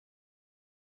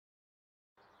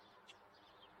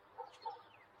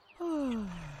Good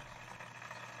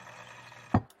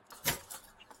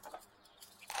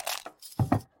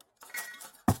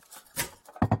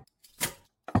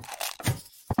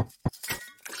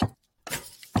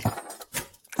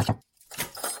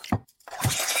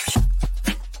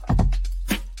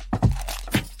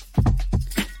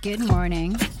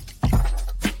morning.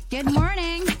 Good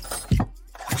morning.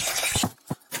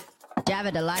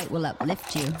 Java Delight will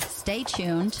uplift you. Stay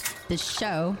tuned. The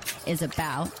show is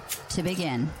about to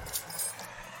begin.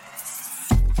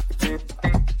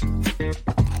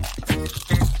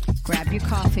 Grab your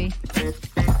coffee.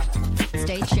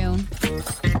 Stay tuned.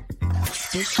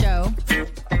 This show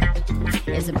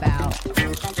is about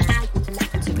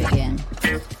to begin.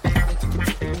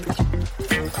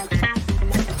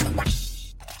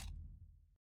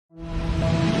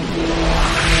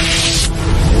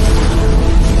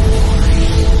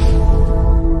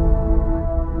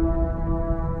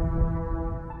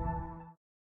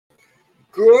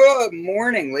 Good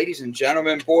morning, ladies and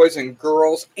gentlemen, boys and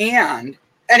girls, and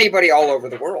anybody all over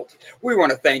the world. We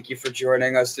want to thank you for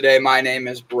joining us today. My name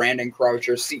is Brandon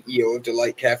Croucher, CEO of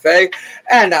Delight Cafe,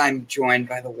 and I'm joined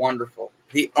by the wonderful,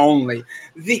 the only,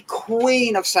 the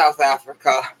Queen of South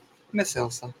Africa, Miss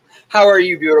Elsa. How are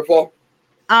you, beautiful?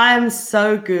 I'm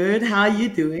so good. How are you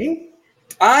doing?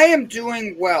 I am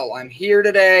doing well. I'm here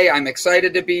today. I'm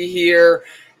excited to be here.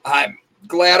 I'm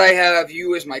glad I have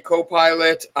you as my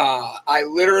co-pilot. I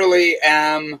literally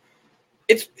am.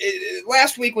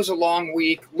 Last week was a long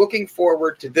week. Looking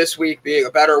forward to this week being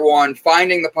a better one.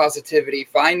 Finding the positivity,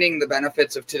 finding the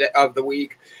benefits of the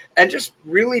week, and just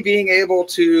really being able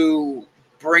to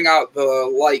bring out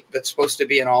the light that's supposed to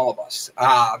be in all of us.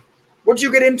 What'd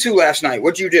you get into last night?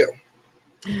 What'd you do?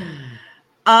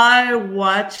 I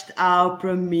watched our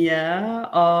premiere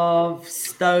of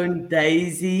Stone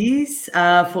Daisies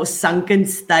for Sunken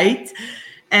State.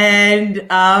 And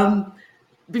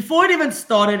before it even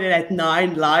started at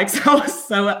 9 likes, I was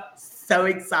so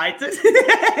excited.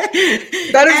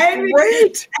 That is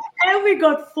great. And we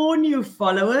got 4 new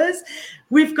followers.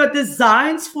 We've got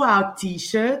designs for our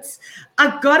t-shirts.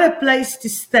 I got a place to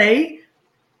stay.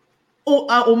 Oh,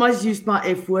 I almost used my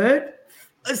F word.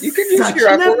 You can use your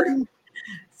F word.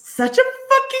 Such a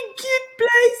fucking cute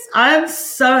place. I am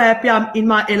so happy I'm in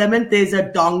my element. There's a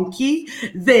donkey.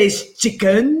 There's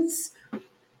chickens.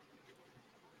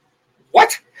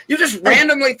 What? You just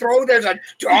randomly throw there's a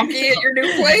donkey at your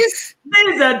new place?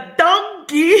 There's a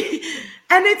donkey.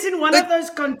 And it's in one of those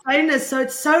containers, so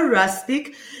it's so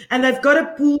rustic. And they've got a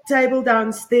pool table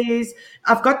downstairs.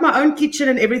 I've got my own kitchen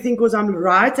and everything because I'm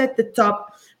right at the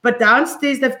top. But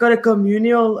downstairs, they've got a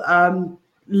communal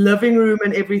living room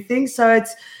and everything. So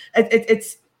it's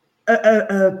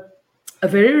a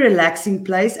very relaxing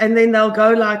place. And then they'll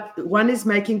go like, one is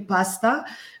making pasta.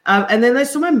 And then they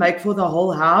someone make for the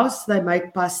whole house. They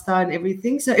make pasta and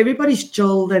everything. So everybody's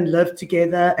chilled and live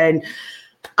together. And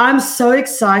I'm so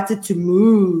excited to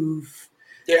move.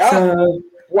 Yeah. So,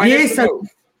 when is the move?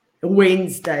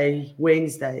 Wednesday.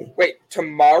 Wait,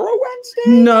 tomorrow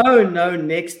Wednesday? No,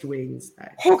 next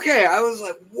Wednesday. Okay, I was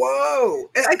like, whoa.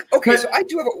 So I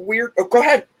do have a weird. Oh, go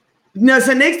ahead. No,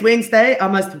 so next Wednesday, I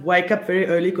must wake up very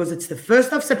early because it's the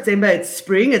 1st of September. It's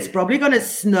spring. It's probably going to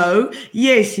snow.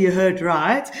 Yes, you heard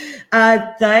right.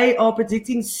 They are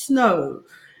predicting snow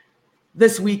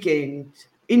this weekend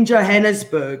in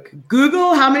Johannesburg.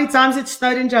 Google how many times it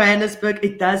snowed in Johannesburg.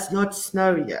 It does not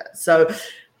snow here. So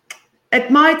it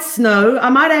might snow. I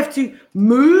might have to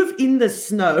move in the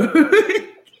snow.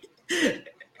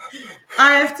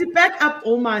 I have to pack up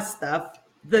all my stuff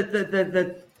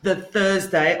the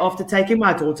Thursday after taking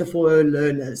my daughter for her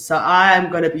learners. So I am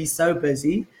going to be so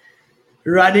busy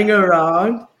running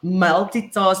around,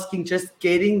 multitasking, just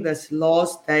getting this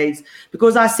last days.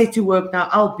 Because I said to work now,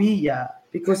 I'll be here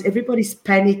because everybody's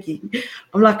panicking.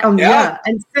 I'm like, I'm here.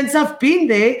 And since I've been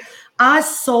there, I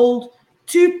sold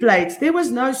 2 plates. There was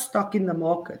no stock in the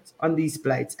market on these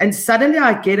plates. And suddenly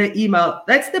I get an email.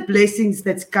 That's the blessings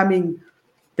that's coming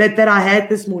that I had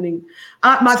this morning.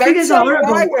 My figures are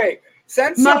horrible.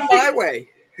 Send some my way.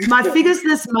 My figures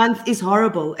this month is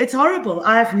horrible. It's horrible.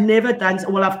 I have never done,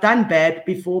 well, I've done bad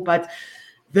before, but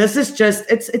this is just,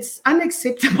 it's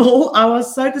unacceptable. I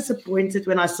was so disappointed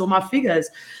when I saw my figures.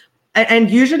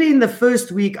 And usually in the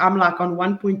first week, I'm like on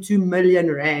 1.2 million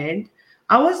rand.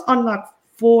 I was on like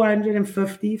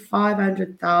 450,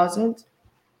 500,000.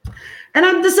 And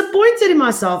I'm disappointed in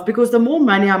myself because the more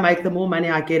money I make, the more money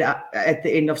I get at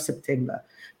the end of September.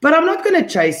 But I'm not going to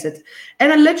chase it.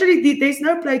 And I literally, there's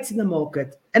no plates in the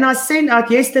market. And I sent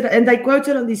out yesterday, and they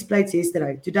quoted on these plates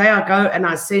yesterday. Today I go and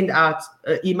I send out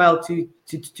an email to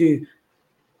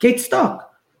get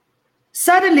stock.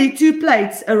 Suddenly, 2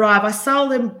 plates arrive. I sell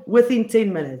them within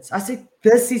 10 minutes. I said,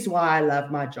 this is why I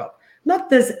love my job. Not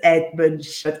this admin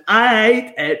shit.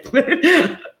 I hate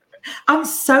admin. I'm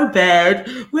so bad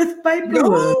with paperwork.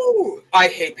 No, I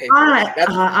hate paperwork.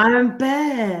 I am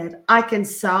bad. I can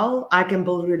sell. I can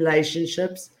build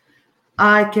relationships.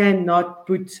 I cannot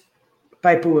put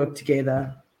paperwork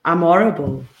together. I'm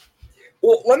horrible.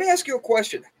 Well, let me ask you a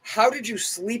question. How did you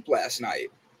sleep last night?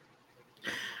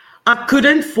 I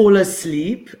couldn't fall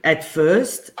asleep at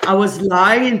first. I was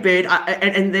lying in bed,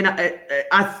 and then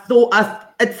I thought.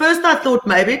 At first, I thought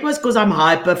maybe it was because I'm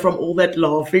hyper from all that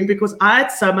laughing, because I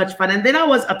had so much fun, and then I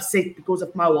was upset because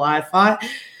of my Wi-Fi,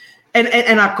 and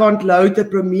I can't load the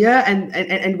Premiere,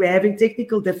 and we're having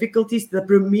technical difficulties. The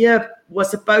Premiere was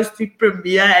supposed to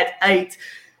premiere at 8,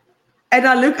 and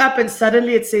I look up and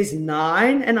suddenly it says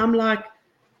 9, and I'm like,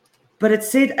 but it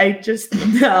said 8 just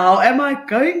now. Am I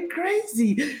going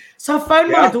crazy? So I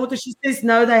phoned my daughter. She says,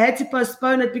 no, they had to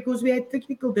postpone it because we had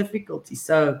technical difficulties.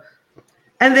 So,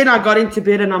 and then I got into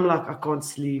bed and I'm like, I can't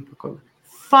sleep.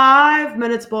 5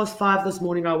 minutes past 5 this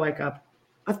morning, I wake up.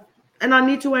 And I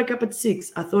need to wake up at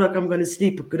 6. I thought, like, I'm going to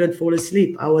sleep. I couldn't fall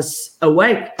asleep. I was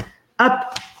awake,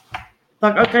 up.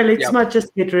 Like, okay, let's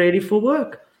just get ready for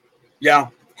work. Yeah.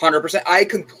 100%. I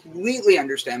completely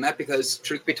understand that because,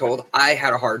 truth be told, I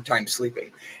had a hard time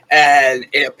sleeping. And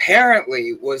it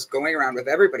apparently was going around with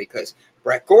everybody because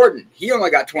Brett Gordon, he only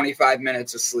got 25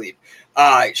 minutes of sleep.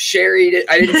 Sherry,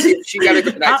 I didn't see if she got a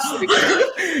good night's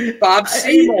sleep. Bob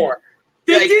Seymour.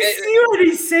 Did you see what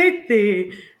he said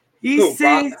there? He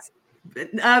says,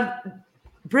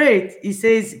 Brett, he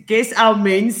says, guess our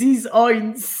menses are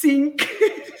in sync.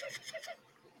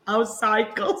 Our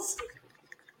cycles.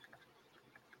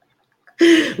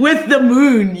 With the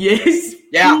moon, yes.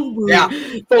 Yeah, full moon. yeah.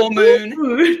 Full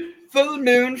moon. Full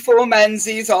moon, full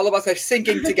menses. All of us are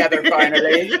syncing together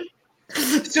finally.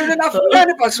 Soon enough, none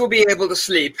of us will be able to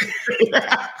sleep.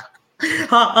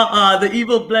 The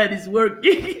evil plan is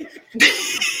working.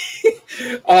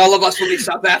 All of us will be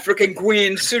South African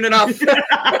queens soon enough.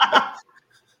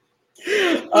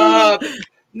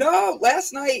 No,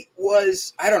 last night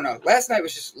was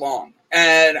just long.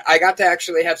 And I got to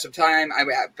actually have some time. I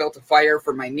built a fire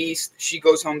for my niece. She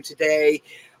goes home today.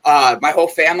 My whole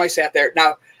family sat there.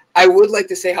 Now, I would like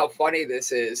to say how funny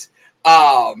this is.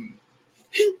 I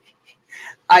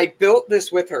built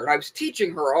this with her. I was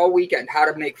teaching her all weekend how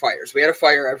to make fires. We had a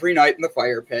fire every night in the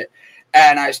fire pit.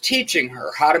 And I was teaching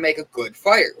her how to make a good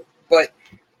fire. But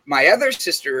my other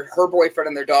sister, her boyfriend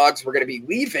and their dogs were going to be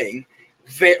leaving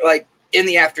in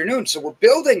the afternoon. So we're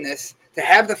building this to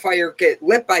have the fire get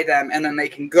lit by them, and then they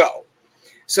can go.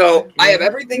 So I have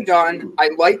everything done. I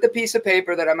light the piece of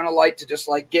paper that I'm going to light to just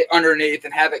get underneath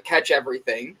and have it catch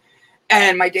everything.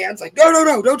 And my dad's like,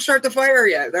 no, don't start the fire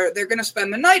yet. They're going to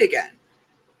spend the night again.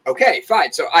 Okay,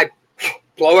 fine. So I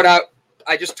blow it out.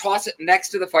 I just toss it next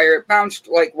to the fire. It bounced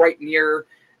right near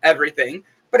everything,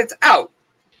 but it's out.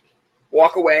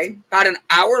 Walk away. About an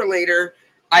hour later,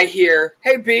 I hear,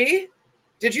 hey, B,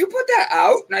 did you put that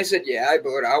out? And I said, yeah, I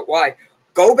blew it out. Why?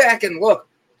 Go back and look.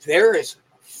 There is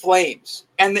flames.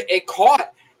 And it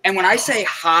caught. And when I say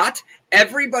hot,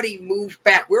 everybody moved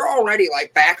back. We're already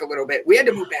back a little bit. We had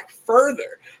to move back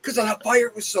further because the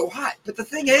fire was so hot. But the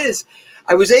thing is,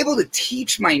 I was able to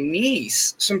teach my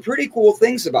niece some pretty cool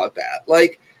things about that.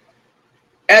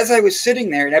 As I was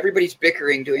sitting there and everybody's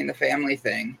bickering doing the family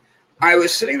thing, I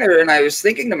was sitting there and I was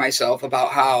thinking to myself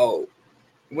about how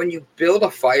when you build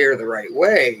a fire the right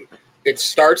way, it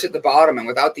starts at the bottom, and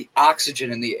without the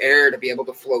oxygen in the air to be able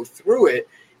to flow through it,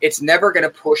 it's never going to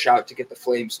push out to get the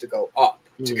flames to go up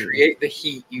to create the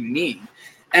heat you need.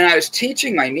 And I was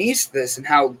teaching my niece this and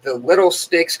how the little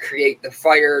sticks create the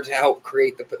fire to help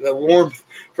create the warmth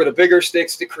for the bigger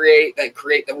sticks to create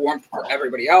the warmth for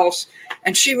everybody else.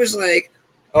 And she was like,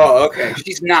 oh, okay.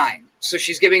 She's 9. So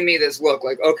she's giving me this look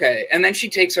okay. And then she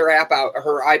takes her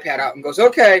iPad out and goes,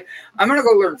 okay, I'm going to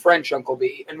go learn French, Uncle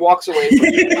B, and walks away from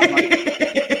me.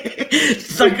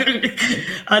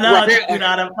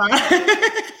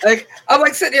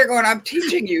 I'm sitting here going, I'm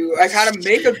teaching you how to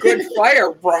make a good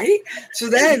fire, right? So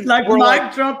then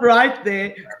mic drop right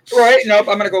there. Right? Nope,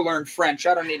 I'm going to go learn French.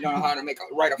 I don't need to know how to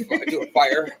do a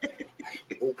fire.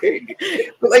 Okay.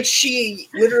 But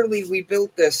we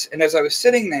built this, and as I was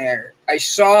sitting there, I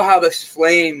saw how the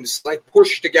flames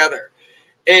pushed together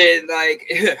and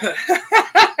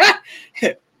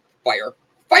fire,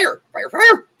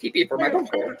 TP for my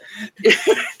phone.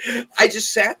 I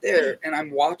just sat there and I'm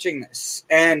watching this,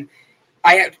 and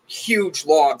I had huge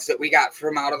logs that we got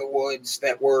from out of the woods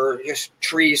that were just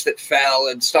trees that fell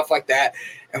and stuff like that,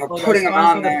 and we're putting them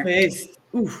on there.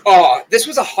 Oof. Oh, this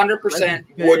was 100%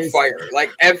 wood Yes. fire.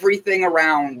 Like everything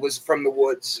around was from the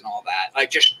woods and all that.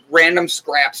 Like just random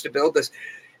scraps to build this.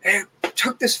 And it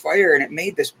took this fire and it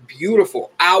made this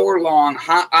beautiful hours long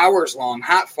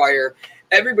hot fire.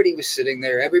 Everybody was sitting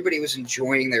there. Everybody was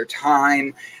enjoying their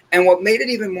time. And what made it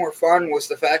even more fun was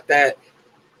the fact that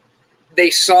they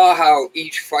saw how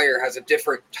each fire has a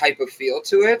different type of feel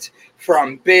to it,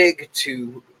 from big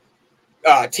to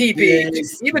teepee,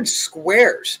 Yes. to even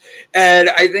squares. And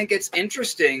I think it's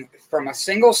interesting from a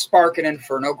single spark an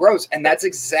inferno grows. And that's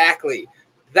exactly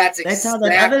That's how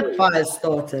the other fires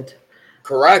started.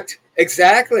 correct.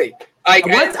 Exactly.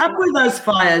 What's up with those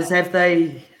fires? Have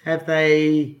they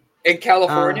in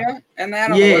California and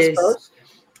that on the yes. West Coast?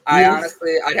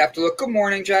 Honestly, I'd have to look. Good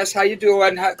morning, Jess. How you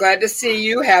doing? Glad to see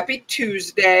you. Happy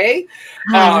Tuesday.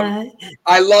 Hi.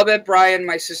 I love it, Brian.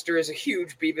 My sister is a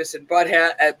huge Beavis and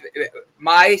Butthead.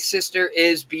 My sister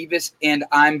is Beavis and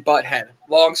I'm Butthead.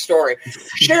 Long story.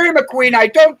 Sherry McQueen, I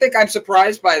don't think I'm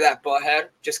surprised by that, Butthead.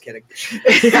 Just kidding.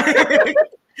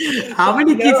 How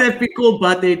many kids have been called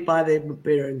Butthead by their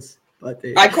parents?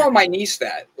 Butthead. I call my niece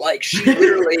that. Like, she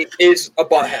literally is a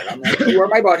butthead. I'm like, you are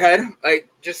my butthead. Like,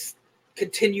 just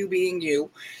continue being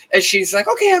you. And she's like,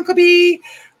 okay, Uncle B.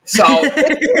 So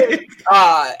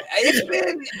it's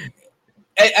been,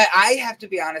 I have to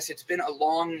be honest, it's been a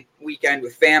long weekend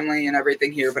with family and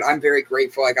everything here, but I'm very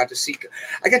grateful. I got to see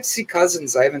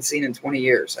cousins I haven't seen in 20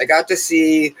 years. I got to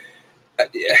see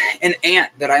an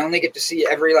aunt that I only get to see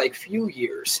every like few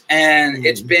years. And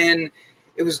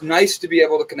it was nice to be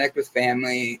able to connect with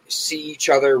family, see each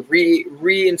other,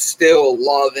 reinstill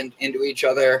love into each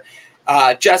other.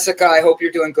 Jessica, I hope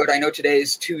you're doing good. I know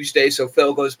today's Tuesday, so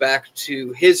Phil goes back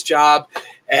to his job,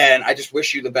 and I just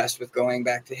wish you the best with going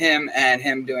back to him and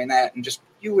him doing that, and just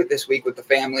you with this week with the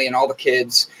family and all the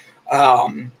kids.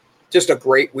 Just a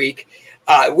great week.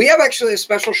 We have actually a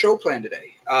special show planned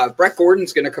today. Brett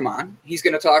Gordon's going to come on. He's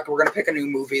going to talk. We're going to pick a new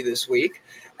movie this week.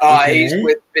 He's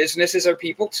with Businesses Are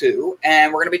People Too,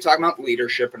 and we're going to be talking about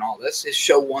leadership and all this. His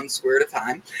show One Square at a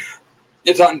Time.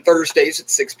 It's on Thursdays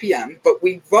at 6 p.m., but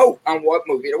we vote on what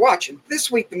movie to watch. And this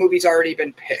week, the movie's already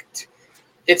been picked.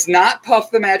 It's not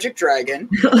Puff the Magic Dragon.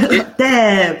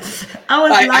 Damn. I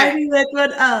was lining that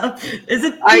one up.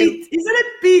 Isn't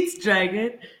it Pete's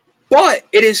Dragon? But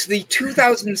it is the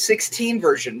 2016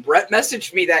 version. Brett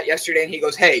messaged me that yesterday, and he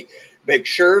goes, hey, make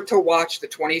sure to watch the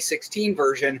 2016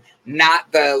 version,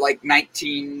 not the like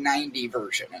 1990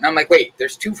 version. And I'm like, wait,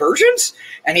 there's two versions?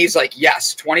 And he's like,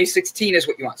 yes, 2016 is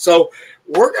what you want. So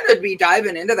we're going to be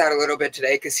diving into that a little bit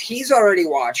today because he's already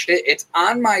watched it. It's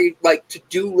on my like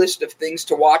to-do list of things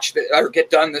to watch that or get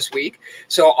done this week.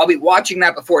 So I'll be watching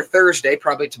that before Thursday,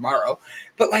 probably tomorrow.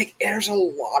 But like, there's a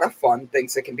lot of fun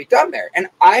things that can be done there. And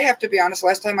I have to be honest,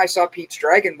 last time I saw Pete's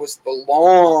Dragon was the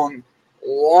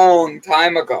long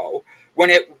time ago when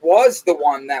it was the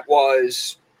one that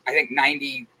was, I think,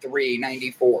 93,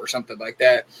 94, something like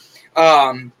that.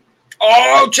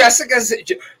 Jessica's,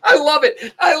 I love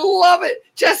it.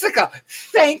 Jessica,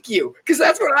 thank you. Because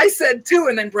that's what I said too.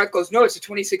 And then Brett goes, no, it's the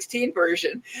 2016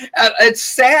 version. It's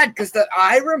sad because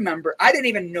I remember, I didn't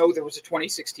even know there was a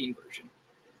 2016 version.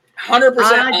 100%.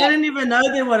 I didn't even know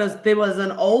there was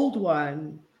an old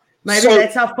one. Maybe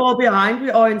that's how far behind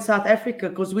we are in South Africa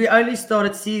because we only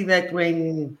started seeing that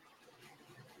when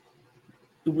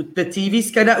the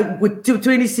TVs came out with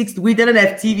 26. We didn't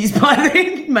have TVs by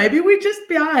then. Maybe we're just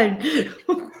behind.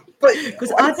 But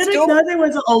because I didn't know there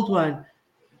was an old one.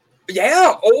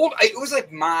 Yeah, old. It was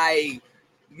like my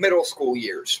middle school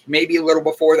years, maybe a little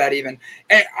before that even.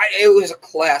 And it was a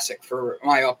classic for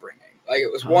my upbringing. Like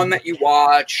it was one that you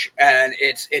watch, and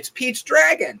it's Pete's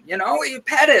Dragon. You know, you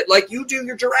pet it like you do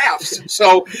your giraffes.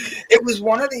 So it was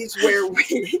one of these where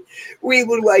we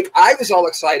would like. I was all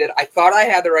excited. I thought I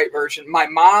had the right version. My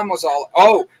mom was all,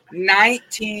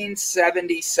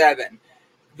 1977.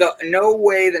 No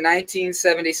way the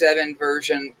 1977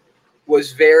 version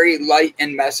was very light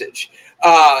in message.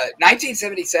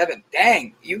 1977.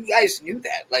 Dang, you guys knew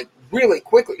that like really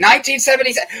quickly.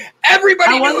 1977.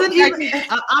 Everybody knew.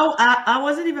 I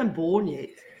wasn't even born yet.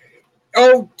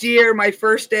 Oh dear, my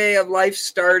first day of life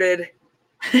started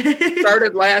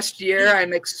last year.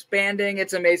 I'm expanding.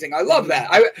 It's amazing. I love that.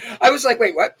 I was like,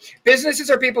 wait, what? Businesses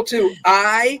are people too.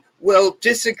 I will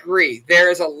disagree.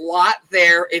 There is a lot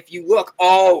there. If you look,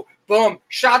 boom,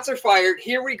 shots are fired.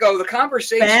 Here we go. The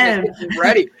conversation is getting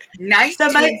ready. That's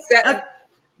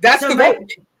the vote.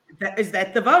 Is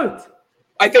that the vote?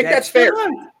 I think that's fair.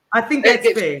 I think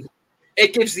that's fair.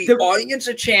 It gives the audience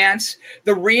a chance.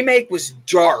 The remake was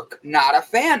dark. Not a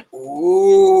fan.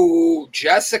 Ooh,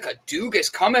 Jessica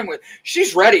Dugas coming with.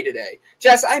 She's ready today.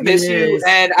 Jess, I miss you,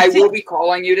 and I will be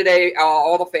calling you today.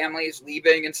 All the family is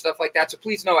leaving and stuff like that. So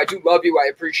please know I do love you. I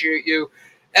appreciate you.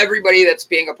 Everybody that's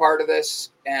being a part of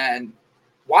this. And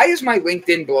why is my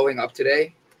LinkedIn blowing up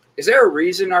today? Is there a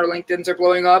reason our LinkedIns are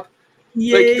blowing up?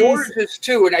 Yes. Like yours is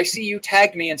too, and I see you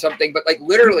tagged me in something, but like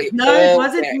literally. No, it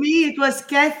wasn't me. It was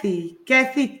Kathy.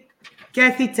 Kathy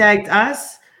tagged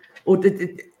us, or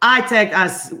I tagged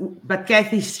us, but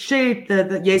Kathy shared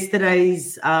the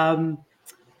yesterday's episode.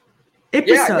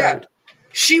 Yeah.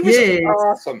 She was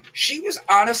awesome. She was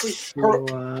honestly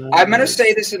I'm going to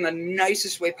say this in the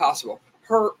nicest way possible.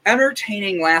 Her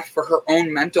entertaining laugh for her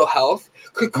own mental health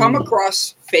could come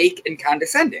across fake and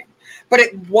condescending. But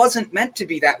it wasn't meant to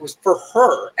be. That was for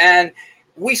her. And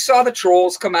we saw the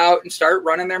trolls come out and start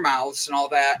running their mouths and all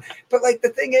that. But like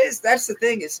that's the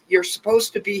thing is you're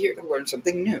supposed to be here to learn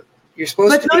something new. You're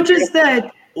supposed to. But not just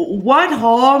that. What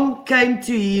harm came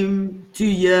to him to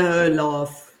hear her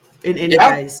laugh in any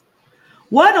case?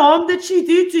 What harm did she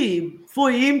do to him for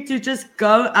him to just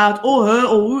go out, or her,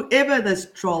 or whoever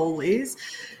this troll is,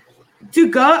 to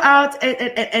go out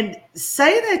and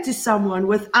say that to someone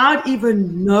without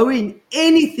even knowing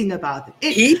anything about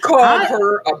it? He called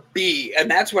her a bee,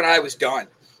 and that's when I was done.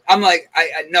 I'm like,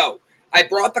 I know. I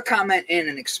brought the comment in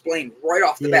and explained right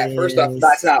off the bat. First off,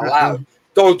 that's not allowed.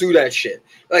 Don't do that shit.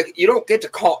 Like, you don't get to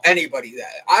call anybody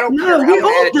that. I don't care. No, we're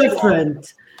all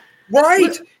different.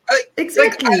 Right.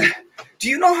 Exactly. Do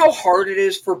you know how hard it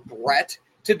is for Brett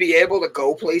to be able to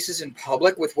go places in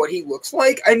public with what he looks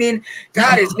like? I mean,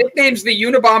 God, his nickname's the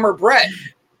Unabomber Brett.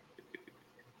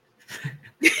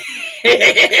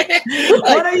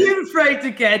 What are you afraid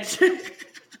to catch?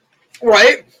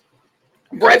 Right?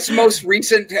 Brett's most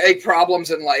recent problems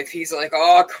in life. He's like,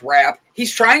 oh, crap.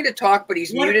 He's trying to talk, but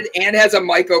he's muted and has a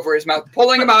mic over his mouth.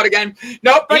 Pulling him out again.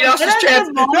 Nope, he lost his chance.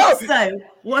 No.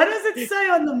 What does it say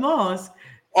on the mask?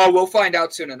 Oh, we'll find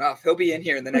out soon enough. He'll be in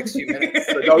here in the next few minutes.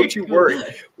 So don't you worry.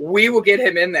 We will get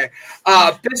him in there.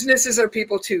 Businesses are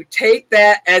people too. Take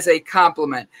that as a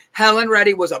compliment. Helen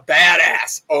Reddy was a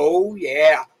badass. Oh,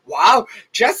 yeah. Wow.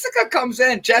 Jessica comes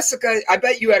in. Jessica, I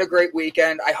bet you had a great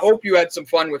weekend. I hope you had some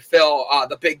fun with Phil,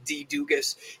 the big D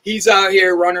Dugas. He's out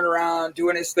here running around,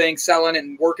 doing his thing, selling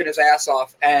and working his ass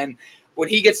off. And when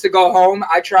he gets to go home,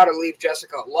 I try to leave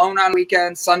Jessica alone on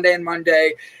weekends, Sunday and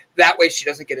Monday. That way she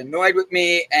doesn't get annoyed with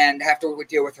me and have to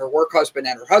deal with her work husband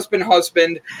and her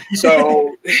husband.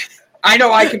 So I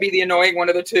know I can be the annoying one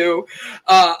of the two.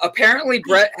 Apparently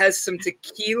Brett has some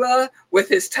tequila with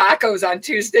his tacos on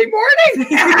Tuesday morning.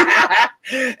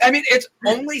 I mean, it's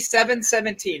only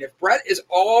 7:17. If Brett is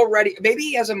already, maybe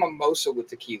he has a mimosa with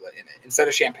tequila in it instead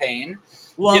of champagne.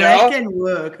 Well, that can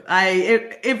work.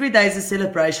 Every day is a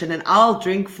celebration, and I'll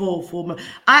drink for.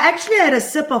 I actually had a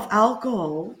sip of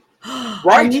alcohol.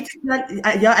 Right.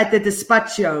 At the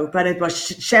Despacho, but it was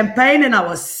champagne, and I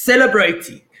was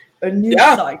celebrating a new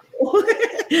cycle.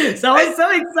 So I was so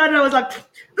excited. I was like,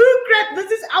 "Ooh, crap! This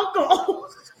is alcohol."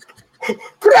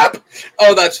 Crap.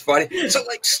 Oh, that's funny. So,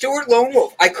 like Stuart Lone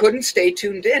Wolf, I couldn't stay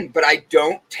tuned in, but I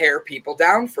don't tear people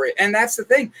down for it, and that's the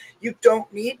thing. You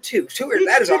don't need to. Stuart,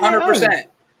 that is 100%.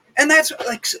 And that's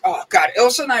like, oh God,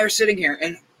 Ilsa and I are sitting here,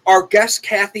 and our guest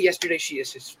Kathy yesterday, she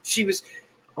was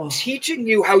teaching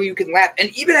you how you can laugh. And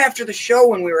even after the show,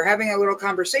 when we were having a little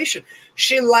conversation,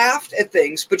 she laughed at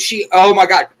things, but oh my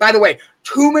God, by the way,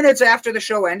 2 minutes after the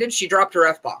show ended, she dropped her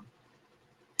F-bomb.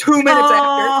 2 minutes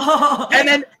after. And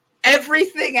then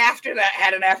everything after that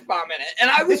had an F-bomb in it. And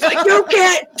I was like, you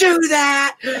can't do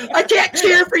that. I can't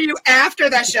cheer for you after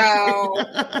the show.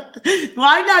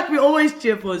 Why not? We always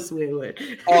cheer for a swear word.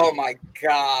 Oh my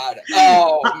God.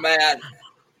 Oh man.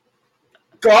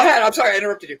 Go ahead. I'm sorry, I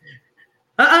interrupted you.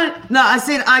 No, I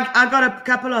said I got a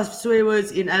couple of swear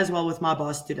words in as well with my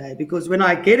boss today, because when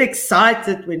I get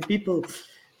excited, when people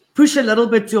push a little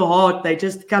bit too hard, they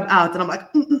just come out, and I'm like,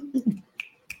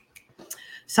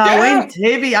 So I went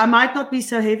heavy. I might not be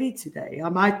so heavy today. I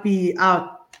might be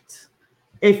out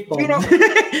F-bomb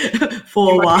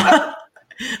for a while.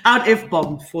 Out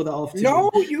F-bomb for the afternoon. No,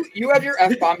 you have your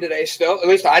F-bomb today still. At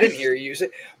least I didn't hear you use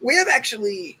it. We have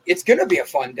it's going to be a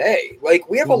fun day. Like,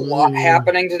 we have a lot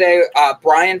happening today.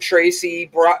 Brian Tracy,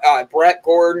 Brett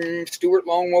Gordon, Stuart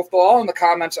Lone Wolf, all in the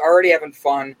comments already having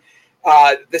fun.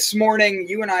 This morning,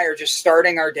 you and I are just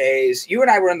starting our days. You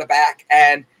and I were in the back,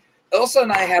 and Ilsa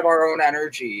and I have our own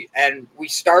energy, and we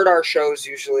start our shows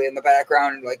usually in the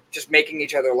background, like just making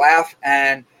each other laugh.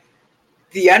 And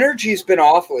the energy's been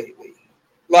off lately.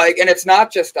 Like, and it's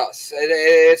not just us.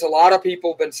 It's a lot of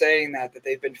people been saying that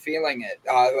they've been feeling it,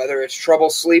 whether it's trouble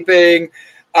sleeping.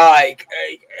 Oh,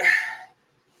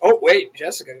 wait,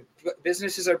 Jessica,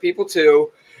 businesses are people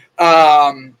too.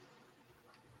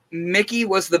 Mickey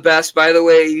was the best, by the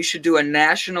way. You should do a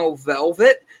National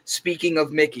Velvet. Speaking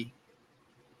of Mickey.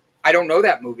 I don't know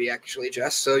that movie, actually,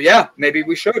 Jess. So, yeah, maybe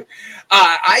we should.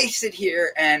 I sit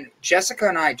here, and Jessica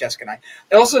and I,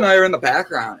 Elsa and I are in the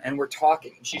background, and we're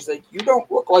talking. And she's like, you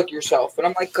don't look like yourself. And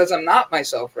I'm like, because I'm not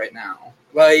myself right now.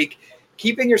 Like,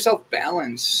 keeping yourself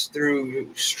balanced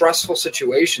through stressful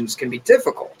situations can be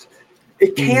difficult.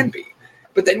 It can be.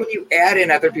 But then when you add in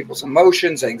other people's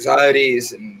emotions,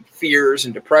 anxieties, and fears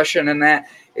and depression and that,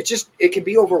 it can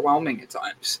be overwhelming at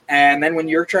times. And then when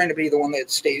you're trying to be the one that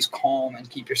stays calm and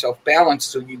keep yourself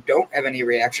balanced so you don't have any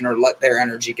reaction or let their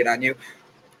energy get on you,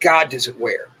 God, does it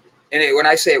wear. And when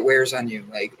I say it wears on you,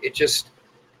 like, it just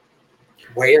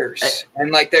wears.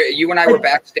 And like you and I were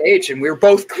backstage and we were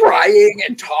both crying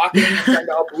and talking, trying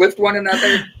to uplift one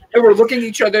another. And we're looking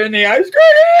each other in the eyes,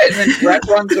 and then Brett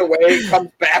runs away,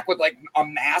 comes back with like a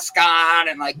mask on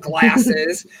and like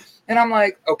glasses. And I'm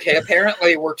like, okay,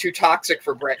 apparently we're too toxic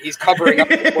for Brett. He's covering up.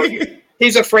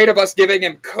 He's afraid of us giving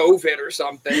him COVID or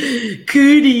something.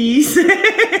 Cooties.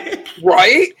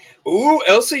 Right? Ooh,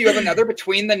 Elsa, you have another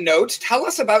Between the Notes. Tell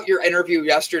us about your interview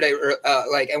yesterday,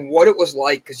 and what it was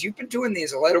like, because you've been doing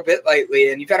these a little bit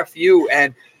lately, and you've had a few,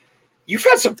 and you've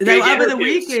had some big They were over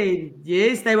interviews. the weekend.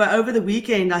 Yes, they were over the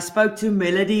weekend. I spoke to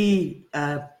Melody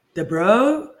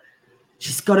DeBro.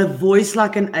 She's got a voice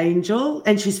like an angel,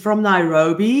 and she's from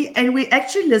Nairobi, and we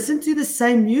actually listen to the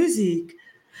same music.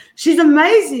 She's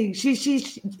amazing. She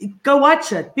go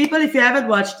watch it. People, if you haven't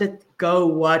watched it, go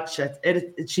watch it.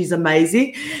 She's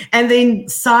amazing. And then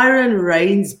Siren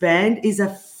Rain's band is a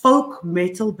folk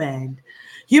metal band.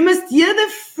 You must hear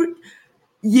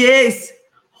yes,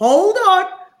 hold on.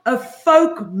 A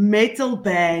folk metal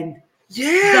band.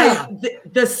 Yeah.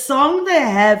 The song they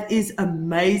have is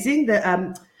amazing.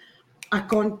 I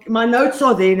can't. My notes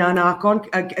are there now. I can't.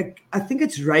 I think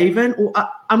it's Raven. Or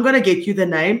I'm gonna get you the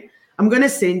name. I'm gonna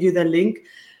send you the link.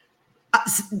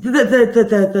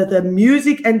 The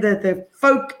music and the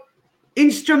folk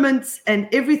instruments and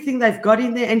everything they've got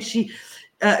in there, and she's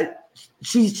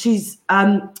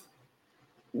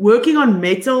working on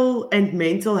metal and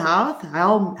mental health.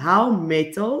 How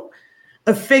metal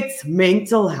affects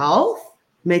mental health,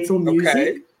 metal music.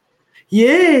 Okay.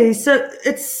 Yeah, so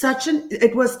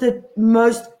it was the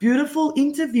most beautiful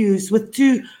interviews with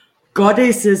two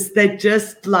goddesses that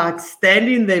just like stand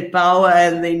in their power,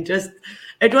 and then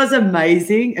it was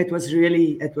amazing. It was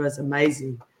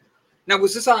amazing. Now,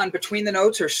 was this on Between the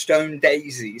Notes or Stone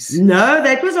Daisies? No,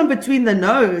 that was on Between the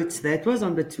Notes.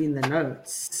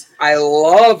 I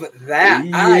love that.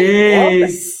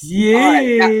 Yes,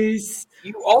 yes.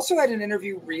 You also had an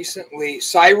interview recently.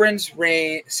 Siren's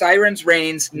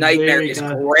Rain's Nightmare is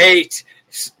great.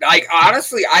 Like,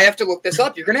 honestly, I have to look this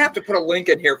up. You're going to have to put a link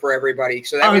in here for everybody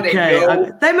so that way they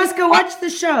know. They must go watch the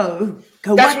show.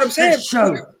 That's what I'm saying.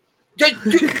 Show. Dude,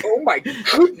 oh my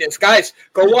goodness, guys,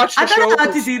 go watch the show. I don't know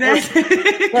how to do that.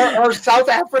 Her South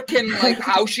African, like,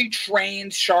 how she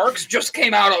trains sharks just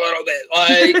came out a little bit.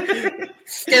 Like,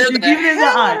 scared the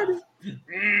hell out of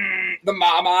the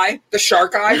mom eye, the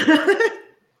shark eye.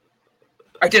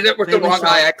 I did it with the wrong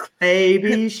eye.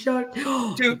 Baby shark.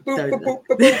 I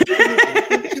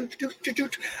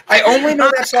only know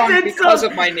that song because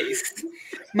of my niece.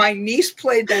 My niece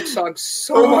played that song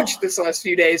so much this last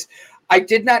few days. I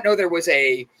did not know there was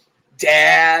a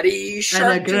daddy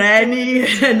shark. And a granny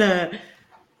and a...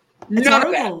 None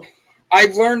of that. I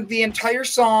learned the entire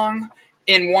song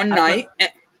in one night.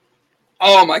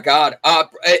 Oh my God.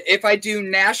 If I do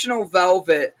National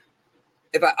Velvet,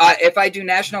 if I do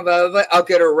National Velvet, I'll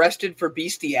get arrested for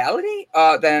bestiality?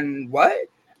 Then what?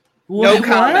 No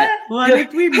comment. What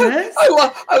did we miss?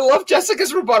 I love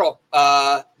Jessica's rebuttal.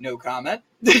 No comment.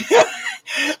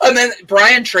 And then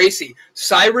Brian Tracy,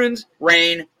 Sirens,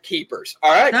 Rain, Keepers.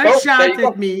 All right. Don't shout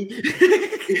at me.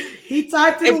 He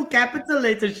typed in all capital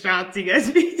letters shouting at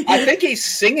me. I think he's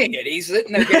singing it. He's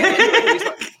sitting there getting into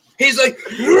it. He's like,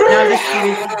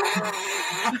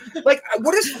 like,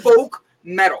 what is folk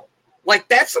metal? Like,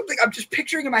 that's something I'm just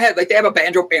picturing in my head. Like, they have a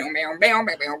banjo, and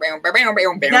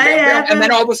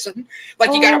then all of a sudden,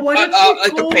 like, you got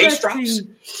like the bass drops.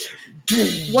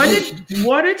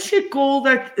 What did she call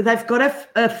that? They've got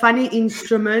a funny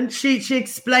instrument. She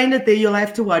explained it there. You'll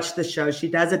have to watch the show. She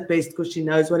does it best because she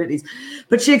knows what it is.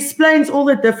 But she explains all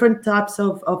the different types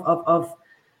of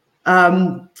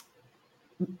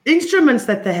instruments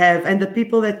that they have and the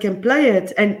people that can play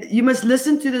it. And you must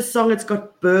listen to the song. It's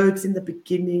got birds in the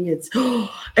beginning. It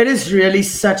is really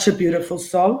such a beautiful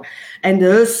song. And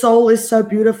her soul is so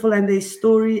beautiful, and their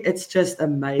story, it's just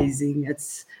amazing.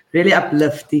 It's really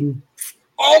uplifting.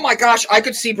 Oh my gosh, I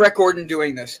could see Brett Gordon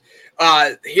doing this.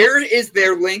 Here is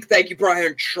their link. Thank you,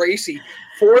 Brian Tracy,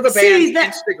 for the band's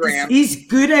Instagram. He's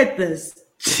good at this.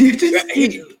 You just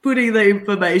keep putting the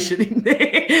information in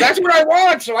there. That's what I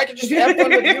want, so I can just have fun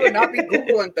with you and not be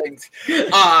Googling things.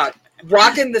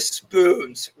 Rocking the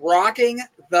Spoons. Rocking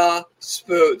the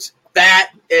Spoons.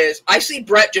 That is, I see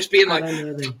Brett just being like, oh,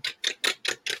 you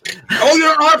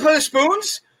don't know how to play the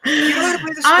spoons? You know how to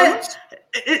play the spoons?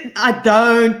 I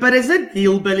don't, but is it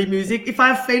hillbilly music? If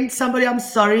I offend somebody, I'm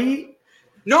sorry.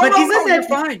 No, you're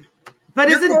fine. But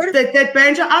isn't that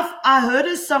banjo? I heard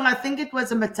a song. I think it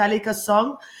was a Metallica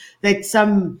song that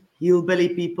some hillbilly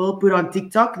people put on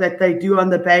TikTok that they do on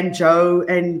the banjo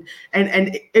and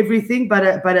everything. But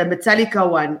a Metallica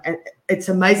one, and it's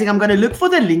amazing. I'm going to look for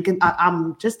the link, and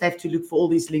I'm just have to look for all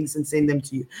these links and send them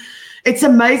to you. It's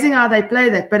amazing how they play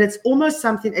that, but it's almost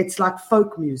something. It's like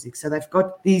folk music. So they've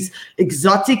got these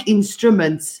exotic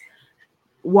instruments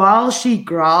while she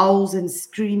growls and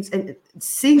screams and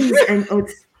sings and.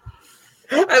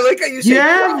 I like how you say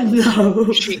growls.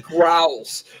 No. She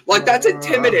growls. Like, that's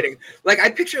intimidating. Like, I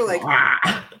picture, like,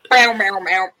 bow, meow,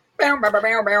 meow, bow, bow, bow,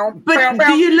 bow, bow. But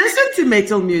do you listen to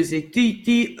metal music? Do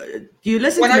you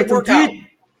listen to metal?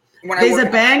 There's a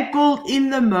band called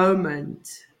In the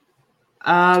Moment.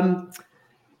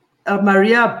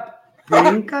 Maria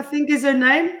Brink, I think is her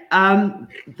name.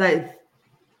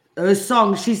 Her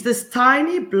song, she's this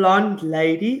tiny blonde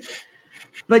lady,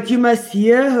 but you must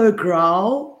hear her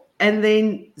growl. And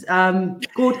then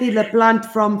Courtney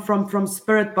LaPlante from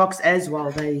Spirit Box as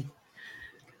well.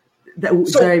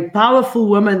 They're powerful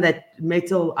women that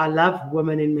metal. I love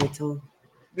women in metal.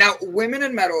 Now, women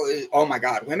in metal is, oh my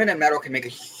God, women in metal can make a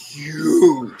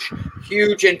huge,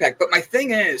 huge impact. But my thing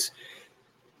is,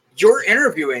 you're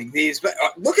interviewing these, but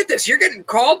look at this. You're getting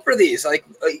called for these. Like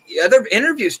other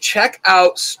interviews, check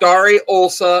out Starry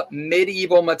Ulsa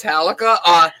Medieval Metallica.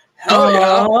 Hell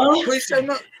yeah.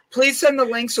 Please send the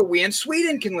link so we in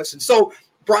Sweden can listen. So,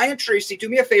 Brian Tracy, do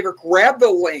me a favor. Grab the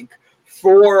link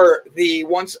for the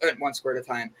one square at a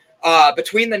time,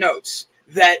 Between the Notes.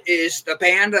 That is the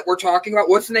band that we're talking about.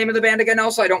 What's the name of the band again,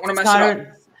 Elsa? I don't want to mess it up.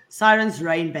 Sirens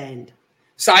Rain Band.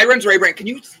 Sirens Rain Band. Can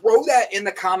you throw that in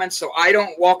the comments so I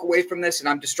don't walk away from this and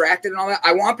I'm distracted and all that?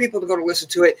 I want people to go to listen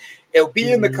to it. It'll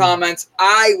be in the comments.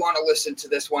 I want to listen to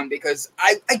this one because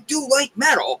I do like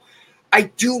metal.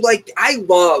 I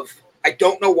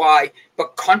don't know why,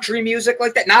 but country music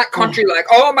like that. Not country like,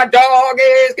 oh, my dog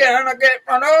is gonna get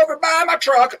run over by my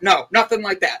truck. No, nothing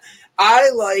like that.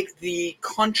 I like the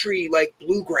country like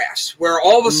bluegrass, where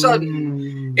all of a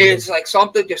sudden it's like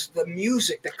something, just the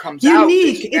music that comes out.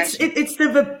 Unique. It's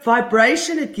the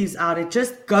vibration it gives out. It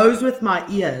just goes with my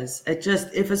ears.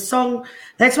 If a song,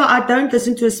 that's why I don't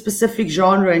listen to a specific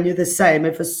genre and you're the same.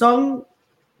 If a song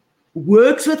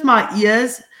works with my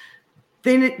ears,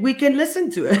 then we can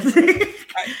listen to it.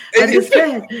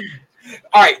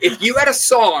 All right, if you had a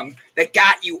song that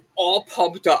got you all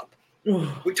pumped up,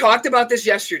 we talked about this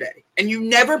yesterday, and you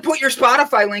never put your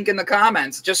Spotify link in the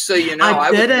comments, just so you know.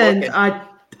 I didn't.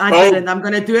 I'm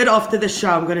going to do it after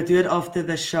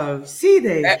the show. See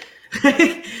there.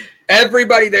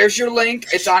 Everybody, there's your link.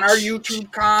 It's on our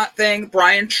YouTube thing.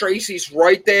 Brian Tracy's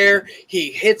right there.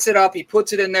 He hits it up. He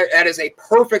puts it in there. That is a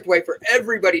perfect way for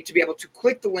everybody to be able to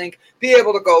click the link, be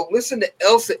able to go listen to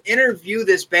Elsa interview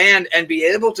this band, and be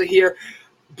able to hear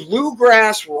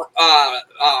bluegrass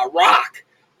rock.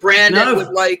 Brandon would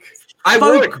like.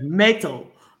 Folk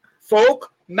metal.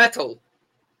 Folk metal.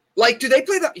 Like, do they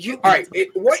play the? All right.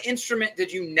 What instrument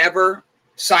did you never?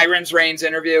 Sirens Rain's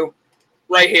interview,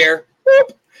 right here.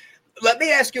 Boop. Let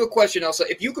me ask you a question, Elsa.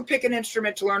 If you could pick an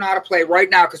instrument to learn how to play right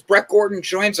now, because Brett Gordon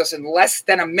joins us in less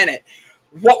than a minute,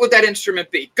 what would that instrument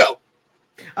be? Go.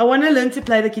 I want to learn to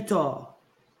play the guitar.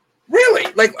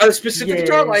 Really? Like a specific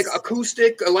guitar? Like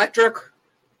acoustic, electric?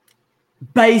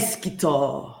 Bass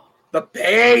guitar. The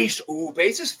bass. Ooh,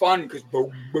 bass is fun because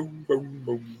boom, boom, boom,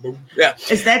 boom, boom. Yeah.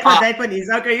 Is that what that one is?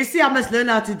 Okay, you see, I must learn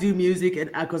how to do music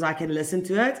because I can listen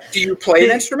to it. Do you play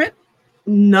an instrument?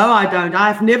 No, I don't.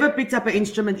 I've never picked up an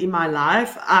instrument in my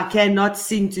life. I cannot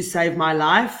sing to save my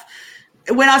life.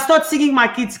 When I start singing, my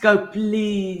kids go,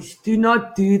 please do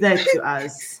not do that to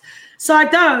us. So I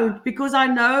don't, because I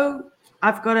know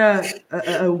I've got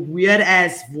a weird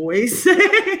ass voice.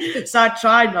 So I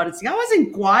try not to sing. I was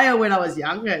in choir when I was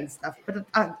younger and stuff, but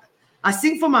I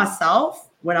sing for myself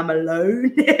when I'm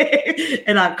alone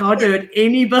and I can't hurt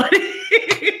anybody.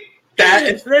 That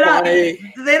is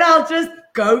funny. Then I'll just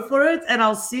go for it and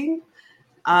I'll sing.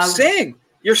 Sing.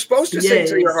 You're supposed to sing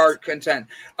to your heart content.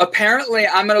 Apparently,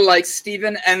 I'm gonna like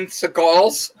Steven and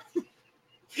Seagal's.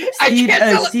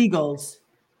 Seagulls.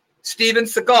 Steven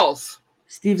Seagal's.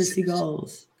 Steven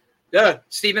Seagal's. Yeah,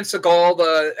 Steven Seagal,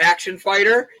 the action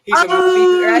fighter. He's a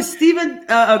movie guy. Steven.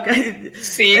 Okay.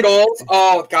 Seagulls.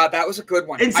 Oh God, that was a good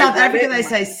one. In South Africa, they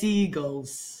say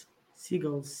seagulls.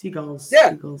 Seagulls.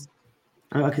 Yeah. Seagulls.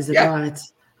 Oh, okay, is it right?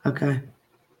 Okay.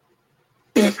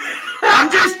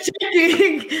 I'm just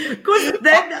checking because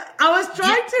then I was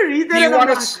trying to read that.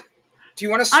 Do you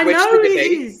want to switch the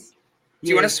debate? Do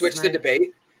you want to switch the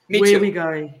debate? Me too. Where are we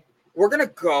going? We're gonna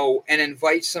go and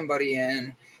invite somebody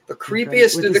in. The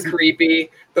creepiest of the creepy,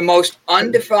 the most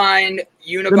undefined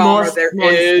Unabomber there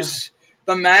is,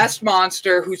 the masked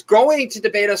monster who's going to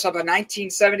debate us of a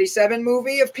 1977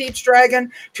 movie of Pete's Dragon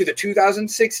to the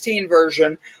 2016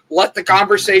 version. Let the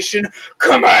conversation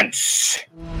commence.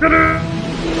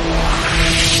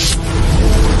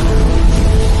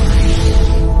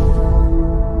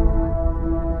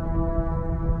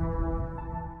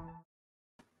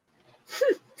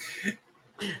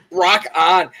 Rock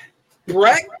on.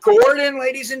 Brett Gordon,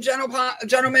 ladies and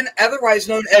gentlemen, otherwise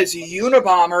known as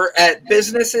Unabomber at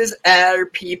Businesses Are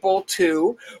People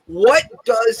Too. What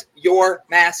does your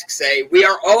mask say? We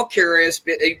are all curious.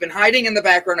 You've been hiding in the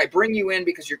background. I bring you in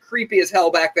because you're creepy as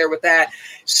hell back there with that,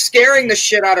 scaring the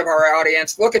shit out of our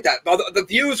audience. Look at that. The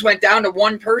views went down to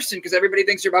one person because everybody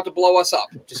thinks you're about to blow us up.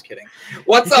 Just kidding.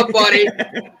 What's up, buddy?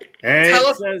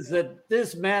 It says that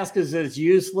this mask is as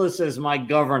useless as my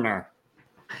governor.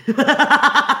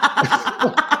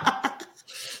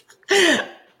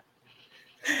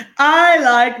 I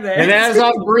like that. And as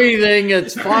I'm breathing,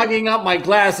 it's fogging up my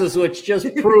glasses, which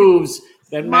just proves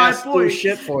that masks do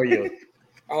shit for you.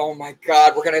 Oh my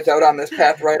God, we're gonna go down this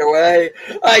path right away.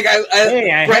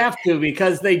 I have to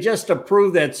because they just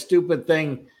approved that stupid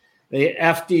thing. The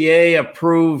FDA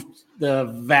approved the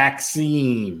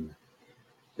vaccine.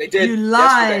 They did. You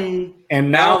lie. Yesterday.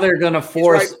 And now they're going to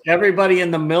force everybody in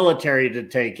the military to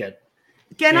take it.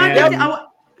 Can I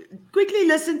quickly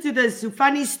listen to this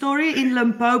funny story in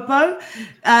Limpopo?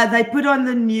 They put on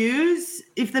the news,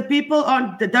 if the people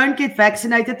that don't get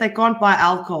vaccinated, they can't buy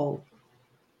alcohol.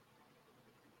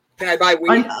 Can I buy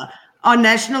weed? On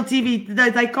national TV,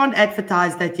 they can't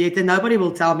advertise that yet, and nobody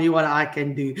will tell me what I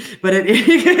can do. But it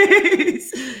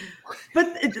is.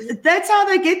 But that's how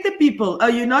they get the people. Oh,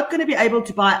 you're not going to be able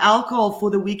to buy alcohol for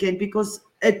the weekend because,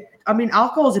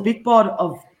 alcohol is a big part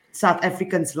of South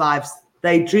Africans' lives.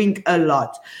 They drink a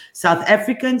lot. South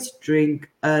Africans drink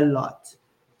a lot.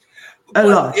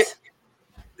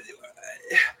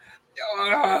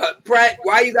 Brett,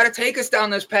 why you got to take us down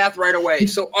this path right away?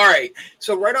 So, all right.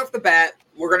 So right off the bat,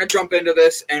 we're going to jump into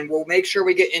this, and we'll make sure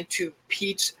we get into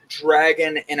Pete's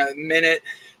Dragon in a minute.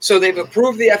 So they've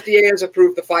approved, the FDA has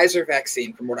approved the Pfizer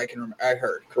vaccine, from what I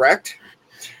heard, correct?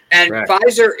 And correct.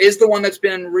 Pfizer is the one that's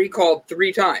been recalled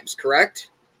 3 times,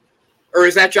 correct? Or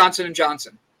is that Johnson &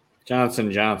 Johnson?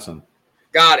 Johnson & Johnson.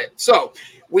 Got it. So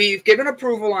we've given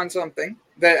approval on something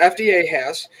that FDA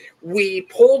has. We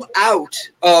pulled out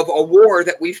of a war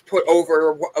that we've put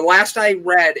over, last I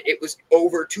read, it was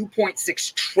over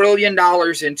 $2.6 trillion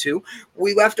into.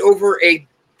 We left over $1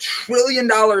 trillion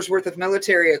worth of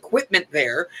military equipment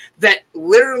there that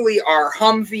literally are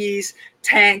Humvees,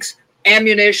 tanks,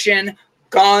 ammunition,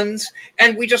 guns,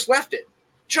 and we just left it.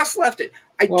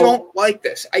 I don't like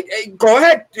this. Go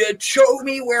ahead, show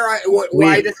me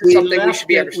why this is something we should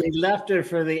be understanding. We left it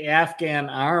for the Afghan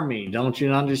army. Don't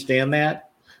you understand that?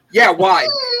 Yeah, why?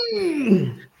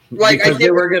 Because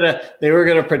they were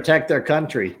gonna protect their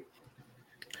country.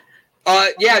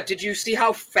 Yeah, did you see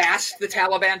how fast the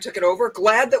Taliban took it over?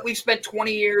 Glad that we've spent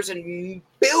 20 years and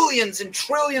billions and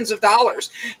trillions of dollars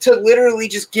to literally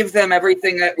just give them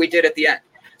everything that we did at the end.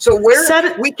 So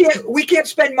we can't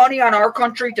spend money on our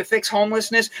country to fix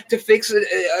homelessness, to fix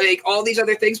all these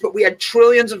other things, but we had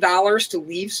trillions of dollars to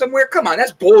leave somewhere? Come on,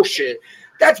 that's bullshit.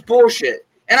 That's bullshit.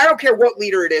 And I don't care what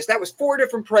leader it is. That was 4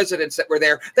 different presidents that were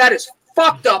there. That is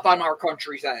fucked up on our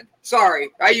country's end.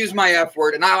 Sorry, I used my F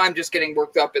word, and now I'm just getting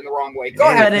worked up in the wrong way. Go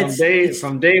ahead.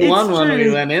 From day one, when we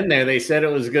went in there, they said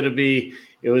it was going to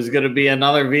be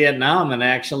another Vietnam, and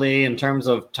actually, in terms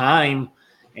of time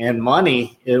and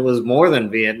money, it was more than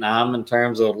Vietnam in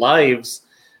terms of lives.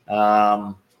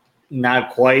 Not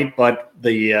quite, but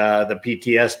the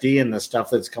PTSD and the stuff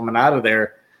that's coming out of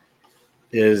there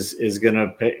is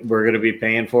we're gonna be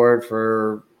paying for it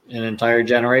for an entire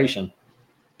generation.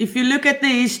 If you look at the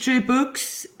history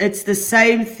books, it's the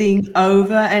same thing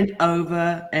over and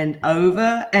over and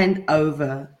over and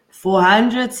over for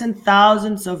hundreds and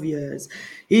thousands of years.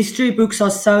 History books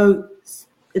are so,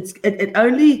 it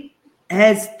only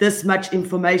has this much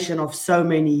information of so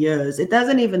many years. It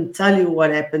doesn't even tell you what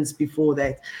happens before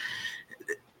that.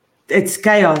 It's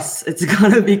chaos. It's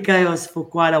going to be chaos for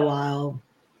quite a while.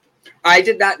 I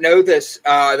did not know this,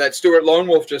 that Stuart Lone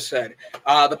Wolf just said.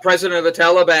 The president of the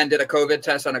Taliban did a COVID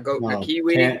test on a goat and a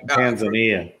kiwi.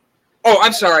 Tanzania. Oh,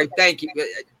 I'm sorry. Thank you.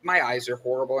 My eyes are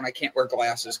horrible, and I can't wear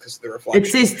glasses because of the reflection. It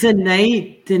says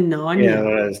Tanzania. Yeah,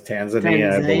 it was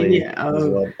Tanzania, I believe.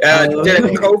 Did a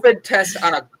COVID test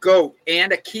on a goat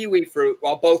and a kiwi fruit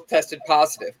while both tested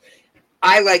positive.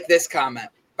 I like this comment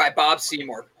by Bob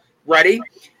Seymour. Ready?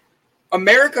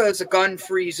 America is a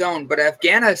gun-free zone, but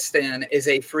Afghanistan is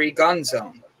a free gun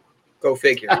zone. Go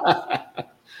figure.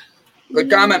 Good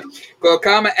comment. Good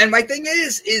comment. And my thing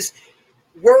is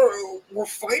we're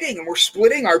fighting and we're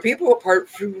splitting our people apart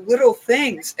through little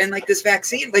things. And like this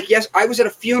vaccine, like, yes, I was at a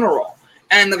funeral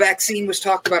and the vaccine was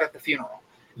talked about at the funeral.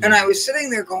 And I was sitting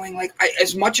there going, like,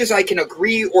 as much as I can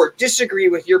agree or disagree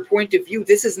with your point of view,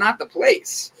 this is not the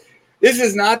place. This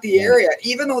is not the area.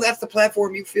 Even though that's the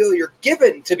platform you feel you're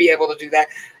given to be able to do that,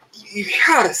 you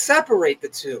gotta separate the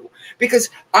two. Because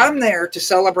I'm there to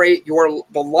celebrate the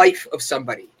life of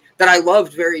somebody that I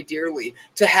loved very dearly.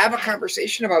 To have a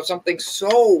conversation about something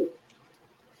so...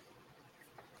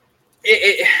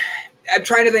 I'm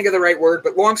trying to think of the right word,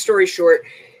 but long story short,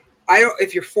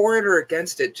 if you're for it or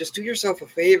against it, just do yourself a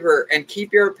favor and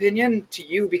keep your opinion to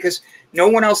you, because no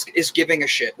one else is giving a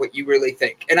shit what you really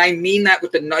think. And I mean that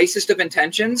with the nicest of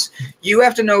intentions. You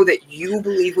have to know that you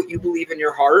believe what you believe in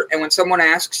your heart. And when someone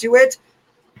asks you it,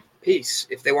 peace.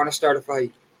 If they want to start a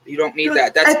fight, you don't need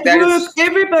that.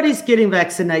 Everybody's getting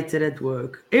vaccinated at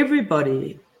work.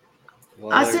 Everybody.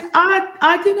 Well, I said,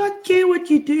 I do not care what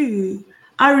you do.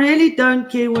 I really don't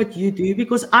care what you do,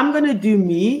 because I'm going to do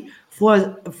me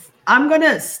I'm going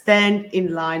to stand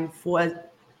in line for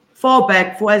far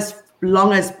back for as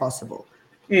long as possible.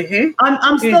 Mm-hmm.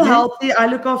 I'm still healthy. I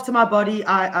look after my body.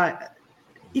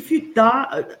 If you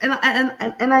die,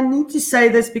 and I need to say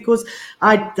this because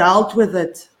I dealt with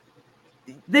it.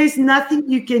 There's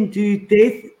nothing you can do.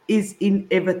 Death is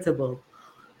inevitable.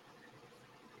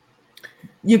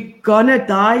 You're gonna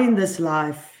die in this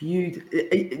life.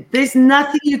 There's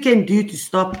nothing you can do to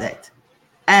stop that.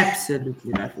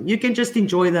 Absolutely nothing. You can just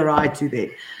enjoy the ride to there.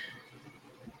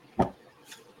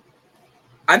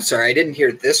 I'm sorry, I didn't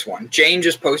hear this one. Jane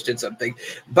just posted something.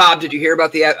 Bob, did you hear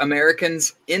about the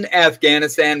Americans in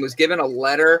Afghanistan was given a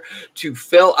letter to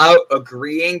fill out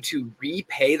agreeing to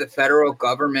repay the federal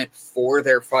government for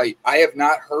their fight? I have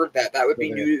not heard that. That would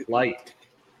be news.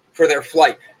 For their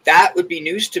flight. That would be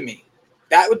news to me.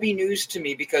 That would be news to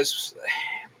me, because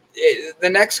the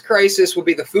next crisis will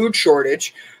be the food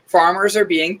shortage. Farmers are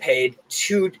being paid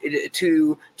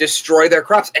to destroy their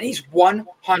crops. And he's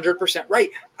 100% right.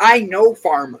 I know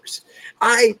farmers.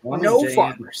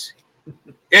 Farmers.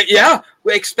 Yeah.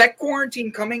 We expect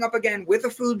quarantine coming up again with a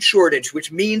food shortage,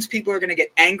 which means people are going to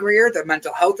get angrier. Their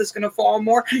mental health is going to fall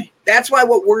more. That's why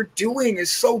what we're doing is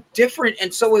so different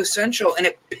and so essential. And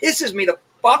it pisses me the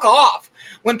fuck off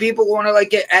when people want to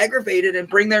get aggravated and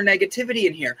bring their negativity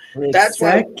in here. Exactly. That's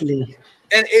why.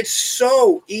 And it's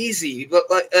so easy, but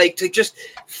to just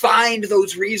find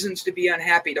those reasons to be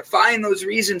unhappy, to find those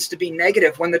reasons to be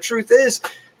negative, when the truth is,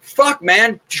 fuck,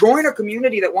 man, join a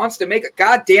community that wants to make a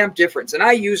goddamn difference. And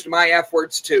I used my F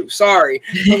words too. Sorry.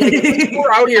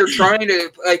 We're out here trying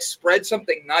to spread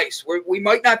something nice. We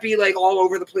might not be all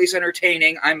over the place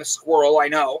entertaining. I'm a squirrel, I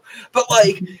know. But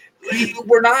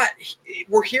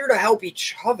we're here to help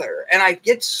each other. And I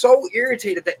get so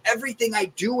irritated that everything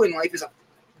I do in life is a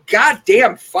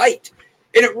goddamn fight.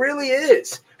 And it really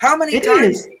is. How many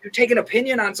times do you take an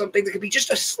opinion on something that could be just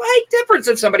a slight difference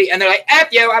in somebody, and they're like, F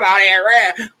you, I'm out of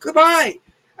here. Goodbye.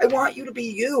 I want you to be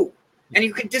you. And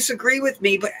you can disagree with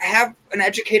me, but have an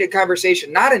educated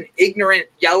conversation, not an ignorant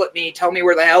yell at me, tell me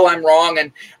where the hell I'm wrong,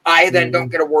 and I then don't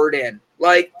get a word in.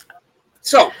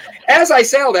 So, as I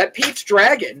sailed at Pete's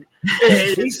Dragon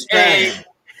is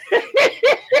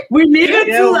we need a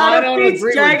tool out of Pete's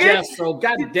Dragon. So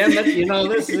God damn it,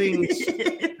 this seems.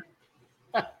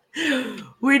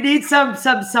 We need some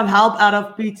help out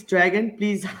of Pete's Dragon,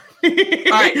 please. All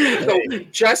right, so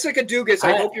Jessica Dugas,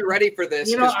 I hope you're ready for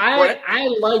this. I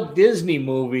like Disney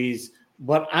movies,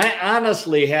 but I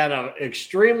honestly had an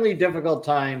extremely difficult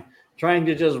time trying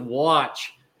to just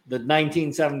watch the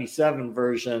 1977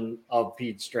 version of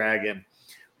Pete's Dragon.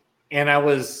 And I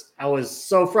was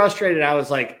so frustrated. I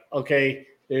was like, okay,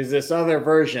 there's this other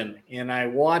version. And I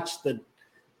watched the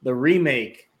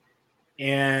remake,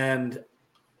 and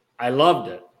I loved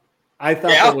it. I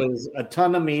thought there was a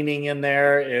ton of meaning in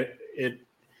there.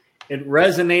 It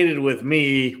resonated with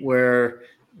me where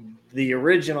the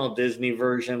original Disney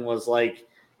version was like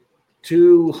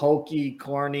too hokey,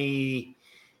 corny,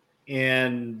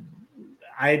 and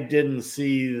I didn't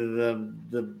see the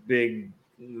big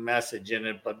message in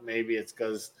it, but maybe it's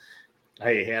because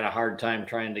I had a hard time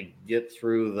trying to get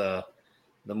through the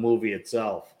movie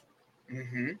itself.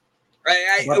 Mm-hmm.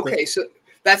 Okay, so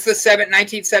that's the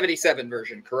 1977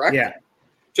 version, correct? Yeah.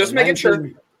 Just making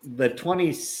sure. The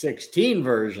 2016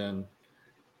 version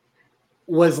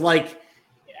was like,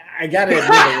 I gotta admit,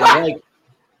 it was like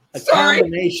a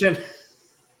combination.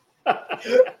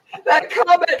 That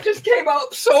comment just came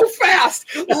out so fast.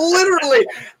 Literally,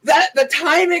 the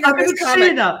timing of this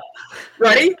comment.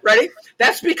 Ready?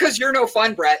 That's because you're no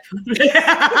fun, Brett.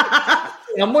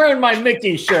 I'm wearing my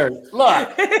Mickey shirt.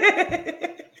 Look.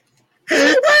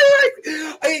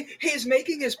 He's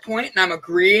making his point, and I'm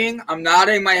agreeing. I'm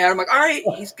nodding my head. I'm like, all right,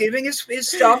 he's giving his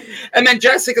stuff. And then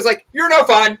Jessica's like, you're no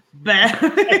fun. Brett.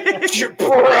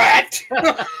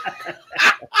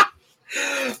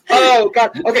 Oh,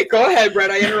 God. Okay, go ahead,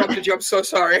 Brett. I interrupted you. I'm so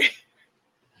sorry.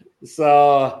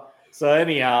 So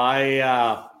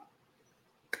anyhow,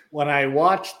 when I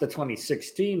watched the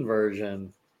 2016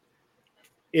 version,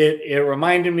 it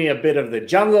reminded me a bit of the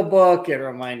Jungle Book. It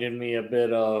reminded me a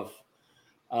bit of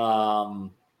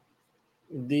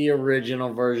the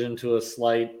original version to a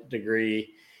slight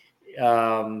degree.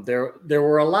 There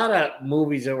were a lot of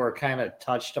movies that were kind of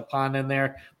touched upon in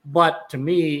there, but to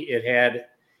me, it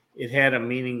had a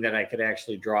meaning that I could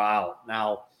actually draw out.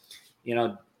 Now,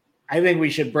 I think we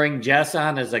should bring Jess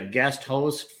on as a guest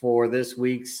host for this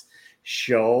week's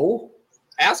show.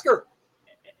 Ask her.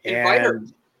 Invite her.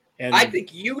 And I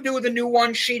think you do the new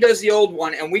one, she does the old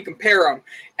one, and we compare them.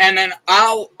 And then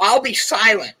I'll be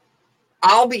silent.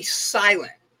 And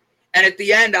at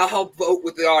the end, I'll help vote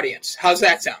with the audience. How's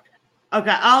that sound?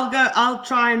 Okay, I'll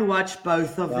try and watch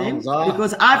both of them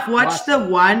because I've watched the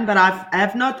one, but I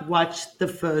have not watched the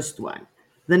first one.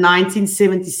 The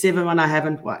 1977 one I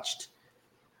haven't watched.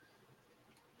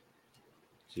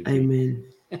 Amen.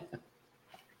 That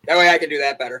way I can do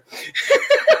that better.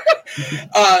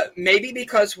 Maybe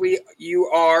because you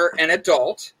are an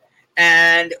adult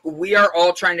and we are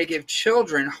all trying to give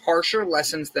children harsher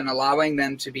lessons than allowing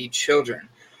them to be children.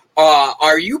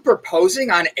 Are you proposing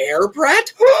on air,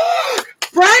 Brett?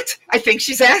 Brett, I think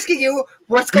she's asking you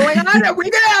what's going on. Are we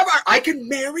gonna have I can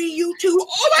marry you too.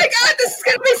 Oh my God, this is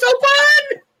gonna be so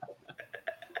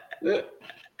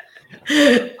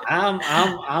fun.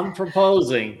 I'm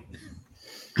proposing.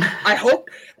 I hope,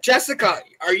 Jessica,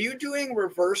 are you doing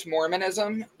reverse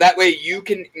Mormonism? That way you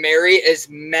can marry as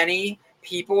many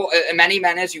people, many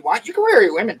men as you want. You can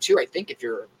marry women too, I think, if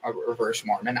you're a reverse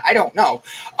Mormon. I don't know.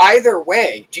 Either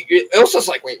way, Ilsa's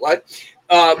like, wait, what?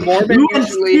 Mormon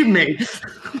usually.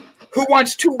 Who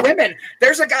wants two women?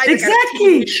 There's a guy that got a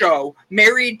TV show,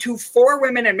 married to 4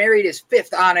 women and married his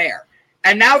 5th on air.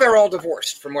 And now they're all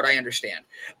divorced, from what I understand.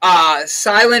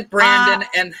 Silent Brandon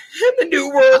and the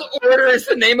New World Order is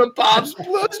the name of Bob's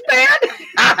Blues Band.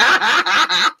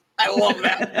 I love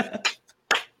that.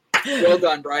 Well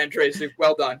done, Brian Tracy.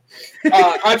 Well done.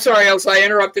 I'm sorry, Elsa. I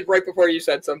interrupted right before you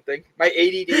said something. My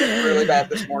ADD is really bad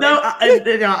this morning. No,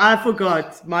 I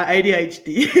forgot my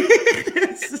ADHD.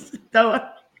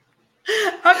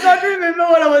 I can't remember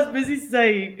what I was busy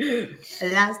saying.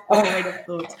 Last point of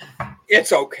thought.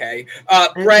 It's okay.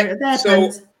 Brett,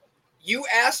 so you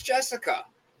asked Jessica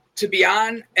to be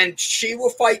on, and she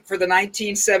will fight for the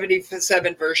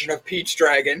 1977 version of Pete's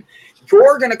Dragon.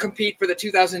 You're going to compete for the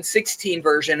 2016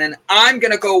 version, and I'm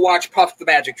going to go watch Puff the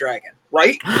Magic Dragon,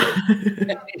 right?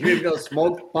 You're going to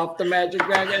smoke Puff the Magic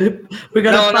Dragon? We're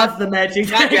going to Puff the Magic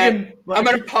Dragon. I'm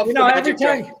going to Puff the Magic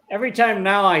Dragon. Every time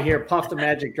now I hear Puff the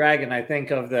Magic Dragon, I think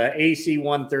of the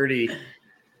AC-130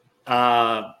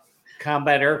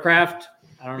 combat aircraft.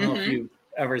 I don't know if you've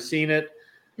ever seen it,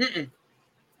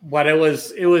 but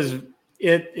it's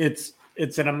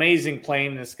an amazing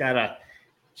plane. It's got a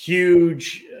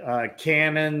huge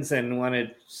cannons, and when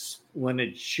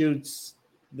it shoots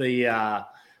the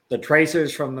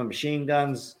tracers from the machine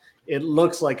guns, it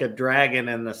looks like a dragon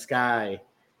in the sky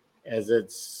as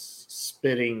it's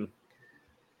spitting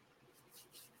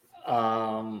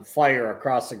fire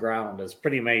across the ground. It's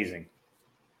pretty amazing.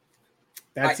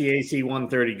 That's the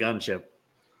AC-130 gunship.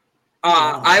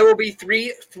 I will be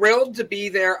thrilled to be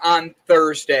there on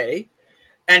Thursday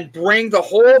and bring the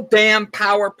whole damn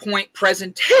PowerPoint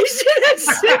presentation and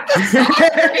sing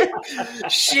the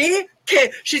song.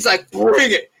 She's like,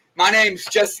 bring it. My name's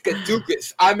Jessica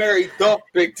Dukas. I married Duck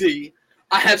Big T.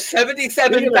 I have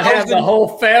 77,000. Have the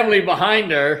whole family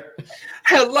behind her.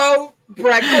 Hello,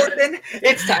 Brett Gordon.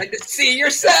 It's time to see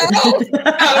yourself out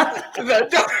the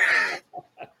door.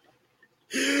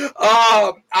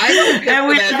 And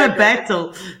we have a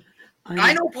battle.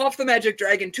 I know Puff the Magic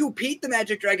Dragon too. Pete the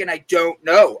Magic Dragon, I don't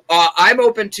know. I'm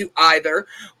open to either.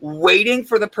 Waiting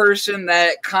for the person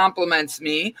that compliments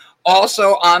me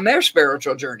also on their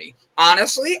spiritual journey.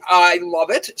 Honestly, I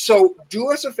love it. So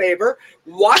do us a favor.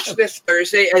 Watch this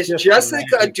Thursday as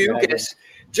Jessica Dugas.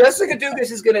 Jessica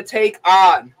Dugas is going to take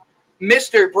on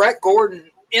Mr. Brett Gordon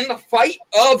in the fight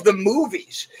of the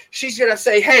movies. She's going to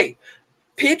say, hey,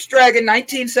 Pete's Dragon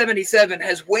 1977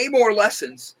 has way more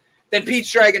lessons than Pete's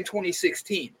Dragon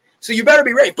 2016. So you better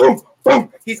be ready. Boom,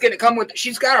 boom. He's going to come with,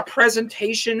 she's got a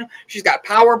presentation. She's got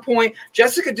PowerPoint.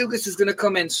 Jessica Dugas is going to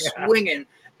come in swinging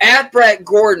at Brett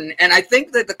Gordon. And I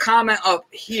think that the comment up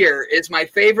here is my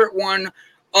favorite one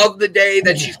of the day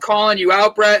that she's calling you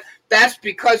out, Brett. That's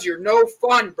because you're no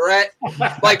fun, Brett.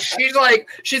 She's like,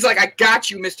 I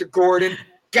got you, Mr. Gordon.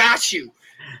 Got you.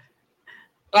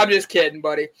 I'm just kidding,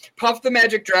 buddy. Puff the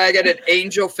Magic Dragon and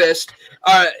Angel Fight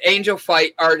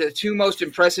are the two most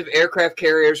impressive aircraft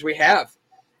carriers we have.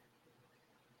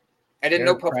 I didn't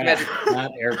know Puff the Magic.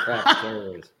 Not aircraft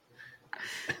carriers.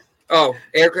 Oh,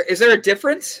 aircraft. Is there a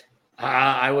difference?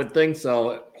 I would think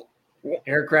so.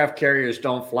 Aircraft carriers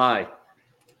don't fly.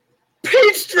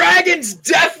 Pete's Dragon's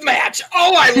Deathmatch.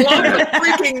 Oh, I love the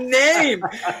freaking name.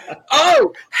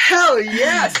 Oh, hell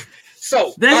yes.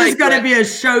 So this is going to be a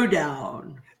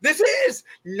showdown. This is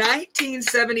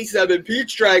 1977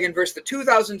 Pete's Dragon versus the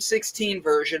 2016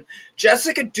 version.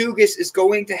 Jessica Dugas is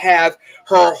going to have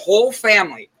her whole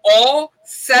family, all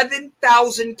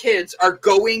 7,000 kids, are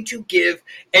going to give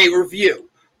a review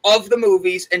of the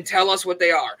movies and tell us what they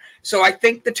are. So I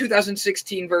think the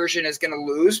 2016 version is going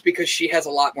to lose because she has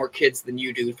a lot more kids than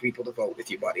you do, people to vote with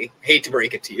you, buddy. Hate to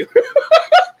break it to you.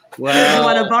 Well, you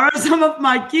want to borrow some of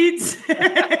my kids?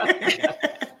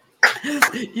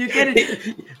 You get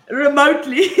it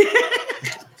remotely.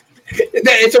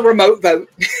 It's a remote vote.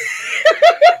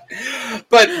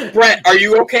 But Brett, are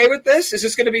you okay with this? Is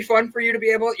this going to be fun for you to be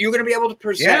able? You're going to be able to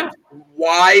present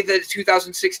why the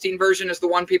 2016 version is the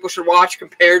one people should watch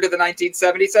compared to the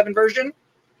 1977 version?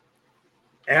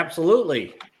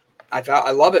 Absolutely.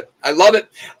 I love it. I love it.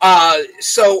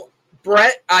 So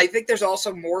Brett, I think there's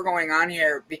also more going on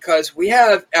here because we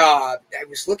have, I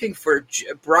was looking for,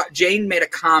 Jane made a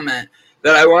comment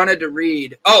that I wanted to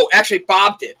read. Oh, actually,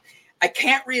 Bob did. I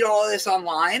can't read all of this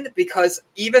online because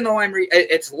even though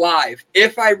it's live,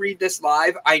 if I read this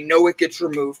live, I know it gets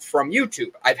removed from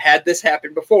YouTube. I've had this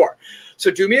happen before. So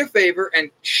do me a favor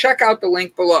and check out the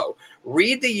link below.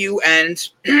 Read the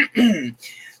UN's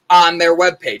on their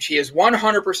webpage. He is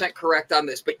 100% correct on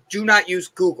this, but do not use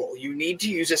Google. You need to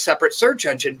use a separate search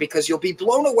engine because you'll be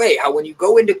blown away how when you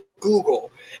go into Google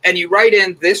and you write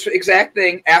in this exact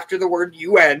thing after the word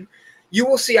UN, you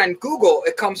will see on Google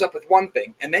it comes up with one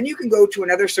thing. And then you can go to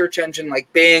another search engine like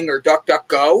Bing or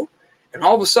DuckDuckGo, and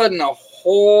all of a sudden a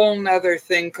whole nother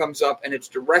thing comes up, and it's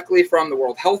directly from the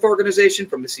World Health Organization,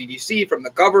 from the CDC, from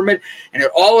the government, and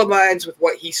it all aligns with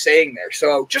what he's saying there.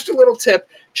 So just a little tip,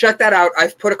 check that out.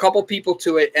 I've put a couple people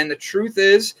to it, and the truth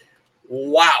is,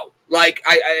 wow. Like,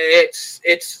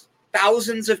 it's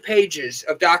thousands of pages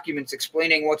of documents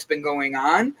explaining what's been going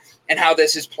on and how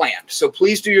this is planned. So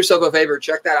please do yourself a favor,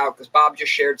 check that out, because Bob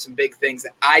just shared some big things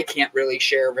that I can't really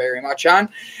share very much on.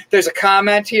 There's a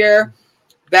comment here.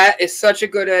 That is such a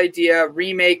good idea.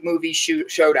 Remake movie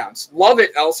showdowns. Love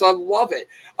it, Elsa. Love it.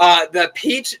 The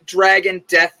Pete's Dragon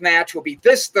Death Match will be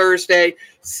this Thursday,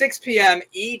 6 p.m.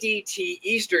 EDT,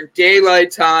 Eastern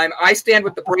Daylight Time. I stand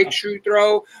with the breakthrough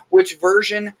throw. Which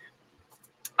version?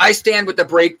 I stand with the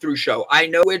breakthrough show. I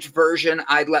know which version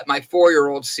I'd let my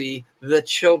 4-year-old see, the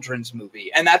children's movie.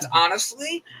 And that's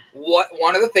honestly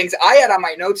one of the things I had on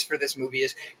my notes for this movie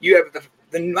is you have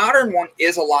the modern one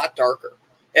is a lot darker.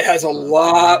 It has a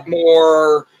lot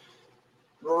more.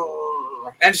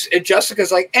 And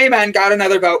Jessica's like, hey, man, got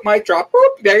another vote. Mic drop.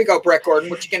 Boop. There you go, Brett Gordon.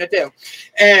 What you going to do?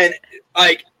 And,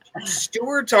 like,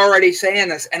 Stuart's already saying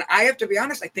this. And I have to be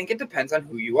honest, I think it depends on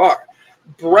who you are.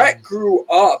 Brett grew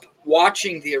up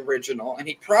watching the original, and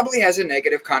he probably has a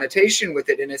negative connotation with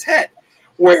it in his head.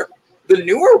 Where the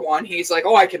newer one, he's like,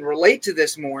 oh, I can relate to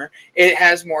this more. It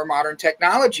has more modern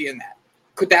technology in that.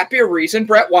 Could that be a reason,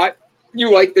 Brett, why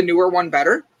you like the newer one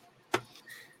better?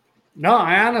 No,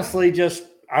 I honestly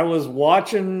I was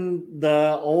watching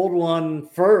the old one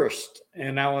first,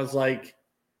 and I was like,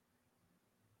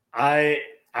 I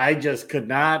just could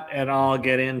not at all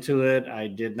get into it. I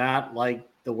did not like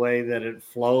the way that it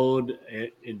flowed.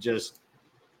 It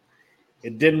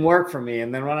didn't work for me.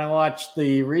 And then when I watched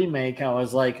the remake, I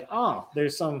was like, oh,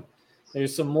 there's some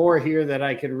There's some more here that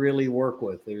I could really work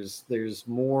with. There's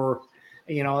more,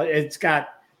 it's got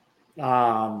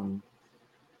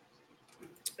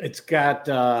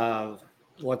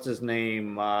what's his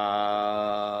name?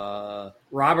 Robert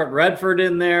Redford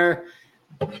in there,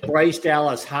 Bryce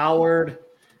Dallas Howard,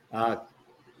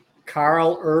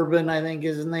 Carl Urban, I think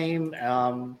is his name.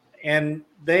 And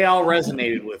they all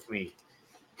resonated with me.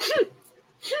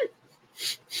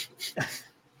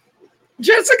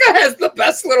 Jessica has the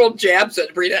best little jabs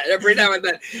every now and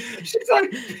then. She's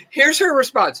like, here's her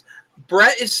response.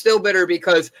 Brett is still bitter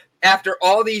because after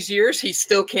all these years, he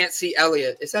still can't see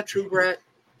Elliot. Is that true, Brett?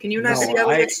 Can you not see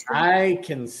Elliot? I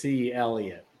can see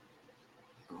Elliot.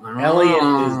 Elliot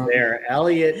is there.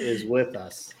 Elliot is with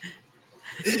us.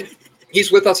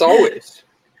 He's with us always.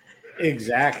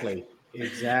 Exactly.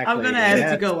 I'm going to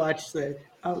have to go watch that.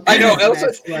 I know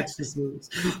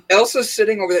Elsa's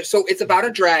sitting over there. So it's about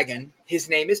a dragon. His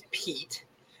name is Pete,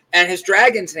 and his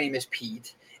dragon's name is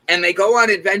Pete, and they go on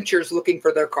adventures looking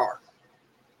for their car.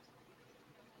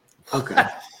 Okay.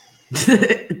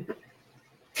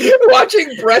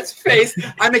 Watching Brett's face,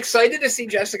 I'm excited to see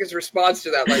Jessica's response to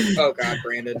that. Like, oh God,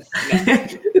 Brandon.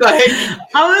 No.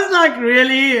 I was like,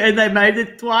 really? And they made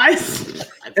it twice?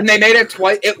 And they made it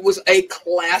twice. It was a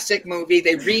classic movie.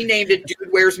 They renamed it Dude,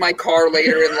 Where's My Car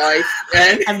later in life.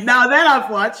 And now that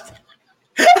I've watched.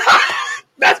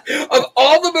 That's, of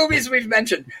all the movies we've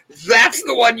mentioned, that's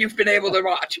the one you've been able to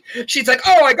watch. She's like,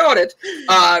 oh, I got it.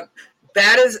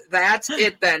 That's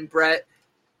it then, Brett.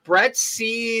 Brett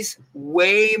sees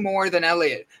way more than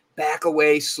Elliot. Back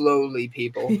away slowly,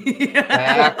 people.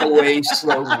 Back away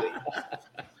slowly.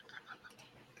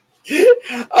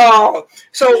 Oh,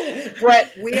 so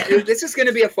Brett, this is going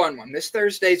to be a fun one. This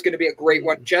Thursday is going to be a great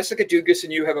one. Jessica Dugas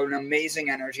and you have an amazing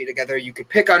energy together. You could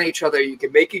pick on each other. You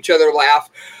could make each other laugh.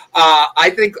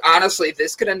 I think, honestly,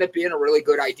 this could end up being a really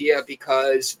good idea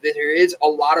because there is a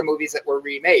lot of movies that were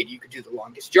remade. You could do The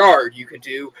Longest Yard. You could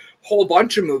do a whole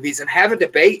bunch of movies and have a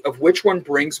debate of which one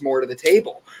brings more to the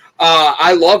table.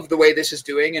 I love the way this is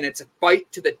doing, and it's a fight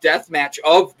to the death match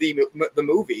of the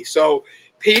movie. So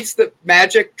Pete's the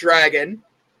Magic Dragon,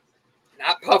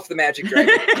 not Puff the Magic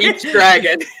Dragon. Pete's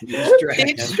Dragon.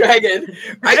 Pete's Dragon.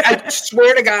 I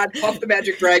swear to God, Puff the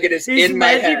Magic Dragon is in my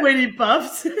head. He's magic when he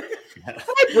puffs.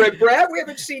 Hi, Brad. We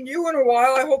haven't seen you in a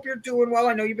while. I hope you're doing well.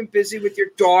 I know you've been busy with your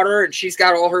daughter, and she's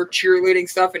got all her cheerleading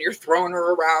stuff, and you're throwing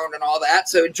her around and all that.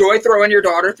 So enjoy throwing your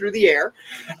daughter through the air.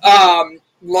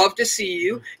 Love to see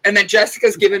you. And then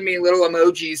Jessica's giving me little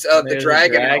emojis of the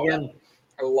dragon. I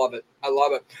love it. I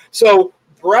love it. So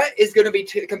Brett is going to be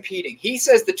competing. He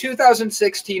says the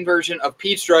 2016 version of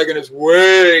Pete's Dragon is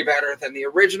way better than the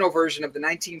original version of the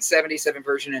 1977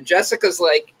 version. And Jessica's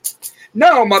like,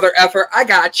 no, mother effer, I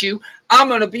got you. I'm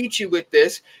going to beat you with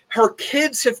this. Her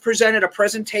kids have presented a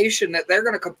presentation that they're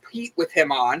going to compete with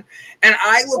him on. And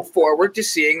I look forward to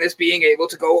seeing this being able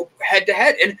to go head to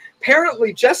head. And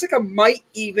apparently Jessica might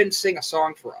even sing a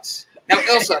song for us. Now,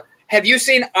 Ilsa, have you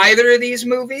seen either of these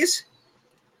movies?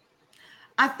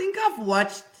 I think I've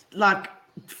watched like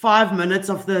 5 minutes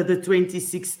of the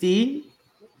 2016,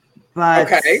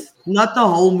 but not the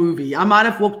whole movie. I might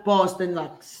have walked past and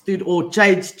like stood or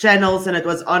changed channels and it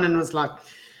was on and was like,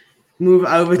 move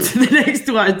over to the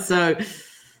next one. So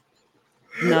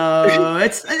no,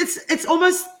 it's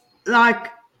almost like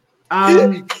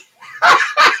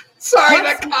sorry,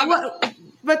 that comment.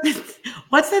 But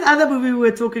what's that other movie we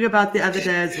were talking about the other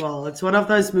day as well? It's one of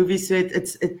those movies where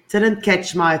it didn't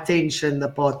catch my attention, the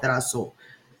part that I saw.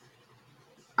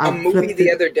 A movie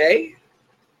the other day?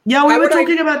 Yeah, we were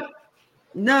talking about...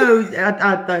 No,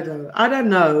 I don't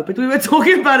know. But we were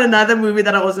talking about another movie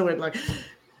that I also went like...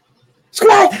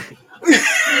 Squirrel!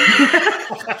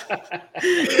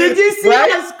 Did you see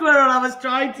my squirrel? I was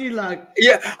trying to like...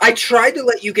 Yeah, I tried to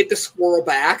let you get the squirrel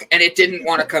back, and it didn't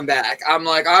want to come back. I'm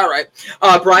like, all right.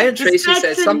 Brian Tracy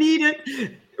says something.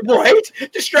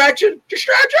 Right? Distraction.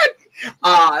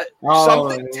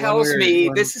 Something tells me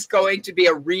this is going to be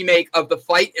a remake of the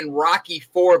fight in Rocky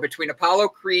IV between Apollo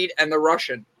Creed and the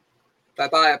Russian.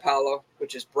 Bye-bye, Apollo,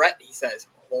 which is Brett, he says.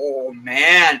 Oh,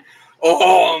 man.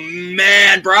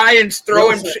 Brian's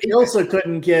throwing. Ilsa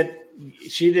couldn't get.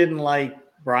 She didn't like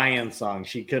Brian's song.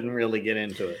 She couldn't really get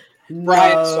into it.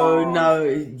 No.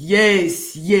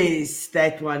 Yes,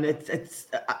 that one. It's.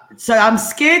 So I'm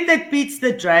scared that Pete's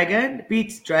the dragon.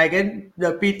 Pete's dragon.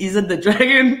 No, Pete isn't the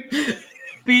dragon.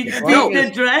 Pete's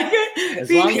the dragon.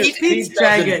 As long as Pete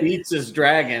dragon. Pete's his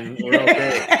dragon, we're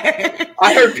okay.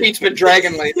 I heard Pete's been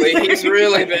dragging lately. He's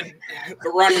really been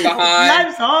running behind.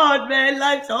 Life's hard, man.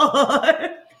 Life's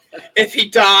hard. If he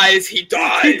dies, he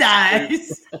dies. He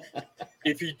dies.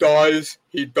 If he dies,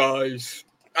 he dies.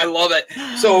 I love it.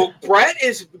 So Brett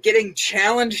is getting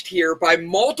challenged here by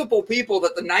multiple people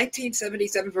that the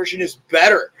 1977 version is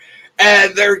better.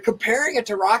 And they're comparing it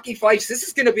to Rocky Fights. This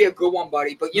is going to be a good one,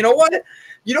 buddy. But you know what?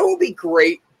 You know what would be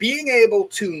great? Being able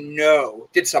to know.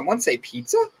 Did someone say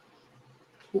pizza?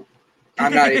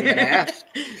 I'm not even going to ask.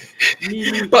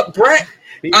 But Brett,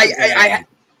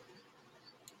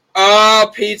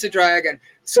 Pizza Dragon.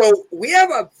 So we have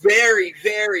a very,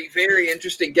 very, very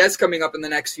interesting guest coming up in the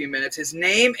next few minutes. His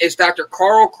name is Dr.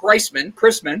 Carl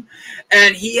Chrisman,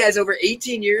 and he has over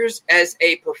 18 years as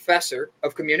a professor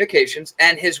of communications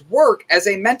and his work as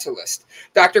a mentalist.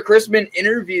 Dr. Chrisman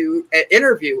interview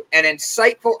and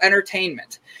insightful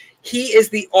entertainment. He is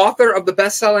the author of the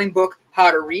best-selling book,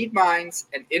 How to Read Minds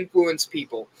and Influence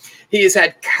People. He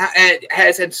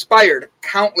has inspired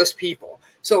countless people.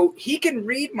 So he can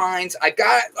read minds. I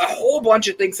got a whole bunch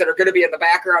of things that are going to be in the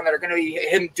background that are going to be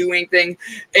him doing things.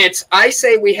 I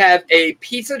say we have a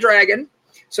Pizza Dragon.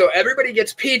 So everybody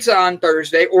gets pizza on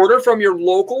Thursday. Order from your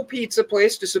local pizza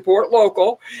place to support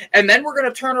local. And then we're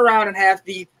going to turn around and have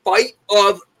the fight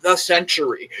of the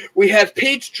century. We have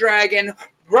Pizza Dragon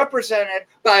represented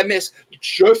by Miss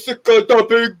Jessica the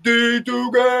Big D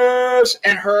Dugas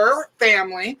and her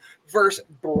family versus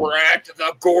Brett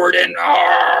the Gordon.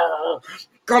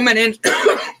 Coming in,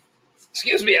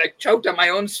 excuse me, I choked on my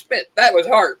own spit. That was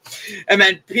hard. And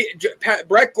then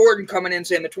Brett Gordon coming in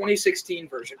saying the 2016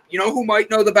 version. You know who might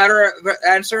know the better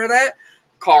answer to that?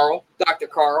 Carl, Dr.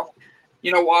 Carl.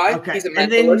 You know why? Okay. He's a mentalist.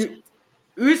 And then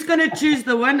who's going to choose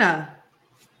the winner?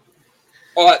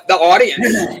 The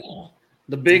audience.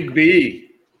 The big B.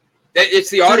 It's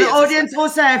the audience. So the audience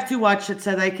also have to watch it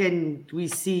so we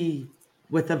see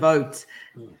with the vote.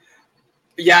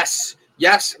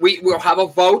 Yes, we will have a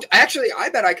vote. Actually, I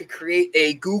bet I could create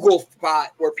a Google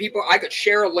spot where I could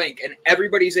share a link and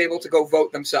everybody's able to go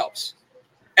vote themselves.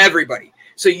 Everybody.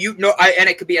 So and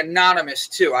it could be anonymous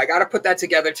too. I got to put that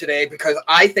together today because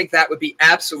I think that would be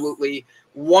absolutely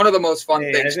one of the most fun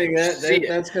things. I think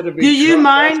that's going to be. Do you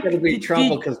mind? That's going to be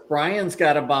trouble because Brian's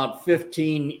got about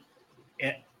 15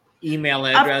 email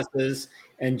addresses,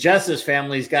 and Jess's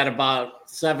family's got about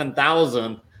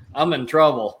 7,000. I'm in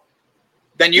trouble.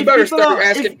 Then you better start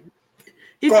asking.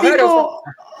 If people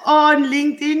are on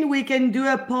LinkedIn, we can do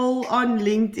a poll on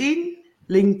LinkedIn,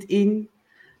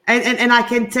 and I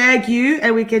can tag you,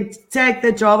 and we can tag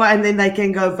the Java, and then they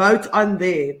can go vote on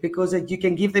there because you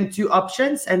can give them two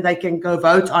options, and they can go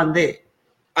vote on there.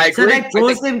 I agree. So that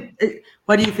draws them.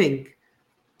 What do you think?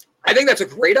 I think that's a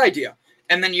great idea.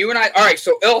 And then you and I, all right,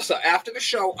 so Ilsa, after the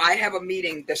show, I have a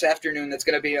meeting this afternoon that's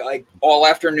going to be like all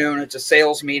afternoon. It's a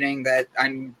sales meeting that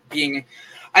I'm being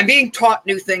taught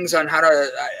new things on how to,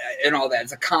 and all that.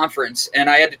 It's a conference, and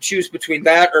I had to choose between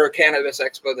that or a Cannabis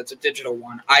Expo that's a digital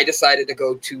one. I decided to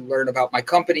go to learn about my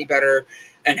company better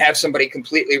and have somebody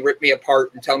completely rip me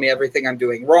apart and tell me everything I'm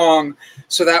doing wrong,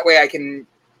 so that way I can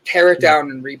tear it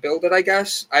down and rebuild it, I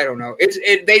guess. I don't know.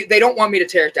 They don't want me to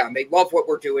tear it down. They love what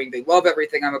we're doing. They love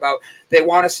everything I'm about. They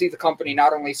want to see the company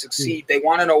not only succeed, they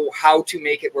want to know how to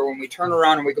make it where when we turn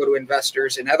around and we go to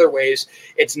investors in other ways,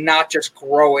 it's not just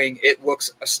growing. It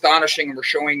looks astonishing and we're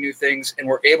showing new things and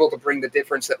we're able to bring the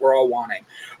difference that we're all wanting.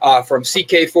 From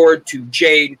CK Ford to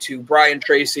Jade to Brian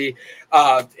Tracy.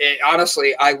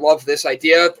 Honestly, I love this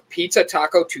idea. Pizza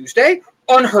Taco Tuesday.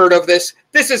 Unheard of this.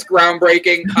 This is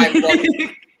groundbreaking.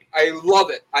 I love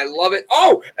it. I love it.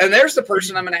 Oh, and there's the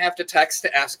person I'm going to have to text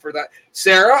to ask for that.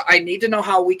 Sarah, I need to know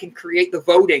how we can create the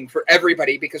voting for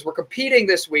everybody because we're competing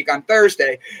this week on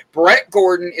Thursday. Brett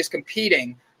Gordon is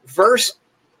competing versus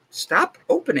stop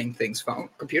opening things,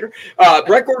 computer.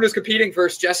 Brett Gordon is competing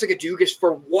versus Jessica Dugas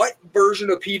for what version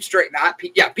of Pete's Dragon?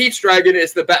 Pete's Dragon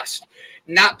is the best.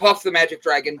 Not Puff the Magic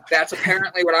Dragon. That's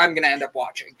apparently what I'm going to end up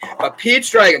watching. But Pete's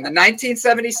Dragon, the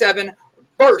 1977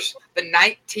 versus the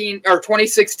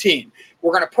 2016.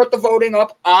 We're going to put the voting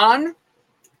up on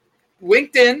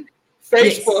LinkedIn,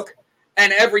 Facebook,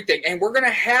 and everything. And we're going to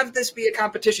have this be a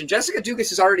competition. Jessica Dugas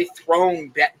has already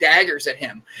thrown daggers at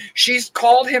him. She's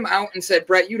called him out and said,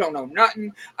 Brett, you don't know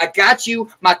nothing. I got you.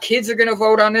 My kids are going to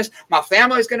vote on this. My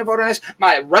family's going to vote on this.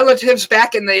 My relatives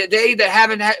back in the day that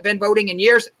haven't been voting in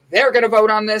years, they're going to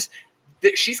vote on this.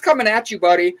 She's coming at you,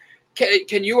 buddy.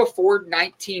 Can you afford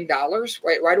 $19?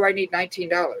 Why do I need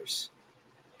 $19?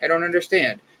 I don't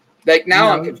understand. Like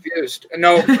now I'm confused.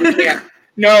 No, you can't.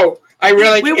 No, I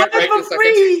really can't. Want it for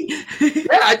free.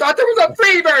 Yeah, I thought there was a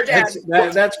free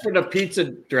version. That's for the Pizza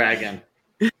Dragon.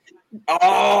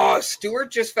 Oh, Stuart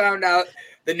just found out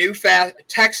the new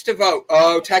text to vote.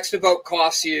 Oh, text to vote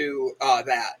costs you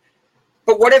that.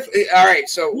 But what if? All right,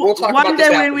 so we'll talk about this.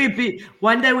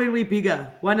 One day when we're bigger.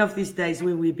 One of these days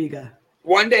when we're bigger.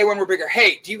 One day when we're bigger.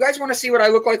 Hey, do you guys want to see what I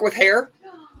look like with hair?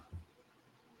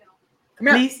 Come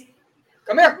here. Please.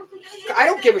 Come here. I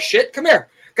don't give a shit. Come here.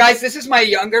 Guys, this is my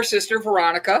younger sister,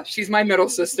 Veronica. She's my middle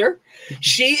sister.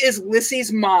 She is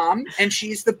Lissy's mom, and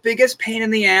she's the biggest pain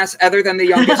in the ass other than the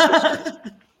youngest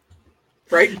sister.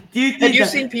 Right? Have you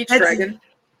seen Pete's Dragon?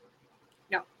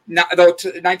 No. No, the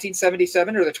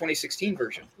 1977 or the 2016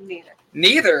 version?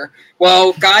 Neither.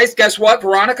 Well, guys, guess what?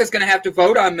 Veronica's going to have to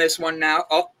vote on this one now.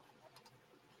 Oh.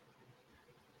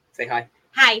 Say hi.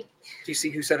 Hi. Do you see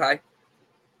who said hi?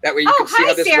 That way you can see hi,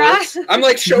 how this Sarah. works. I'm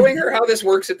like showing her how this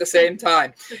works at the same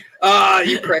time.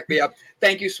 You crack me up.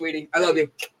 Thank you, sweetie. I love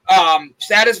you.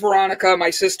 That is Veronica,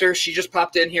 my sister. She just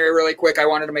popped in here really quick. I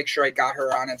wanted to make sure I got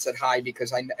her on and said hi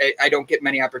because I don't get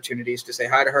many opportunities to say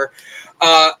hi to her.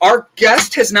 Our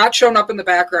guest has not shown up in the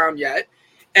background yet.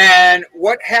 And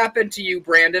what happened to you,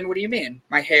 Brandon? What do you mean?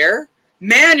 My hair?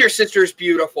 Man, your sister's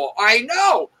beautiful. I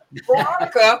know.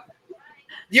 Veronica,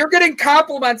 you're getting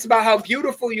compliments about how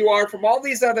beautiful you are from all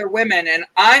these other women. And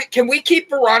can we keep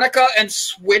Veronica and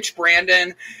switch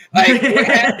Brandon? Like,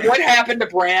 what happened to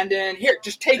Brandon? Here,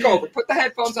 just take over. Put the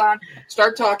headphones on.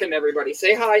 Start talking to everybody.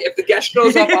 Say hi. If the guest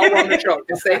shows up, I'll run the show.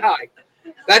 Just say hi.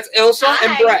 That's Ilsa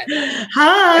and Brett.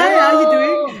 Hi, how you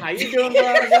doing? How you doing,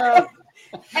 Veronica?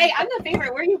 Hey, I'm the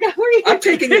favorite. Where you go? I'm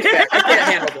taking it back. I can't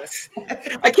handle this.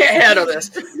 I can't handle this.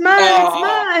 It's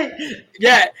mine.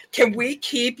 Yeah. Can we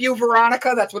keep you,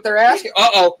 Veronica? That's what they're asking.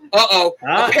 Uh-oh.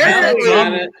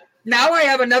 Apparently, now I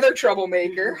have another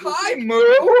troublemaker. Hi,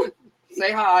 Moo.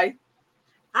 Say hi.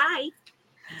 Hi.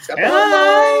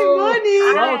 Hi,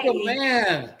 morning. Welcome,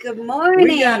 man. Good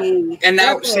morning. And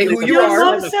now say who you Your are.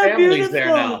 mom's The so family's there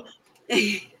beautiful.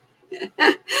 now.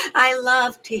 I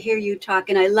love to hear you talk,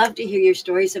 and I love to hear your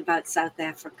stories about South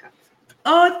Africa.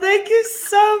 Oh, thank you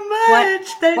so much.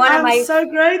 I'm so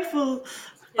grateful.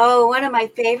 Oh, one of my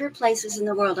favorite places in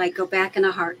the world. I go back in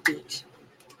a heartbeat.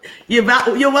 You're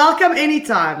welcome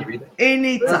anytime.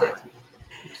 Anytime.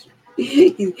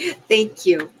 Thank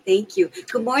you.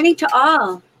 Good morning to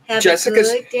all. Have a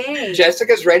good day.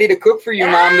 Jessica's ready to cook for you,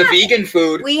 Mom, the vegan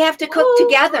food. We have to cook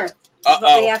together. That's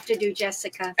what we have to do,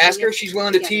 Jessica. Ask her if she's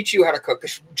willing to teach you how to cook.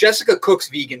 Jessica cooks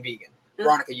vegan.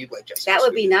 Veronica, you'd like Jessica. That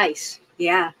would be nice.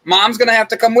 Yeah. Mom's going to have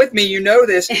to come with me. You know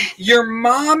this. Your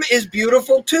mom is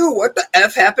beautiful, too. What the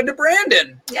F happened to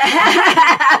Brandon?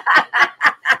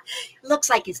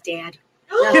 Looks like his dad.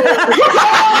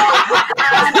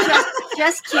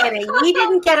 Just kidding. We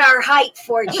didn't get our height,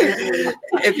 fortunately.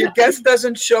 If your guest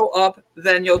doesn't show up,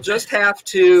 then you'll just have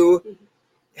to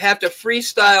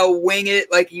freestyle wing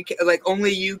it like you can, like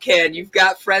only you can. You've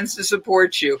got friends to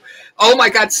support you. Oh my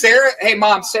God, Sarah! Hey,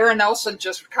 Mom, Sarah Nelson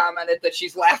just commented that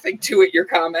she's laughing too at your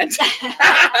comment.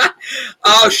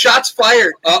 Oh, shots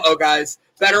fired! Guys,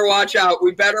 better watch out.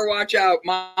 We better watch out.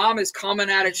 Mom is coming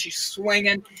at it. She's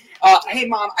swinging. Hey,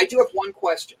 Mom, I do have one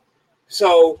question.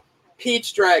 So,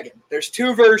 Pete's Dragon. There's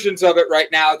two versions of it right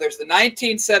now. There's the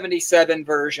 1977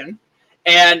 version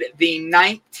and the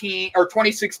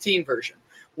 2016 version.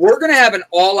 We're going to have an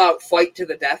all-out fight to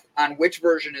the death on which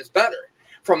version is better.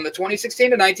 From the 2016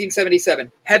 to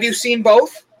 1977. Have you seen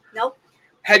both? Nope.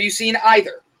 Have you seen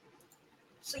either?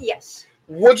 So, yes.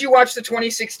 Would you watch the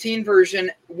 2016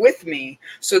 version with me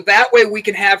so that way we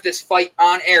can have this fight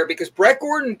on air? Because Brett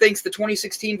Gordon thinks the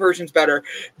 2016 version's better.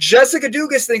 Jessica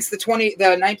Dugas thinks the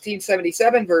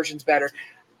 1977 version's better.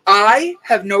 I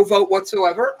have no vote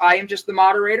whatsoever. I am just the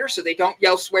moderator, so they don't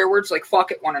yell swear words like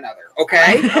fuck at one another,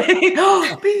 okay?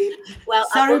 Well,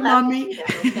 sorry, Mommy.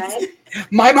 Okay?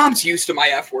 My mom's used to my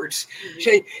F words.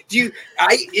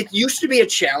 It used to be a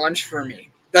challenge for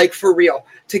me, like for real,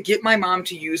 to get my mom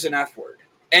to use an F word.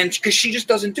 And because she just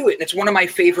doesn't do it. And it's one of my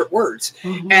favorite words.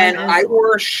 Mm-hmm. And I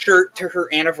wore a shirt to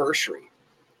her anniversary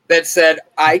that said,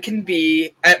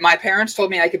 my parents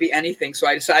told me I could be anything, so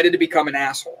I decided to become an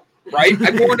asshole. Right?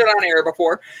 I've worn it on air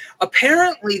before.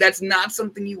 Apparently, that's not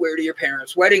something you wear to your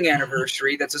parents' wedding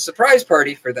anniversary. That's a surprise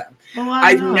party for them.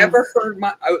 I've never heard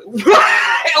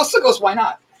Elsa goes, why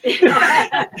not?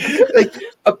 Like,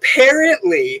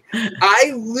 apparently,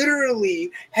 I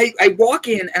walk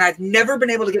in and I've never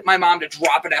been able to get my mom to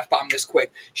drop an F-bomb this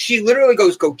quick. She literally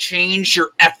goes, go change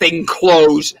your effing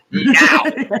clothes now.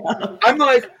 I'm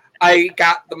like, I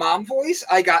got the mom voice.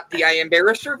 I got the I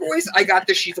embarrassed her voice. I got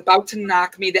the she's about to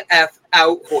knock me the F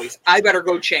out voice. I better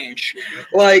go change.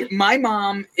 Like, my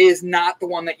mom is not the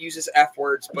one that uses F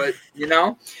words, but,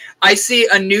 I see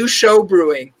a new show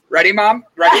brewing. Ready, Mom?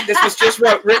 Ready? This was just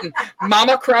written.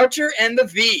 Mama Croucher and the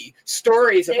V.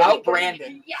 Stories about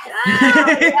Brandon. Yes.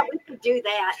 Yeah, we could do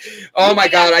that. Oh, my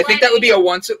God. I think that would be a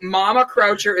once. Mama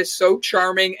Croucher is so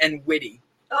charming and witty.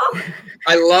 Oh,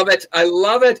 I love it. I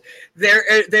love it.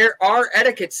 There are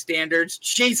etiquette standards.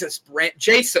 Jesus,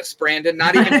 Brandon,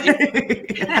 not even.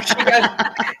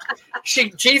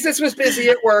 Jesus was busy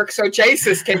at work, so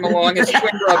Jesus came along, his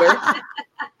twin brother.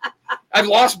 I've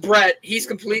lost Brett. He's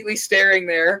completely staring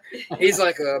there. He's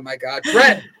like, oh my God.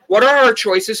 Brett, what are our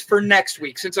choices for next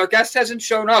week? Since our guest hasn't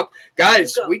shown up,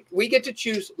 guys, we get to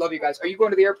choose. Love you guys. Are you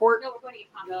going to the airport? No, we're going to eat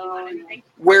coffee. You want anything?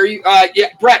 Where are you? Yeah,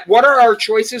 Brett, what are our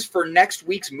choices for next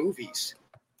week's movies?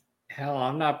 Hell,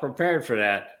 I'm not prepared for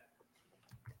that.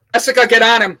 Jessica, get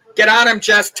on him. Get on him,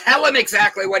 Jess. Tell him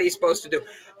exactly what he's supposed to do.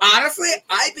 Honestly,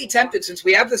 I'd be tempted since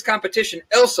we have this competition.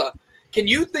 Ilsa, can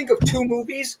you think of 2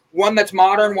 movies, one that's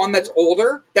modern, one that's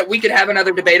older, that we could have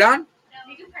another debate on?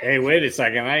 Hey, wait a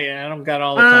second. I don't got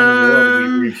all the time in the world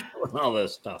to be reviewing all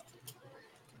this stuff.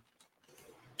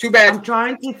 Too bad. I'm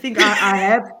trying to think. I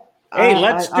have. Hey,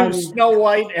 let's do Snow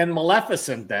White and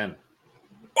Maleficent then.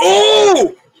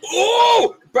 Oh!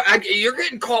 You're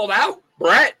getting called out,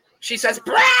 Brett. She says,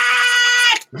 Brett!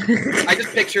 I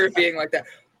just picture it being like that.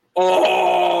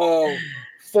 Oh,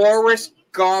 Forrest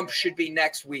Gump should be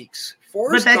next week's.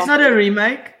 But that's not a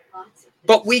remake.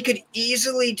 But we could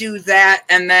easily do that,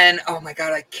 and then oh my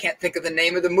God, I can't think of the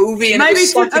name of the movie. And Maybe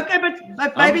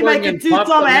but maybe make it 2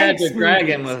 Tom Hanks movies.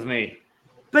 Dragon with me.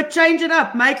 But change it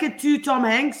up. Make it 2 Tom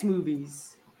Hanks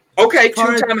movies. Okay, 2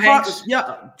 Tom Hanks.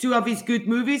 Yeah, 2 of his good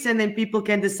movies, and then people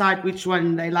can decide which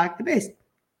one they like the best.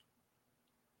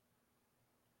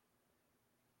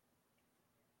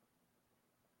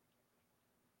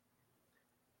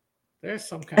 There's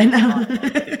some kind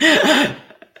of.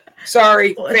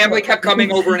 Sorry, family kept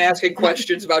coming over and asking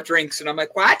questions about drinks, and I'm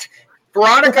like, what?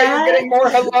 Veronica, you're getting more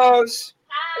hellos.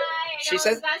 Hi, She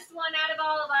says the best one out of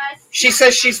all of us. She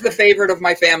says she's the favorite of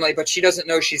my family, but she doesn't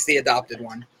know she's the adopted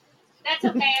one. That's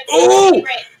okay. Oh,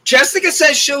 Jessica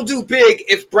says she'll do Big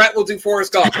if Brett will do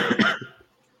Forrest Gump.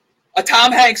 A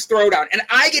Tom Hanks throwdown. And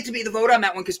I get to be the vote on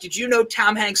that one because did you know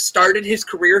Tom Hanks started his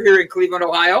career here in Cleveland,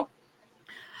 Ohio?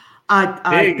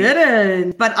 I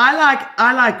didn't, but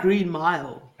I like Green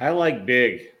Mile. I like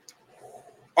Big.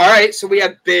 All right, so we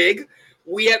have Big.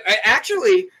 We have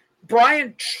actually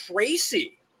Brian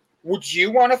Tracy. Would you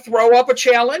want to throw up a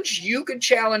challenge? You could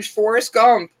challenge Forrest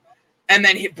Gump, and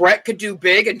then Brett could do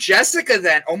Big, and Jessica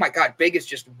then. Oh my God, Big is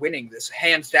just winning this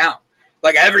hands down.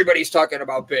 Like everybody's talking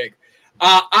about Big.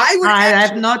 I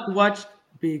have not watched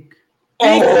Big.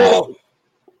 Oh,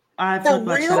 I've for not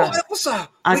watched real, that. Elsa?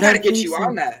 We got to get you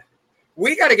on that.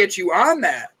 We got to get you on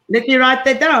that. Let me write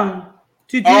that down.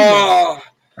 Oh,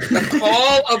 The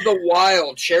Call of the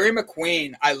Wild, Sherry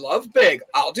McQueen. I love Big.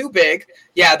 I'll do Big.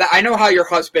 Yeah, I know how your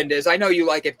husband is. I know you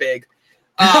like it big.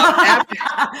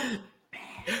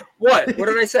 What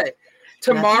did I say?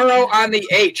 Tomorrow on the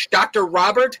H, Dr.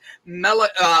 Robert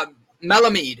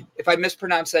Melamed. If I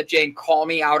mispronounce that, Jane, call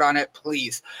me out on it,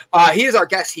 please. He is our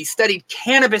guest. He studied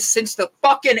cannabis since the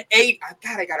fucking 80s.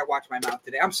 God, I got to watch my mouth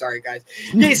today. I'm sorry, guys.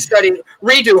 He studied.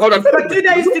 Redo. Hold on. But 2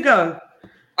 days to go.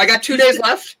 I got 2 days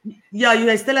left? Yeah,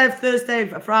 you still have Thursday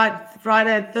and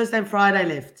Friday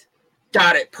left.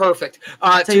 Got it. Perfect.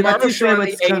 So you got 2 show on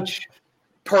favorites. the H.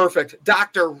 Perfect.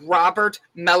 Dr. Robert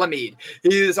Melamed.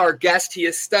 He is our guest. He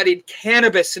has studied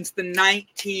cannabis since the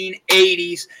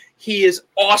 1980s. He is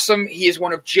awesome. He is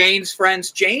one of Jane's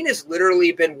friends. Jane has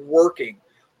literally been working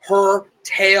her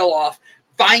tail off,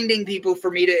 finding people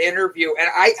for me to interview. And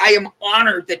I am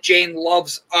honored that Jane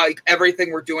loves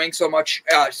everything we're doing so much.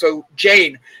 So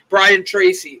Jane, Brian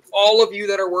Tracy, all of you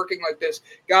that are working like this,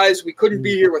 guys, we couldn't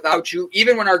be here without you.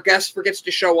 Even when our guest forgets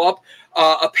to show up,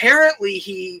 apparently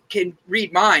he can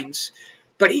read minds,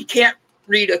 but he can't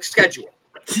read a schedule.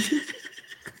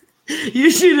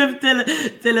 You should have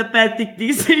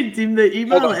telepathically sent him the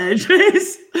email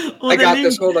address. Or I got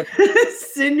this. Hold on.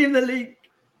 Send him the link.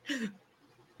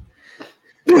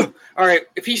 All right.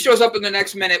 If he shows up in the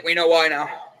next minute, we know why now.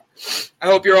 I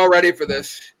hope you're all ready for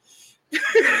this. I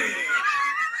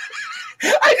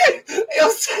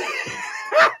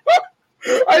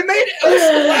made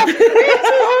Elsa laugh so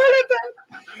hard at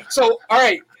that. So, all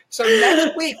right. So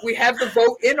next week we have the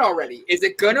vote in already. Is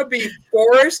it going to be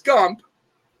Forrest Gump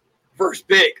versus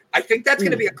Big? I think that's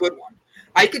going to be a good one.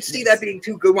 I could see that being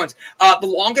 2 good ones. The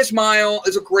Longest Mile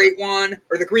is a great one,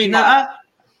 or The Green Mile.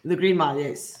 The Green Mile,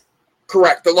 yes.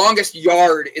 Correct. The Longest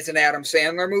Yard is an Adam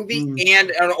Sandler movie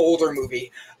and an older movie.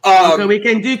 Okay, we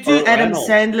can do 2 Adam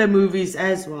Sandler movies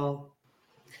as well.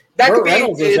 That Burt could be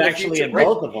Reynolds is in the actually future, in right?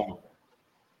 both of them.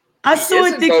 I saw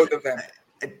He is in both of them.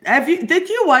 Did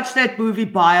you watch that movie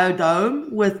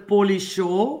Biodome with Pauly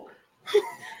Shore?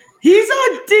 He's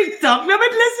on TikTok. No,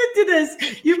 but listen to this.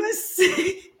 You must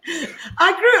see.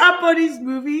 I grew up on his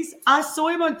movies. I saw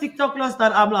him on TikTok last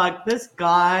night. I'm like, this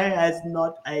guy has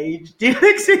not aged. He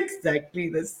looks exactly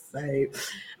the same.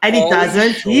 And he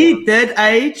doesn't. Sure. He did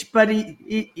age, but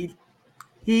he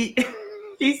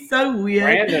he's so weird.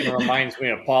 Brandon reminds me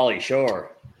of Pauly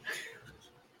Shore.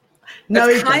 No,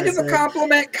 That's he kind of a doesn't.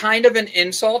 compliment, kind of an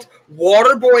insult.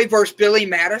 Waterboy versus Billy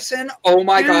Madison. Oh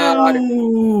my God.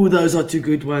 Ooh, those are two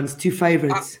good ones. Two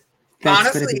favorites.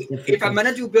 That's gonna Honestly, be if I'm difficult. going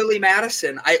to do Billy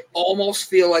Madison, I almost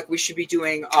feel like we should be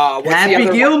doing what's the Happy other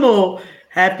one? Gilmore.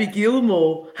 Happy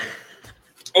Gilmore.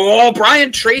 Oh,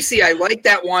 Brian Tracy. I like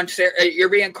that one. Sarah, you're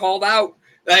being called out.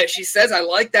 She says, I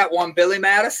like that one. Billy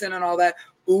Madison and all that.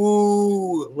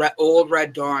 Ooh, Old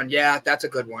Red Dawn. Yeah, that's a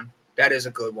good one. That is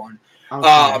a good one.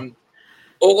 Okay.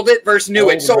 Old It versus New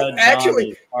It. Old So Red Dawn actually,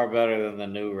 is far better than the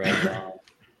new Red Dawn.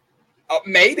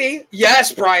 maybe.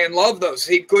 Yes, Brian, love those.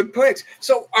 He good picks.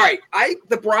 So, all right,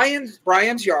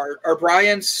 Brian's Yard, or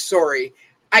Brian's Sorry.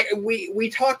 We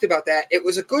talked about that. It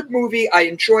was a good movie. I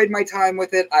enjoyed my time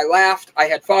with it. I laughed. I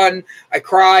had fun. I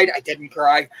cried. I didn't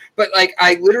cry, but like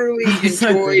I literally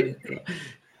enjoyed.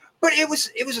 But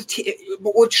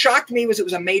but what shocked me was it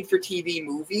was a made-for-TV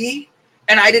movie,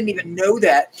 and I didn't even know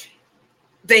that.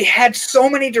 They had so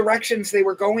many directions they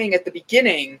were going at the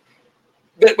beginning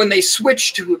that when they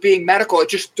switched to it being medical, it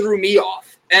just threw me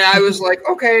off. And I was like,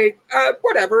 okay,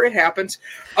 whatever, it happens.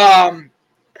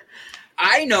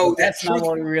 I know That's not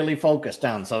what we really focused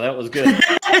on, so that was good.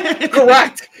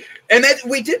 correct. And that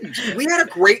we didn't. We had a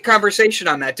great conversation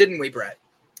on that, didn't we, Brett?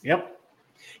 Yep.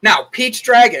 Now, Pete's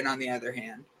Dragon, on the other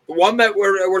hand, the one that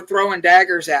we're throwing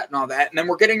daggers at and all that, and then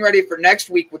we're getting ready for next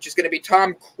week, which is going to be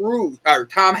Tom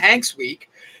Hanks week.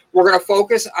 We're going to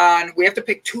focus on, we have to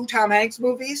pick 2 Tom Hanks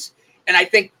movies, and I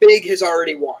think Big has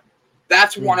already won.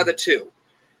 That's one of the 2.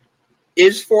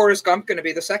 Is Forrest Gump going to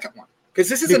be the second one? Because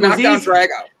this is a knockdown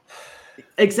drag-out.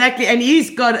 Exactly, and he's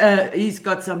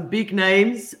got some big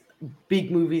names,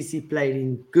 big movies he played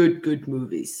in, good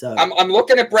movies. So I'm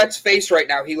looking at Brett's face right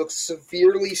now. He looks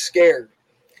severely scared.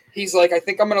 He's like, I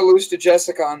think I'm going to lose to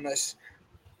Jessica on this.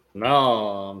 No,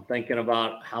 I'm thinking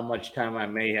about how much time I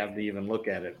may have to even look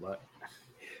at it, but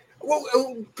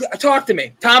Well, talk to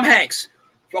me. Tom Hanks.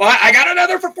 Well, I got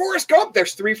another for Forrest Gump.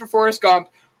 There's 3 for Forrest Gump.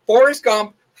 Forrest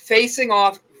Gump facing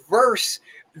off versus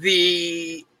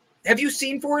the... Have you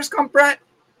seen Forrest Gump, Brett?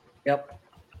 yep.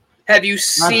 Have you I've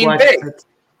seen watched Big? it.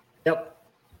 Yep.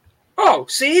 Oh,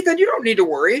 see? Then you don't need to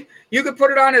worry. You could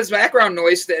put it on as background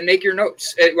noise and make your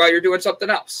notes while you're doing something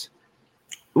else.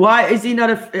 Why is he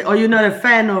not are you not a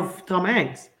fan of Tom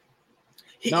Hanks?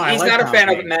 He's I like not a Tom fan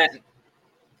of Hanks. men.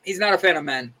 He's not a fan of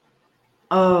men.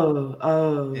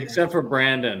 Oh. Except for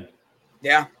Brandon.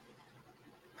 Yeah.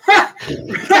 I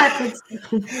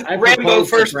Rambo proposed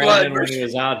to First Brandon Blood when he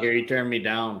was out here. He turned me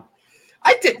down.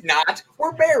 I did not.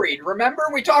 We're married. Remember?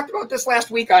 We talked about this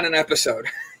last week on an episode.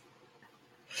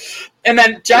 And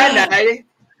then John and I,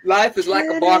 life is like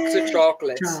a box of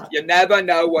chocolates. You never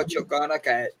know what you're gonna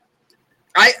get.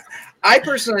 I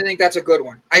personally think that's a good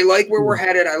one. I like where we're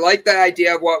headed. I like the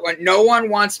idea of what when no one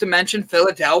wants to mention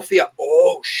Philadelphia.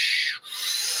 Oh,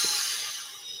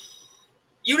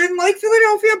 you didn't like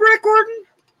Philadelphia, Brett Gordon?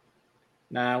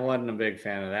 Nah, I wasn't a big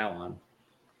fan of that one.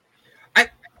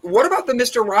 What about the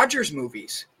Mr. Rogers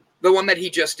movies? The one that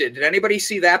he just did. Did anybody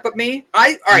see that but me?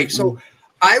 All right, so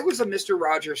I was a Mr.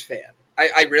 Rogers fan.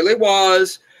 I really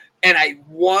was. And I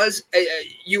was,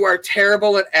 you are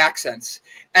terrible at accents.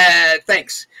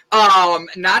 Thanks.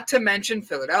 Not to mention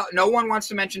Philadelphia. No one wants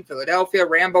to mention Philadelphia.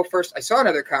 Rambo first. I saw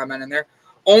another comment in there.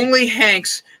 Only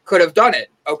Hanks could have done it.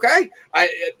 Okay.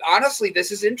 Honestly,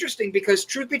 this is interesting because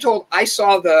truth be told, I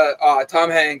saw the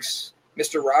Tom Hanks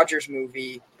Mr. Rogers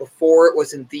movie before it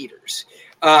was in theaters.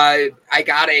 I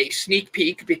got a sneak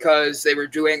peek because they were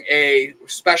doing a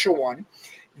special one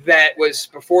that was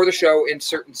before the show in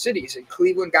certain cities, and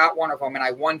Cleveland got one of them, and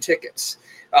I won tickets.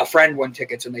 A friend won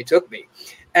tickets, and they took me.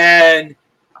 And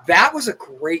that was a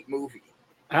great movie.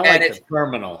 I like The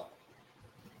Terminal.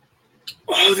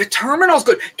 Oh, The Terminal's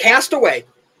good. Castaway.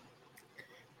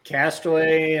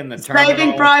 Castaway and The Terminal.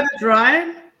 Saving Private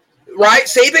Ryan. Right,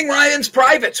 Saving Ryan's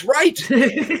Privates, right.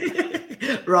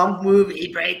 Wrong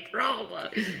movie, break wrong.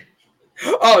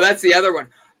 Oh, that's the other one.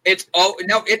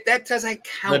 That doesn't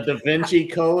count. The Da Vinci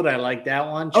Code, I like that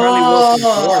one.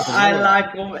 I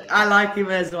like him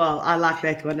as well. I like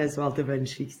that one as well, Da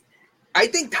Vinci. I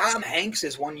think Tom Hanks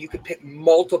is one you could pick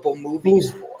multiple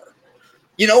movies for.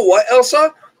 You know what,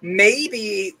 Elsa?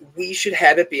 Maybe we should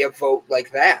have it be a vote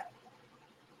like that.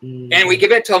 And we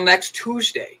give it till next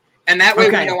Tuesday. And that way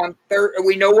we know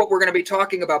we know what we're going to be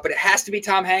talking about, but it has to be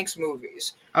Tom Hanks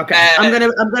movies. Okay. I'm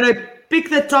gonna pick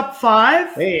the top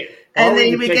 5. Hey, And Or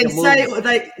then we take can a say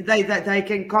movie. they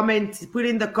can comment, put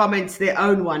in the comments their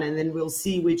own one, and then we'll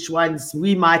see which ones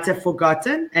we might have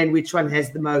forgotten and which one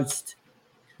has the most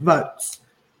votes.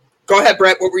 Go ahead,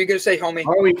 Brett. What were you going to say, homie?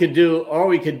 Or we could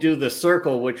do The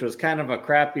Circle, which was kind of a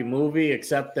crappy movie,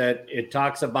 except that it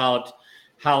talks about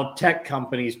how tech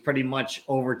companies pretty much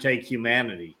overtake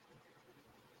humanity,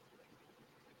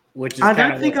 which is I kind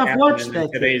don't of think what's I've watched happening that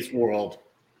in today's world.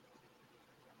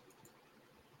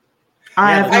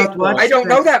 I Yeah, have not watched. I don't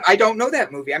know that. I don't know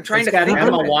that movie. I'm trying It's to got think of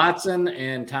Emma it. Watson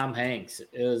and Tom Hanks.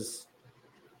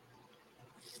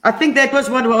 I think that was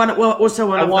also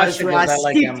one I of watched those it where because I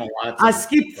like Emma Watson. I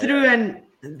skipped through and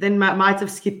then might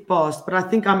have skipped past, but I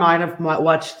think I might have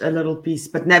watched a little piece,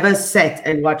 but never sat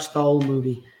and watched the whole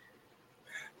movie.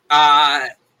 Yeah,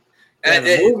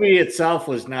 the movie itself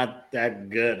was not that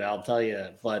good, I'll tell you,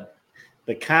 but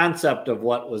the concept of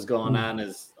what was going on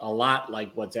is a lot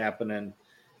like what's happening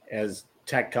as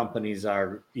tech companies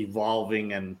are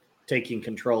evolving and taking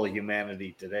control of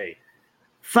humanity today.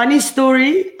 Funny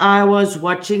story, I was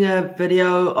watching a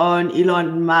video on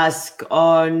Elon Musk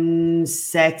on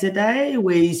Saturday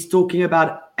where he's talking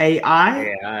about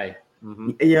AI. AI.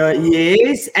 Mm-hmm. Yeah,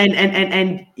 yes,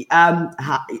 and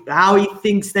how he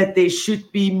thinks that there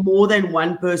should be more than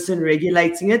one person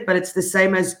regulating it, but it's the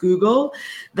same as Google.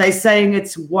 They're saying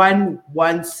it's one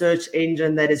search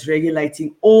engine that is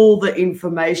regulating all the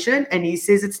information, and he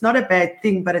says it's not a bad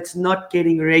thing, but it's not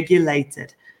getting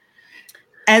regulated.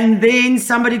 And then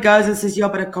somebody goes and says, yeah,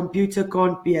 but a computer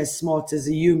can't be as smart as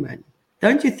a human.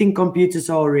 Don't you think computers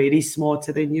are already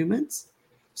smarter than humans?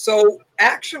 So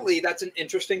actually, that's an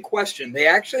interesting question. They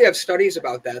actually have studies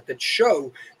about that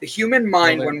show the human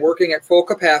mind, when working at full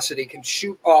capacity, can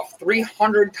shoot off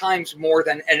 300 times more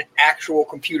than an actual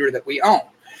computer that we own.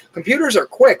 Computers are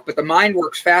quick, but the mind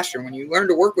works faster. When you learn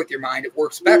to work with your mind, it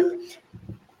works better.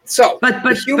 So, but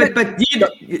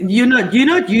you're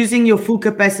not using your full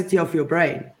capacity of your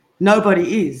brain.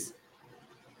 Nobody is.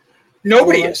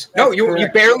 Nobody is. No, you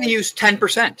barely use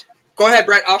 10%. Go ahead,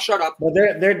 Brett. I'll shut up. Well,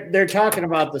 they're talking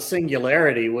about the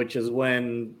singularity, which is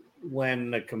when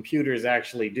the computers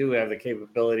actually do have the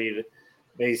capability to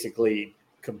basically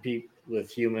compete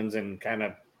with humans and kind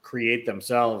of create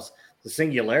themselves. The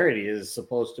singularity is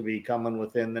supposed to be coming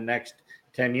within the next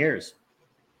 10 years.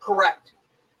 Correct.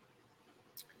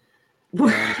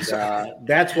 And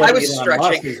that's what Elon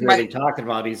Musk is really talking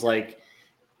about. He's like,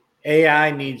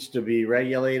 AI needs to be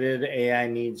regulated. AI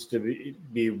needs to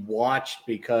be watched,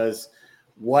 because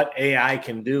what AI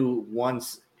can do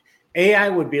once AI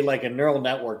would be like a neural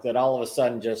network that all of a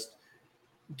sudden just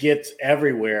gets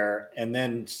everywhere and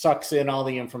then sucks in all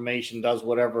the information, does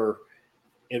whatever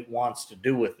it wants to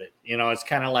do with it. You know, it's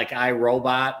kind of like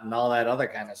iRobot and all that other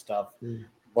kind of stuff.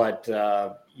 But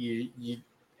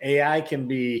AI can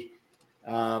be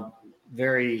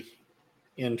very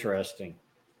interesting.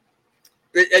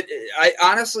 I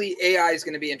honestly, AI is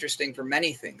going to be interesting for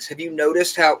many things. Have you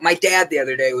noticed how my dad the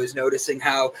other day was noticing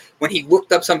how when he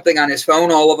looked up something on his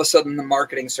phone, all of a sudden the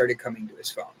marketing started coming to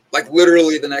his phone, like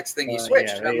literally the next thing he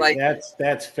switched. And I'm like, that's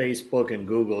Facebook and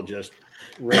Google just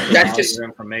ripping all your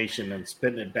information and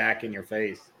spitting it back in your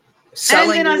face,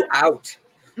 selling you out.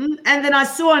 And then I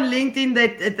saw on LinkedIn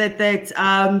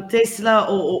that Tesla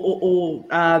or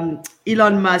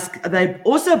Elon Musk, they're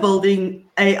also building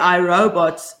AI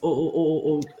robots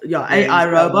AI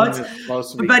robots. It's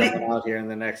supposed to be coming out here in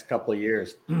the next couple of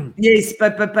years. Yes,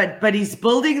 but he's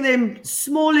building them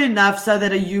small enough so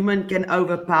that a human can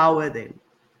overpower them.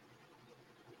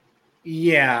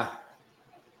 Yeah.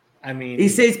 I mean, he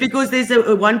says because there's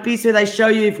a one piece where they show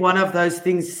you if one of those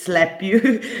things slap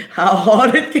you, how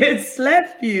hard it can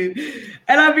slap you.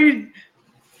 And I mean,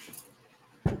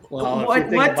 well,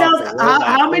 what tells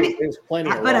how many? There's plenty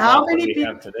of but how many we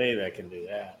people have today that can do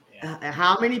that? Yeah.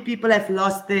 How many people have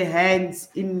lost their hands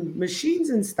in machines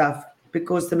and stuff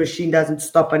because the machine doesn't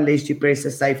stop unless you press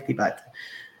a safety button?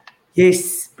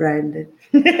 Yes, Brandon.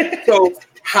 So,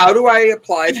 how do I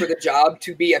apply for the job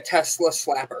to be a Tesla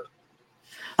slapper?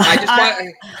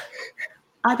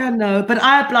 I don't know, but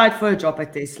I applied for a job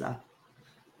at Tesla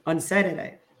on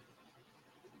Saturday.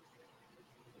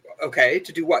 Okay,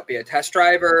 to do what? Be a test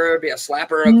driver? Be a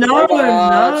slapper? No.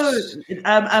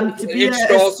 To be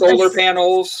install solar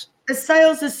panels. A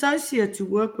sales associate to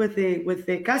work with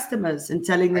their customers and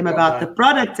telling them about the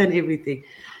product and everything.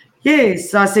 Yes,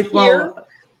 so I said, well,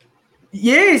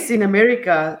 yes, in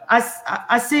America.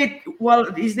 I said,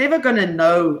 well, he's never going to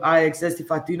know I exist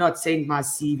if I do not send my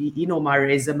CV in or my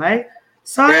resume.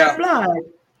 So I applied.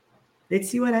 Let's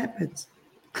see what happens.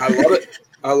 I love it.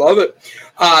 I love it.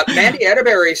 Mandy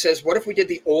Atterbury says, what if we did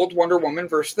the old Wonder Woman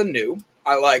versus the new?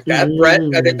 I like that. Brett,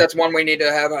 I think that's one we need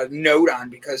to have a note on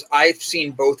because I've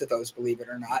seen both of those, believe it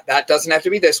or not. That doesn't have to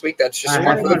be this week. That's just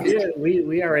one for the future.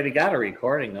 We already got a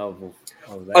recording of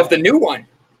that. Of the new one.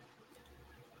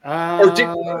 Or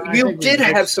you did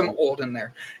have some them. old in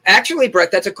there. Actually,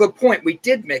 Brett, that's a good point. We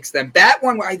did mix them. That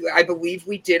one, I believe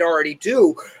we did already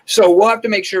do. So we'll have to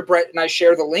make sure Brett and I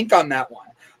share the link on that one.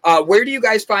 Where do you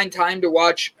guys find time to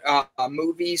watch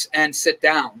movies and sit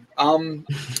down?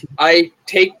 I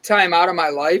take time out of my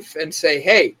life and say,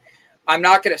 hey, I'm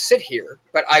not going to sit here,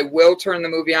 but I will turn the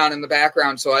movie on in the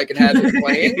background so I can have it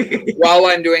playing while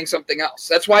I'm doing something else.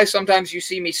 That's why sometimes you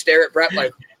see me stare at Brett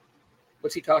like,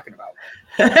 what's he talking about?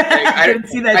 I didn't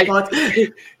see that part.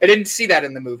 I didn't see that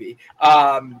in the movie.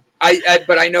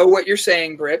 But I know what you're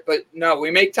saying, Britt. But no, we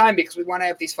make time because we want to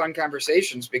have these fun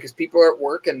conversations because people are at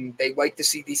work and they like to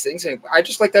see these things. And I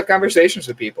just like to have conversations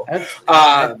with people. At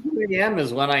 2 a.m.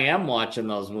 is when I am watching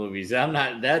those movies. I'm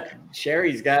not that.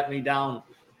 Sherry's got me down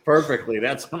perfectly.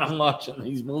 That's when I'm watching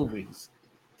these movies.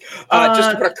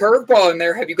 Just to put a curveball in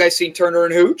there, have you guys seen Turner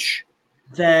and Hooch?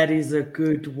 That is a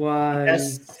good one.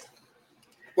 Yes.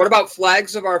 What about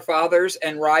Flags of Our Fathers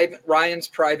and Ryan's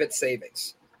Private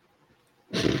Savings?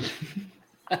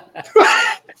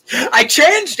 I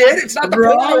changed it. It's not the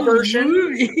porno version.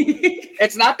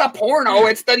 It's not the porno.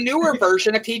 It's the newer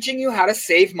version of teaching you how to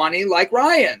save money like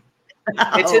Ryan.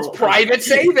 It's his private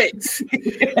savings.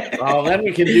 Well, then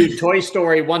we can do Toy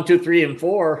Story 1, 2, 3, and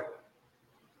 4.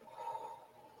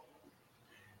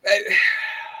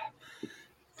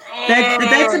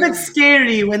 That's a bit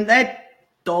scary when that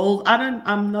doll.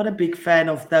 I'm not a big fan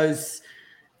of those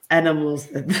animals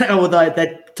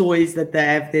that toys that they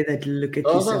have there that look at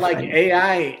you. Those are like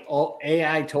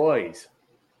AI toys.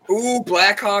 Ooh,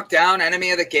 Black Hawk Down,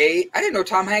 Enemy of the Gate. I didn't know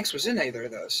Tom Hanks was in either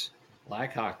of those.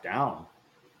 Black Hawk Down.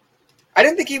 I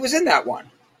didn't think he was in that one.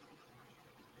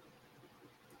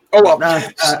 Oh well.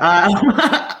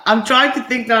 I'm trying to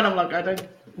think now. And I'm like, I don't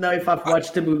know if I've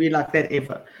watched a movie like that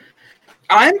ever.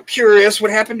 I'm curious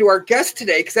what happened to our guest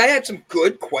today because I had some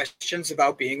good questions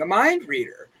about being a mind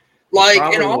reader. Like,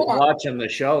 Probably in all, was watching the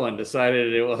show and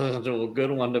decided it wasn't a good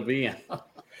one to be in.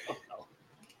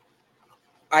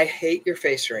 I hate your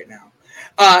face right now.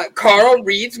 Carl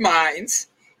reads minds,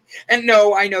 and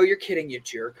no, I know you're kidding, you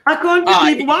jerk. I can't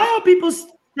believe. Why are people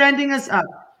standing us up?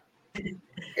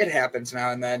 It happens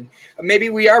now and then. Maybe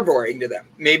we are boring to them.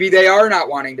 Maybe they are not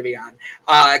wanting to be on.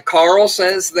 Carl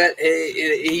says that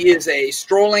he is a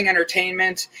strolling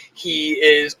entertainment. He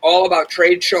is all about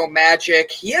trade show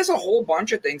magic. He has a whole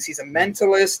bunch of things. He's a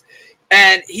mentalist.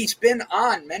 And he's been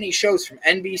on many shows from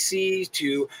NBC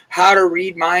to How to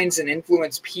Read Minds and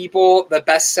Influence People, the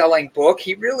best-selling book.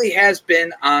 He really has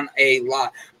been on a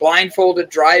lot. Blindfolded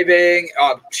Driving,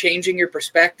 Changing Your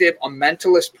Perspective, A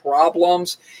Mentalist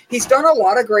Problems. He's done a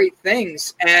lot of great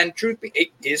things. And truth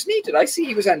be Disney? Did I see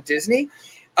he was on Disney?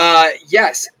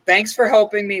 Yes. Thanks for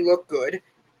helping me look good.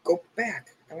 Go back.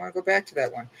 I want to go back to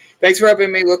that one. Thanks for helping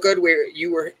me look good.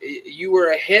 You were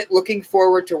a hit. Looking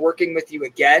forward to working with you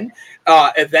again.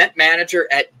 Event manager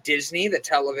at Disney, the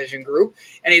television group.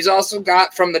 And he's also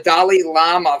got from the Dalai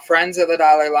Lama, Friends of the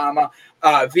Dalai Lama,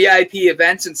 VIP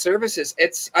events and services.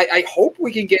 I hope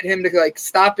we can get him to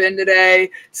stop in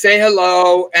today, say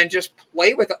hello, and just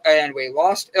play with. And we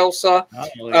lost Ilsa.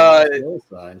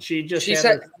 Ilsa, and she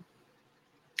had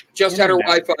her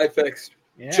Wi-Fi fixed.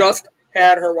 Yeah. Just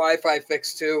had her Wi-Fi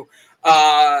fixed too.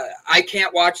 I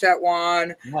can't watch that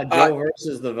one. Joe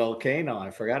versus the Volcano. I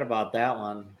forgot about that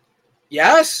one.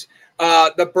 Yes.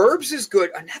 The Burbs is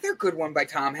good. Another good one by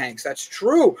Tom Hanks. That's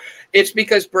true. It's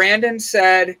because Brandon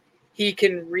said he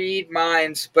can read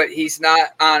minds, but he's not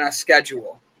on a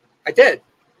schedule. I did.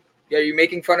 Are you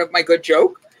making fun of my good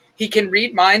joke? He can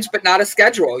read minds, but not a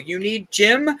schedule. You need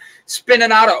Jim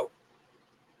Spinato.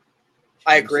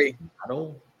 I agree.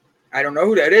 I don't know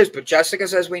who that is, but Jessica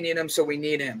says we need him, so we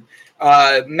need him.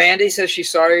 Mandy says she's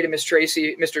sorry to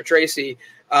Mr. Tracy,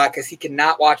 because he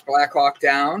cannot watch Black Hawk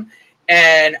Down.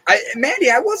 And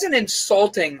Mandy, I wasn't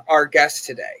insulting our guest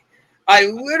today. I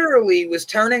literally was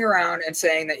turning around and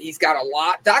saying that he's got a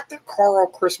lot. Dr. Carl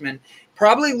Chrisman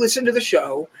probably listened to the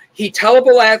show. He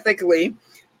telepathically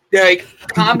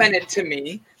commented to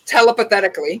me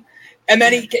telepathetically. And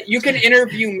then you can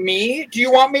interview me. Do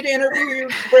you want me to interview you,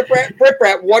 Britt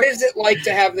Brett? What is it like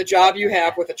to have the job you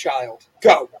have with a child?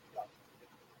 Go.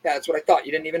 Yeah, that's what I thought.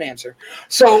 You didn't even answer.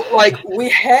 So, we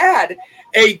had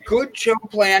a good show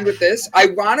planned with this. I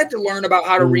wanted to learn about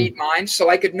how to read minds so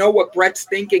I could know what Brett's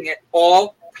thinking at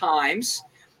all times.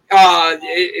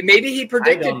 Maybe he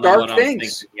predicted dark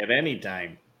things. At any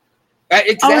time.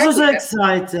 Exactly. I was also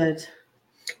excited.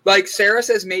 Like Sarah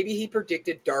says, maybe he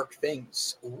predicted dark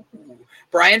things. Ooh.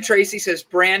 Brian Tracy says,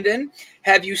 Brandon,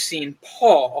 have you seen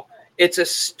Paul? It's a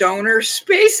stoner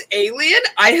space alien.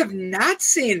 I have not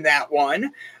seen that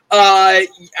one.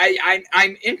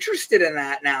 I'm interested in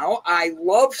that now. I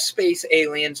love space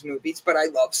aliens movies, but I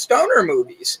love stoner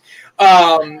movies.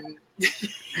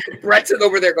 Brett's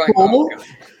over there going, oh, God.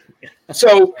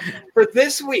 So for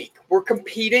this week, we're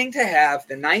competing to have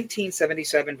the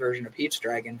 1977 version of Pete's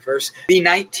Dragon versus the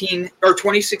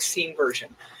 2016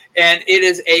 version. And it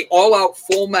is a all-out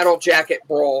Full Metal Jacket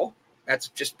brawl. That's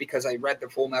just because I read the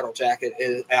Full Metal Jacket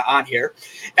is on here.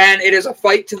 And it is a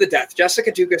fight to the death.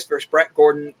 Jessica Dugas versus Brett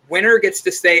Gordon. Winner gets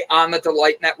to stay on the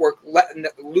Delight Network.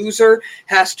 Loser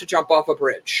has to jump off a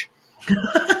bridge.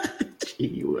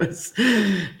 Gee whiz.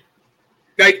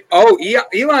 Like,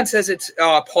 Elon says it's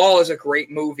Paul is a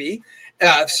great movie,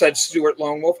 said Stuart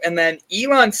Lone Wolf. And then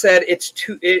Elon said it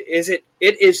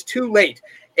is too late.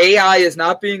 AI is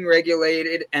not being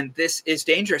regulated, and this is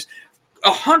dangerous.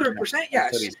 100%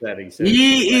 yes.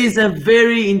 He is a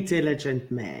very intelligent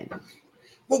man.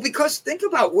 Well, because think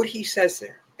about what he says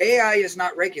there. AI is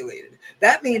not regulated.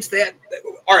 That means that,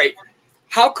 all right,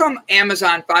 how come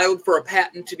Amazon filed for a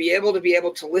patent to be able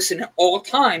to listen at all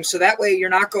times, so that way you're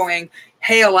not going,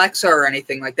 hey, Alexa, or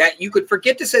anything like that. You could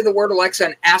forget to say the word Alexa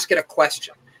and ask it a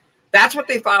question. That's what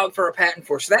they filed for a patent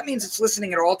for. So that means it's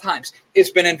listening at all times. It's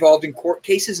been involved in court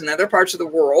cases in other parts of the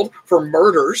world for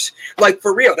murders. Like,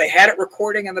 for real, they had it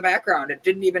recording in the background and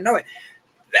didn't even know it.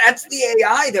 That's the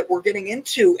AI that we're getting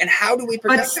into. And how do we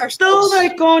protect ourselves? But still they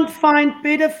can't find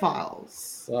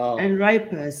pedophiles and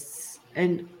rapists.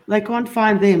 And they can't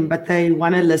find them, but they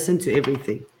want to listen to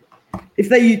everything. If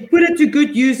they put it to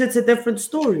good use, it's a different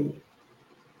story.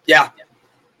 Yeah.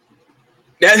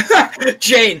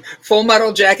 Jane, Full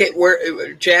Metal Jacket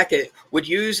would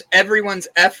use everyone's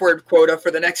F word quota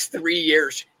for the next 3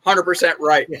 years. 100%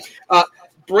 right.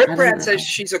 Britt Brad says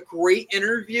she's a great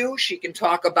interview. She can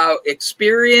talk about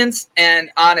experience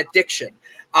and on addiction.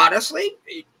 Honestly,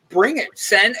 bring it.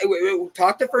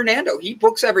 Talk to Fernando. He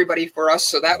books everybody for us,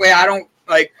 so that way I don't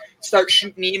start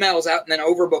shooting emails out and then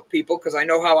overbook people because I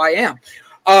know how I am.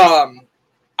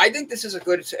 I think this is a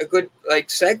good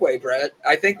segue, Brett.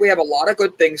 I think we have a lot of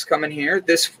good things coming here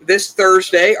this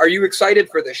Thursday. Are you excited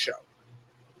for this show?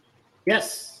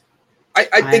 Yes.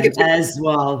 I think it's as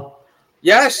well.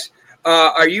 Yes.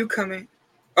 Are you coming?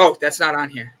 Oh, that's not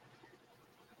on here.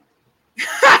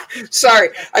 Sorry,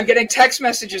 I'm getting text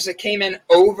messages that came in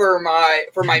over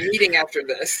for my meeting after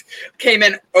this. Came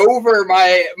in over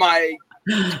my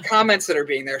comments that are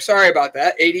being there. Sorry about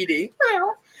that. ADD.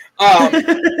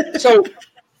 So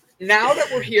now that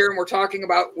we're here and we're talking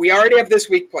about, we already have this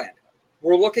week planned.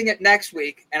 We're looking at next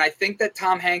week, and I think that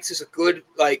Tom Hanks is a good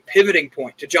pivoting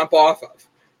point to jump off of,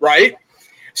 right?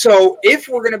 So if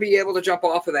we're going to be able to jump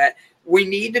off of that, we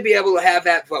need to be able to have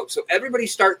that vote. So everybody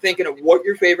start thinking of what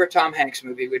your favorite Tom Hanks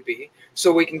movie would be,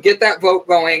 so we can get that vote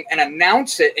going and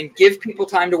announce it and give people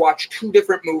time to watch 2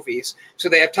 different movies so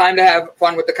they have time to have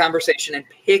fun with the conversation and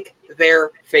pick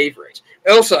their favorites.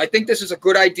 Elsa, I think this is a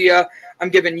good idea. I'm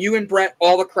giving you and Brett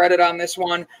all the credit on this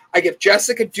one. I give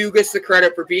Jessica Dugas the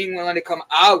credit for being willing to come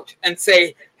out and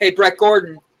say, hey, Brett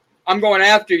Gordon, I'm going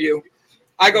after you.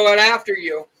 I go out after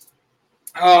you.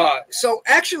 So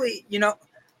actually,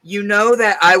 you know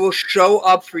that I will show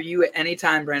up for you at any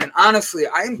time, Brandon. Honestly,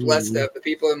 I am blessed to have the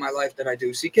people in my life that I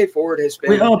do. CK Forward has been.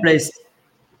 We are blessed.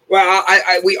 Well,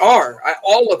 we are.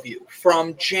 All of you,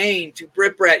 from Jane to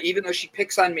Britt Brett, even though she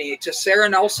picks on me, to Sarah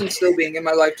Nelson still being in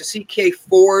my life, to CK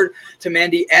Ford, to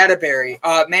Mandy Atterbury.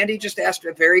 Mandy just asked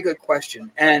a very good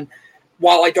question. And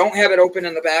while I don't have it open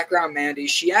in the background, Mandy,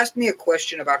 she asked me a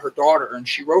question about her daughter. And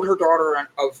she wrote her daughter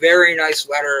a very nice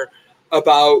letter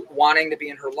about wanting to be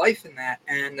in her life in that.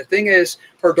 And the thing is,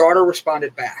 her daughter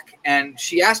responded back. And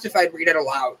she asked if I'd read it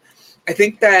aloud. I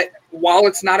think that while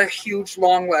it's not a huge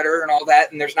long letter and all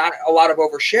that, and there's not a lot of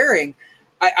oversharing,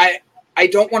 I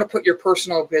don't want to put your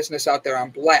personal business out there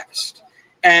on blast.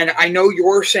 And I know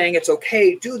you're saying it's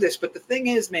okay, do this. But the thing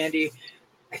is, Mandy,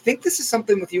 I think this is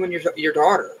something with you and your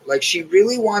daughter. She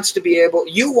really wants to be able,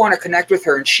 you want to connect with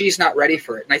her and she's not ready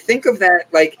for it. And I think of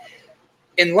that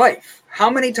in life. How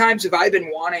many times have I been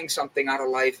wanting something out of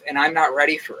life and I'm not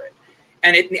ready for it?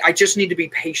 And I just need to be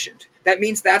patient. That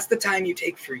means that's the time you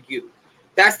take for you.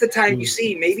 That's the time you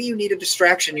see, maybe you need a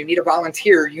distraction. You need a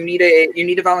volunteer. You need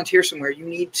to volunteer somewhere. You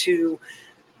need to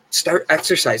start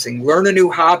exercising, learn a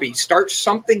new hobby, start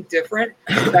something different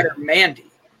that are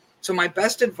Mandy. So my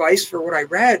best advice for what I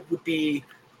read would be,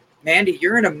 Mandy,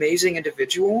 you're an amazing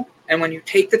individual. And when you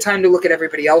take the time to look at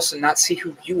everybody else and not see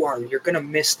who you are, you're going to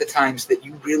miss the times that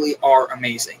you really are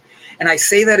amazing. And I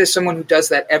say that as someone who does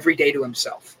that every day to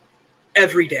himself.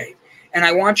 Every day. And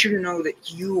I want you to know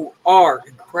that you are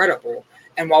incredible.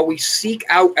 And while we seek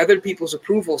out other people's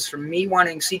approvals, from me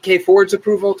wanting CK Ford's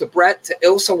approval to Brett to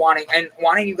Ilsa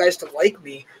wanting you guys to like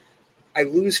me, I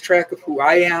lose track of who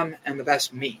I am and the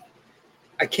best me.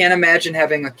 I can't imagine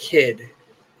having a kid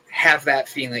have that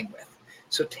feeling with.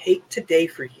 So take today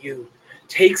for you.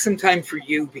 Take some time for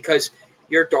you, because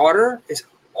your daughter is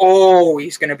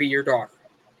always going to be your daughter.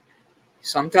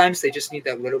 Sometimes they just need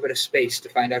that little bit of space to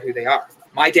find out who they are.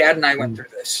 My dad and I went through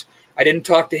this. I didn't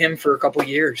talk to him for a couple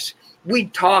years.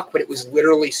 We'd talk, but it was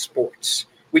literally sports.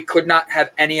 We could not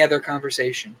have any other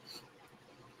conversation.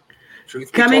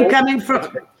 Truth be told, Coming from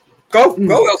Go,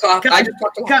 Ilsa. I just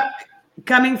talked a lot.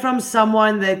 Coming from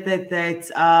someone that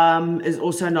is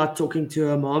also not talking to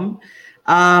her mom,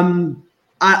 I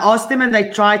asked them, and they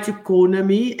tried to corner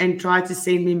me and try to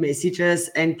send me messages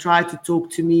and try to talk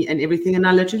to me and everything. And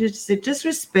I literally just said, just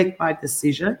respect my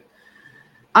decision.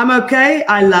 I'm okay.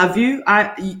 I love you.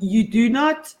 You do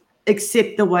not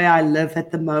accept the way I live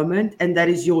at the moment, and that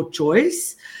is your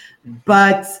choice.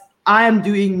 But I am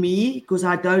doing me because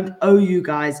I don't owe you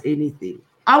guys anything.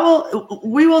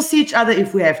 We will see each other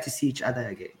if we have to see each other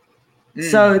again.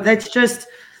 So that's just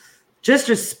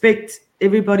respect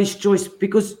everybody's choice,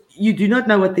 because you do not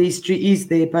know what the history is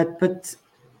there, but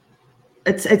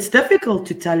it's difficult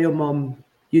to tell your mom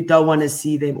you don't want to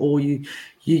see them, or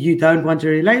you don't want a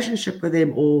relationship with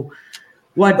them, or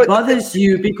what bothers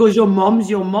you, because your mom's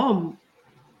your mom.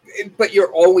 But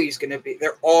they're always going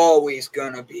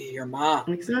to be your mom.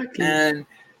 Exactly. And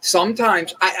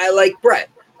sometimes I like Brett.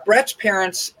 Brett's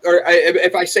parents, or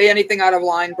if I say anything out of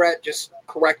line, Brett, just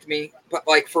correct me. But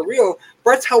like, for real,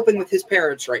 Brett's helping with his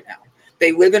parents right now.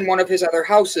 They live in one of his other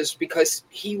houses because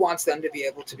he wants them to be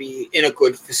able to be in a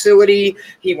good facility.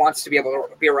 He wants to be able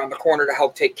to be around the corner to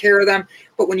help take care of them.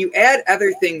 But when you add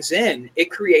other things in, it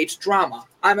creates drama.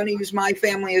 I'm going to use my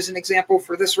family as an example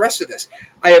for this rest of this.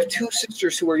 I have two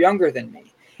sisters who are younger than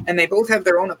me, and they both have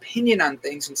their own opinion on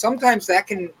things. And sometimes that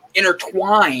can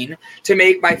intertwine to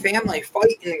make my family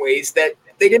fight in ways that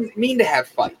they didn't mean to have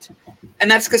fight.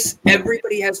 And that's because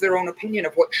everybody has their own opinion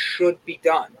of what should be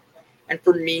done. And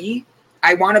for me,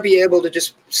 I want to be able to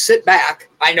just sit back.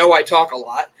 I know I talk a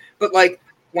lot, but like,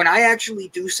 when I actually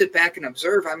do sit back and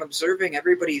observe, I'm observing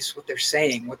what they're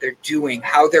saying, what they're doing,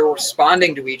 how they're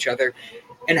responding to each other,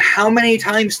 and how many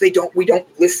times we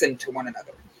don't listen to one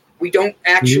another. We don't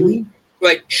actually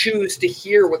like choose to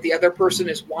hear what the other person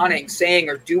is wanting, saying,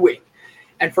 or doing.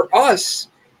 And for us,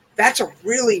 that's a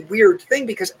really weird thing,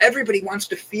 because everybody wants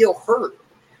to feel heard.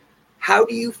 How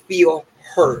do you feel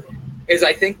heard is,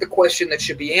 I think, the question that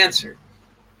should be answered.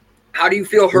 How do you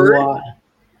feel heard? Why?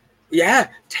 Yeah,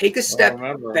 take a step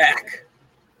back.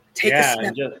 Take a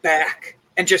step back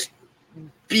and just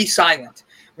be silent.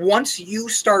 Once you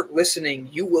start listening,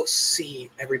 you will see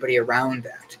everybody around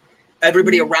that.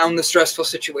 Everybody around the stressful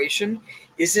situation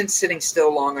isn't sitting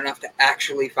still long enough to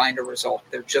actually find a result.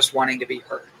 They're just wanting to be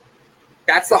heard.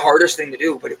 That's the hardest thing to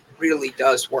do, but it really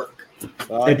does work.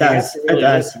 Well, it does. It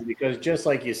does. Because just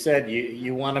like you said,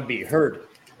 you want to be heard.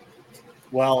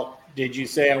 Well, did you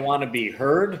say I want to be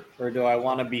heard, or do I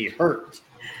want to be hurt?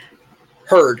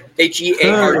 Heard.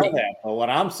 H-E-A-R-D. But what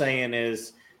I'm saying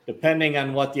is, depending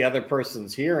on what the other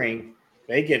person's hearing,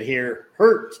 they could hear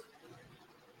hurt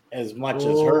as much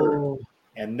as heard.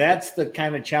 And that's the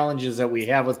kind of challenges that we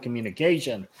have with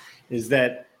communication, is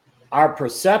that our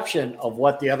perception of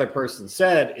what the other person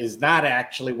said is not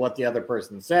actually what the other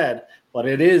person said, but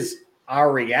it is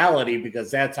our reality,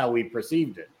 because that's how we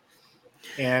perceived it.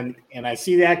 And I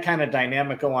see that kind of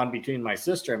dynamic go on between my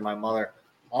sister and my mother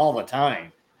all the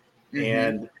time. Mm-hmm.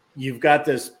 And you've got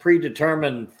this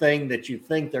predetermined thing that you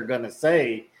think they're going to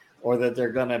say, or that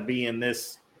they're going to be in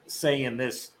this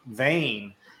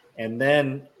vein. And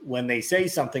then when they say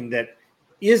something that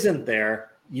isn't there,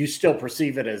 you still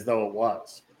perceive it as though it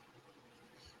was.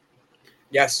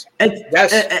 Yes.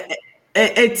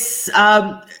 It's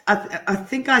I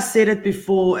think I said it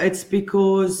before. It's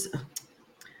because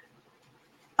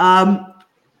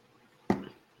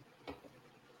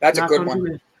that's a good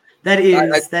one. That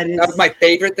is. That was my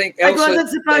favorite thing. It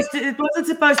wasn't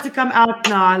supposed to come out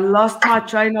now. I lost my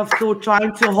train of thought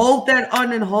trying to hold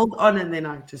on, and then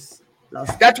I just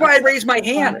lost. That's why I raised my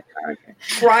hand.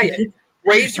 Try it.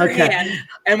 Raise your hand,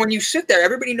 and when you sit there,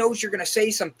 everybody knows you're going to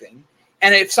say something.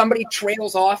 And if somebody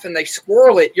trails off and they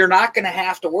squirrel it, you're not going to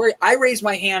have to worry. I raise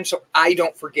my hand so I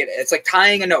don't forget it. It's like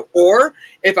tying a note. Or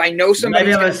if I know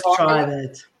somebody's going to talk about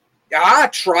it.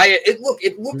 Try it.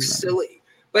 It looks silly.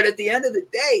 But at the end of the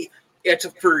day, it's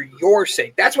for your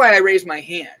sake. That's why I raised my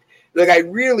hand. Like, I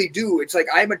really do. It's like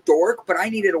I'm a dork, but I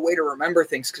needed a way to remember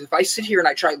things, because if I sit here and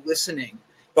I try listening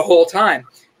the whole time,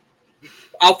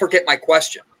 I'll forget my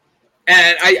question.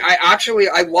 And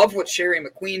I love what Sherry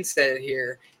McQueen said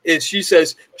here, is she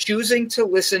says, choosing to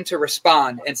listen to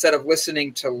respond instead of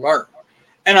listening to learn.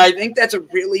 And I think that's a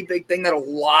really big thing that a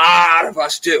lot of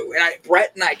us do. And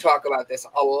Brett and I talk about this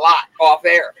a lot off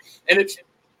air. And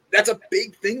that's a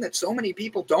big thing that so many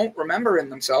people don't remember in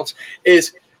themselves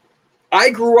is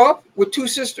I grew up with 2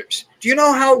 sisters. Do you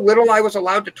know how little I was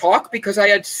allowed to talk because I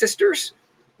had sisters?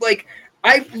 Like,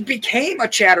 I became a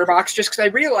chatterbox just because I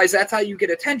realized that's how you get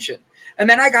attention. And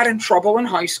then I got in trouble in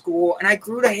high school, and I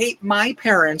grew to hate my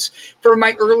parents for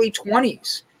my early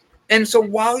 20s. And so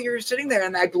while you're sitting there,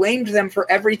 and I blamed them for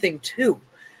everything too.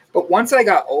 But once I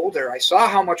got older, I saw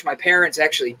how much my parents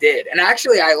actually did. And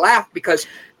actually, I laughed because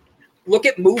look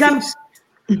at movies.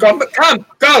 Come,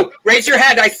 go. Raise your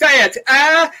hand. I say it.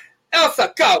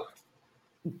 Elsa, go.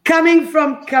 Coming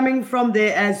from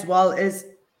there as well is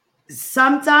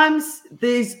sometimes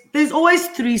there's always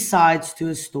 3 sides to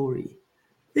a story.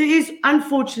 There is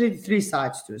unfortunately 3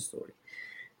 sides to a story.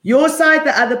 Your side,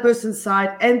 the other person's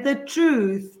side, and the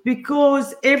truth,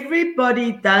 because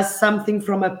everybody does something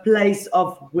from a place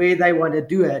of where they want to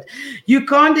do it. You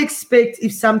can't expect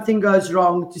if something goes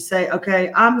wrong to say,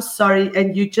 okay, I'm sorry,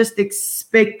 and you just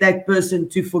expect that person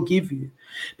to forgive you.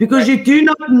 Because you do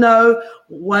not know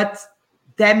what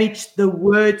damage the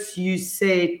words you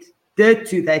said did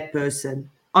to that person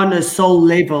on a soul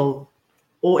level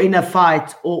or in a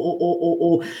fight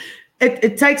or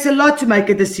it takes a lot to make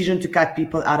a decision to cut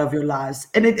people out of your lives.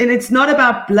 And it's not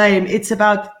about blame. It's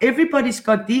about everybody's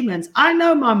got demons. I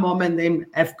know my mom and them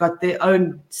have got their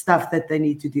own stuff that they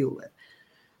need to deal with.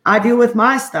 I deal with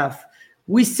my stuff.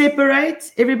 We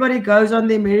separate. Everybody goes on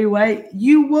their merry way.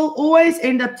 You will always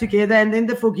end up together, and then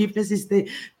the forgiveness is there.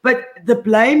 But the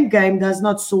blame game does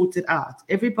not sort it out.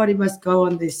 Everybody must go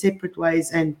on their separate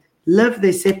ways and live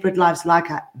their separate lives like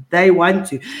they want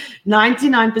to.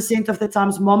 99% of the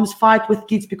times, moms fight with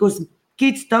kids because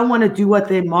kids don't want to do what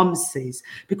their mom says,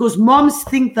 because moms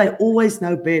think they always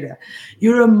know better.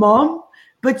 You're a mom,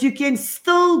 but you can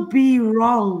still be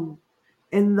wrong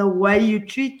in the way you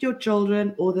treat your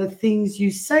children or the things you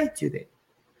say to them.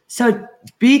 So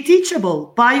be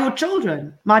teachable by your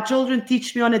children. My children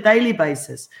teach me on a daily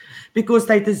basis because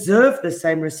they deserve the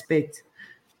same respect.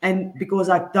 And because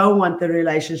I don't want the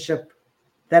relationship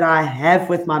that I have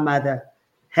with my mother,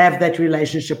 have that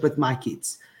relationship with my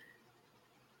kids.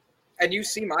 And you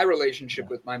see my relationship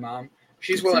with my mom.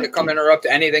 She's willing to come interrupt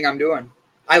anything I'm doing.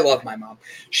 I love my mom.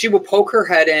 She will poke her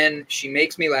head in. She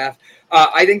makes me laugh.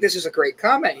 I think this is a great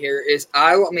comment here, is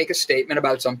I will make a statement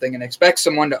about something and expect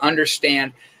someone to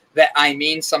understand that I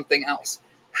mean something else.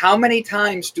 How many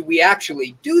times do we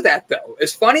actually do that, though?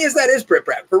 As funny as that is, Brit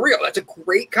Brett, for real, that's a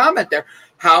great comment there.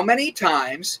 How many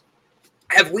times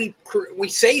have we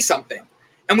say something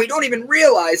and we don't even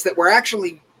realize that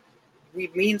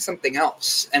we mean something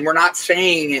else, and we're not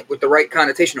saying it with the right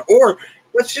connotation? Or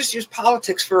let's just use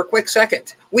politics for a quick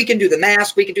second. We can do the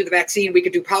mask, we can do the vaccine, we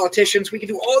can do politicians, we can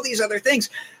do all these other things.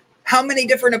 How many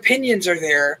different opinions are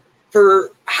there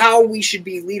for how we should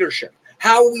be leadership?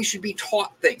 How we should be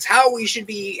taught things, how we should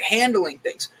be handling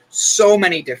things. So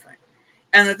many different.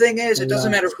 And the thing is, it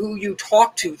doesn't matter who you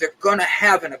talk to, they're going to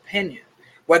have an opinion,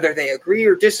 whether they agree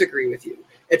or disagree with you.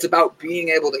 It's about being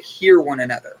able to hear one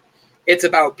another. It's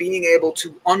about being able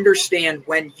to understand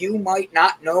when you might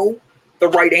not know the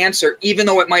right answer, even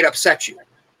though it might upset you.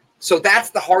 So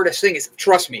that's the hardest thing, is,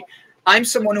 trust me, I'm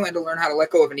someone who had to learn how to let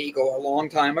go of an ego a long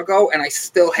time ago, and I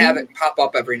still have it pop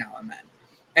up every now and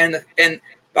then. And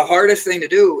the hardest thing to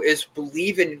do is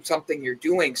believe in something you're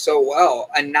doing so well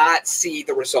and not see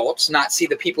the results, not see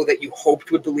the people that you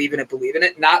hoped would believe in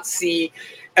it, not see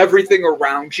everything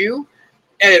around you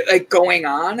going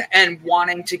on and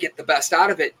wanting to get the best out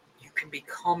of it. You can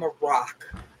become a rock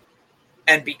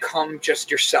and become just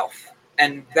yourself.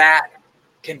 And that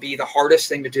can be the hardest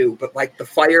thing to do. But like the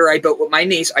fire I built with my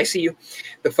niece, I see you,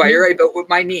 the fire I built with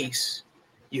my niece,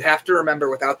 you have to remember,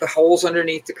 without the holes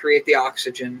underneath to create the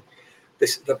oxygen,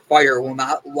 the fire will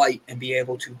not light and be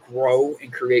able to grow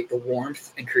and create the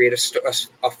warmth and create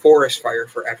a forest fire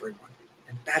for everyone.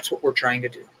 And that's what we're trying to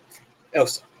do.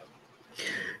 Elsa.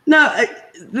 No,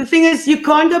 the thing is, you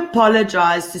can't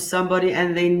apologize to somebody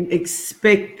and then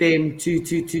expect them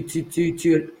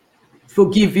to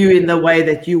forgive you in the way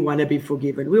that you want to be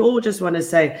forgiven. We all just want to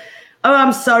say, oh,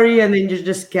 I'm sorry, and then you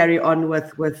just carry on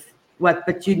with what.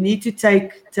 But you need to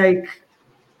take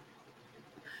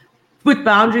put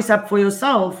boundaries up for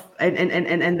yourself.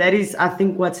 And that is, I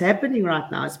think, what's happening right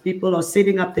now is people are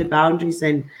setting up their boundaries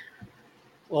and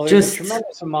well, there's a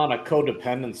tremendous amount of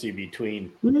codependency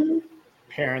between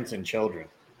parents and children.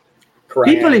 Correct.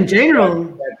 People in general.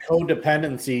 That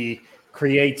codependency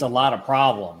creates a lot of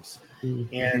problems.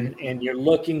 And you're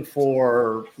looking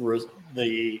for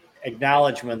the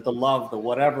acknowledgement, the love, the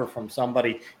whatever from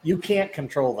somebody. You can't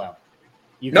control them.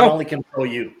 You can only control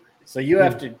you. So you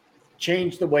have to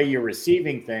change the way you're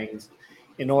receiving things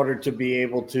in order to be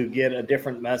able to get a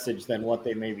different message than what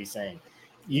they may be saying.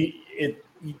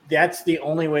 That's the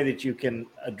only way that you can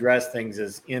address things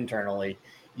is internally.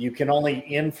 You can only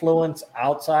influence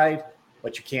outside,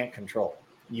 but you can't control.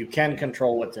 You can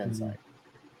control what's inside.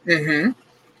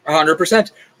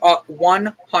 100%.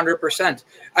 100%.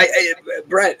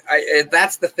 Brett,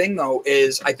 that's the thing though,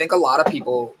 is I think a lot of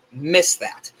people miss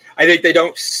that. I think they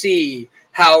don't see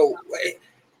how,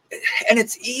 and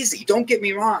it's easy. Don't get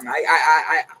me wrong.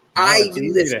 I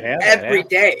do this every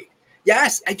day.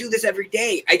 Yes, I do this every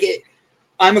day.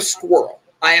 I'm a squirrel.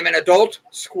 I am an adult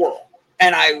squirrel.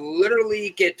 And I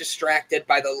literally get distracted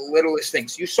by the littlest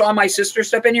things. You saw my sister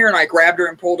step in here and I grabbed her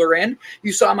and pulled her in.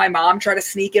 You saw my mom try to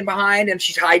sneak in behind and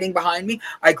she's hiding behind me.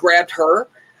 I grabbed her.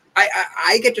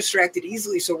 I get distracted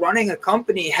easily. So running a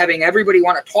company, having everybody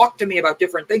want to talk to me about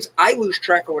different things, I lose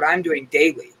track of what I'm doing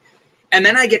daily. And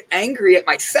then I get angry at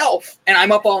myself and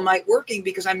I'm up all night working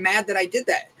because I'm mad that I did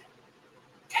that.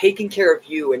 Taking care of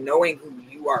you and knowing who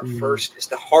you are first is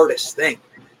the hardest thing.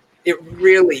 It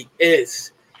really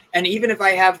is. And even if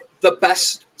I have the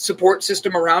best support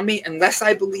system around me, unless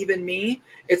I believe in me,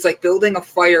 it's like building a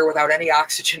fire without any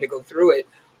oxygen to go through it.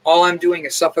 All I'm doing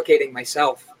is suffocating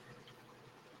myself.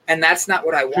 And that's not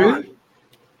what I want.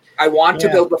 I want to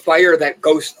build a fire that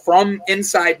goes from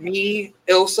inside me,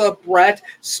 Ilsa, Brett,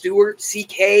 Stuart,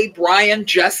 CK, Brian,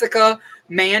 Jessica,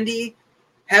 Mandy.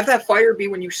 Have that fire be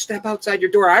when you step outside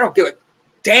your door. I don't give a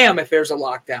damn if there's a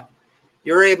lockdown.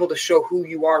 You're able to show who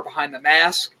you are behind the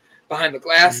mask, behind the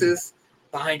glasses,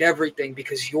 behind everything,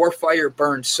 because your fire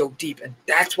burns so deep. And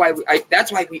that's why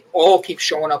we all keep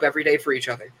showing up every day for each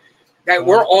other.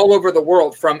 We're all over the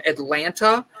world, from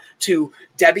Atlanta to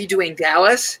Debbie doing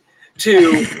Dallas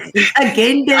to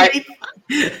again, Debbie.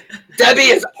 Debbie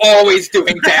is always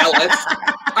doing Dallas.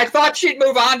 I thought she'd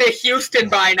move on to Houston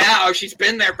by now. She's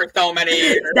been there for so many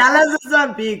years. Dallas is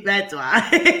so big, that's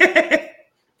why.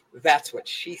 That's what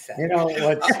she said. You know,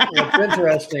 what's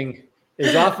interesting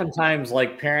is oftentimes,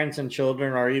 like parents and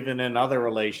children, or even in other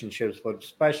relationships, but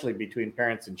especially between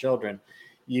parents and children,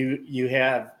 you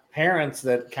have parents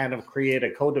that kind of create a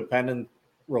codependent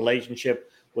relationship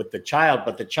with the child,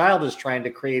 but the child is trying to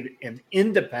create an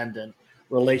independent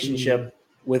relationship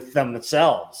with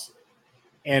themselves.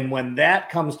 And when that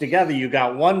comes together, you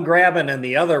got one grabbing and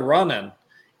the other running.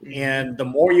 And the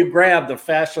more you grab, the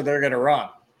faster they're going to run.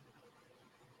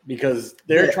 Because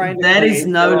they're trying to create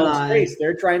their own space.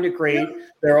 They're trying to create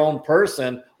their own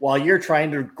person while you're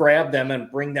trying to grab them and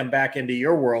bring them back into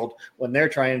your world when they're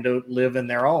trying to live in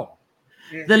their own.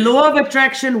 The law of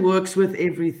attraction works with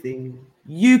everything.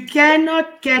 You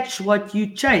cannot catch what you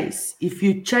chase. If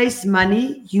you chase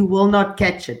money, you will not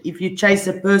catch it. If you chase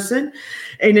a person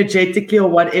energetically or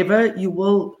whatever, you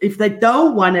will. If they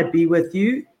don't want to be with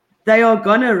you, they are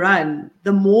going to run.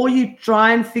 The more you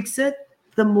try and fix it,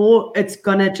 the more it's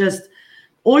going to just,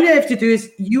 all you have to do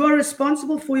is, you are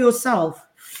responsible for yourself.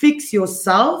 Fix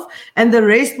yourself and the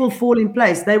rest will fall in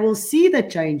place. They will see the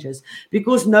changes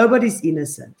because nobody's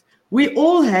innocent. We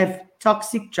all have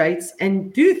toxic traits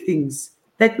and do things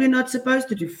that we're not supposed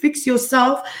to do. Fix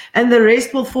yourself and the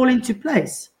rest will fall into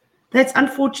place. That's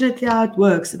unfortunately how it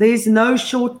works. There is no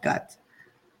shortcut.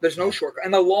 There's no shortcut.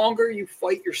 And the longer you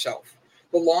fight yourself,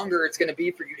 the longer it's going to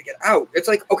be for you to get out. It's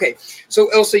like, okay, so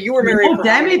Ilsa, you were married for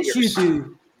how many years? The more damage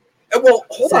you do. Well,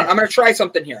 hold on. I'm going to try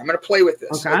something here. I'm going to play with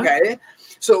this. Okay.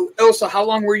 So Ilsa, how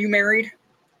long were you married?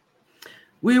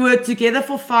 We were together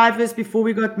for 5 years before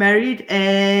we got married,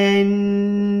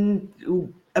 and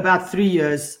about 3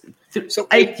 years. So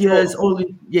 8 years.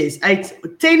 Yes,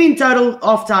 10 in total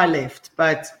after I left.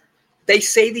 But they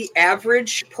say the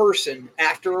average person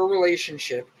after a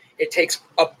relationship, it takes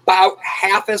about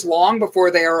half as long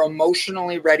before they are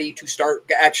emotionally ready to start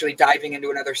actually diving into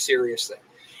another serious thing.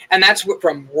 And that's what,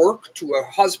 from work to a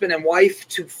husband and wife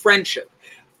to friendship.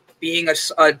 Being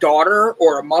a daughter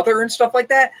or a mother and stuff like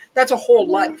that, that's a whole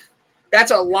life. That's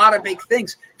a lot of big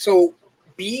things. So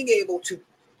being able to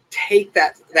take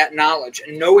that knowledge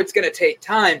and know it's going to take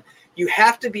time, you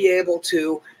have to be able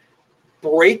to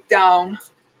break down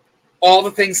all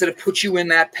the things that have put you in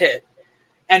that pit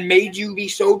and made you be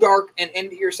so dark and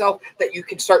into yourself that you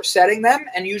can start setting them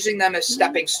and using them as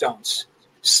stepping stones.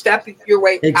 Step your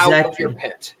way out of your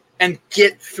pit and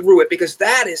get through it, because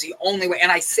that is the only way.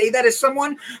 And I say that as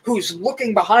someone who's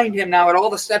looking behind him now at all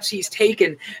the steps he's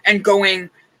taken and going,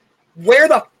 where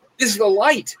the is the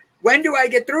light? When do I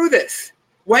get through this?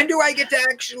 When do I get to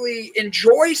actually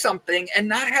enjoy something and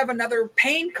not have another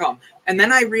pain come? And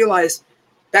then I realized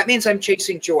that means I'm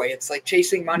chasing joy. It's like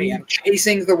chasing money. I'm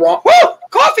chasing the wrong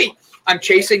coffee. I'm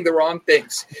chasing the wrong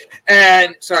things.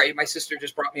 And sorry, my sister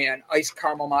just brought me an iced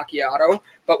caramel macchiato,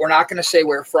 but we're not going to say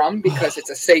where from because it's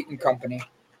a Satan company.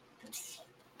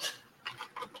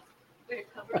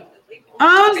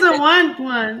 Oh, the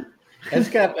one.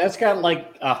 That's got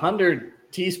like 100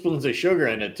 teaspoons of sugar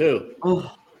in it too.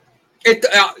 Oh,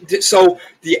 So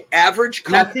the average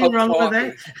cup nothing of wrong with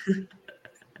coffee, that.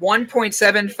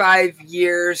 1.75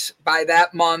 years by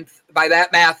that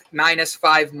math, minus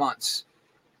 5 months.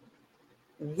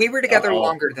 We were together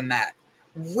longer than that.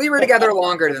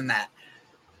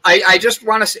 I just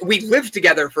want to say, we lived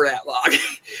together for that long.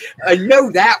 I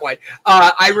know that one.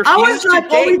 I refuse was like,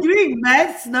 to are we date. doing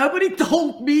maths? Nobody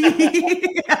told me.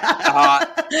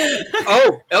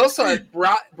 Ilsa,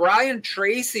 Brian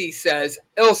Tracy says,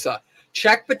 Ilsa,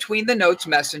 check between the notes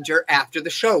messenger after the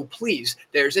show, please.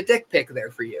 There's a dick pic there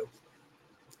for you.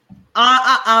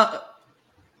 Let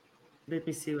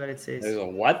me see what it says. There's a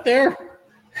what there?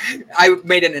 I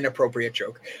made an inappropriate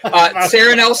joke.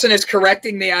 Sarah Nelson is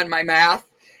correcting me on my math.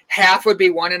 Half would be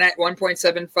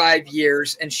 1.75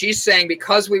 years. And she's saying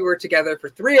because we were together for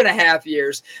 3.5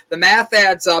 years, the math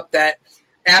adds up that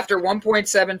after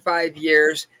 1.75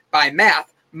 years by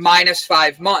math, minus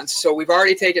 5 months. So we've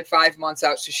already taken 5 months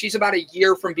out. So she's about a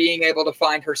year from being able to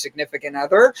find her significant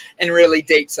other and really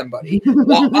date somebody.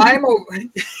 While I'm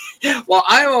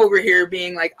over here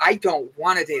being like, I don't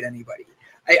want to date anybody.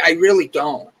 I really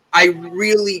don't. I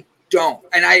really don't.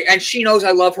 And she knows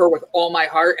I love her with all my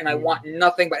heart and I want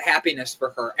nothing but happiness for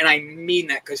her. And I mean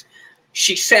that because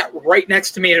she sat right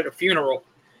next to me at a funeral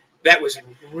that was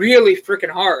really freaking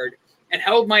hard and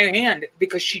held my hand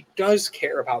because she does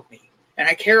care about me and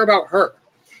I care about her.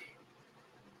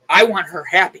 I want her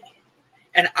happy.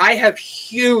 And I have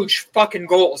huge fucking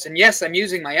goals. And yes, I'm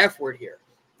using my F word here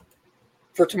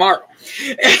for tomorrow.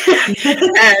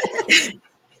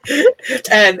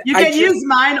 And you can use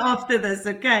mine after this,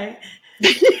 okay?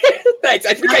 Thanks.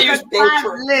 I think I used both. I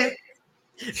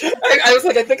was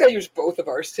like, I think I used both of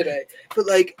ours today. But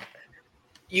like,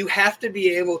 you have to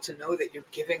be able to know that you're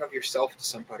giving of yourself to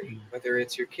somebody, whether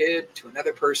it's your kid, to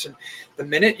another person. The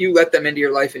minute you let them into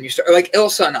your life and you start, like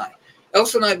Ilsa and I.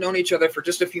 Ilsa and I have known each other for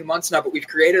just a few months now, but we've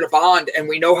created a bond and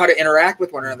we know how to interact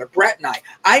with one another. Brett and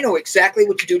I know exactly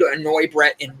what to do to annoy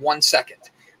Brett in 1 second.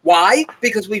 Why?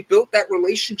 Because we built that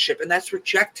relationship, and that's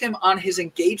reject him on his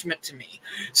engagement to me.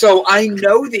 So I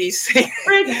know these things.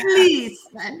 Please,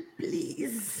 man,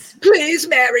 please. Please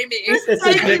marry me. It's a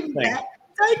big thing.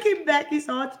 Take him back. His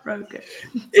heart's broken.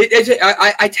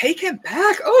 I take him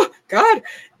back. Oh God!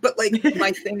 But like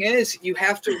my thing is, you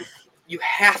have to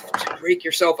break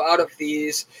yourself out of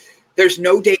these. There's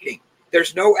no dating.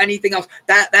 There's no anything else.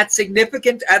 That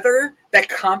significant other that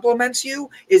compliments you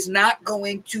is not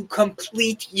going to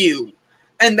complete you.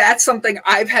 And that's something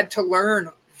I've had to learn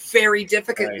very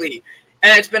difficultly. Right.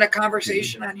 And it's been a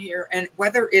conversation on here. And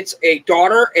whether it's a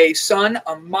daughter, a son,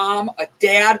 a mom, a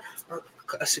dad, or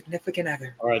a significant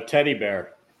other. Or a teddy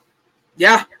bear.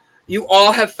 Yeah. You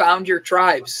all have found your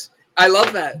tribes. I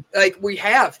love that. Like we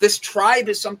have. This tribe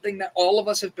is something that all of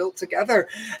us have built together.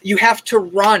 You have to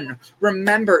run.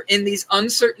 Remember, in these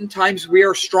uncertain times, we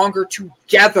are stronger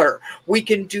together. We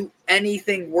can do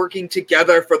anything working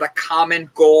together for the common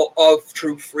goal of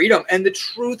true freedom. And the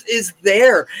truth is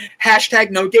there. Hashtag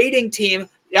no dating team.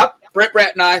 Yep.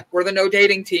 Brett and I, we're the no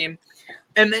dating team.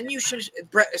 And then you should,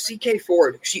 CK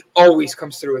Ford, she always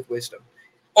comes through with wisdom.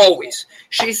 Always.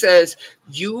 She says,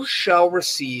 you shall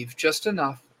receive just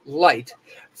enough light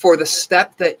for the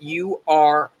step that you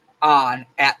are on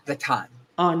at the time.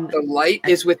 The light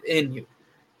is within you.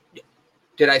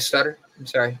 Did I stutter? I'm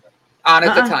sorry. On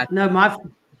at the time. No,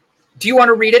 do you want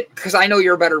to read it? Because I know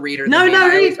you're a better reader than me. No,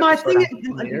 read my thing.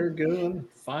 You're good.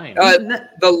 Fine.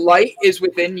 The light is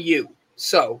within you.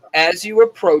 So as you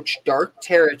approach dark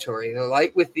territory, the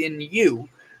light within you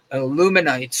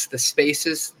illuminates the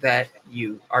spaces that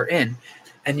you are in.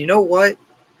 And you know what?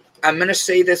 I'm going to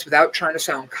say this without trying to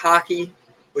sound cocky,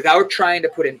 without trying to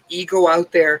put an ego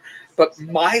out there, but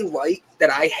my light that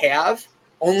I have,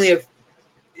 only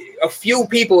a few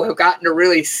people have gotten to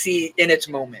really see in its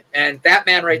moment. And that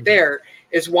man right there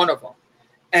is one of them.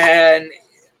 And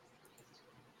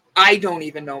I don't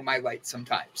even know my light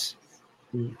sometimes.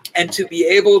 And to be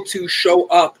able to show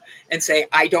up and say,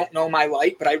 I don't know my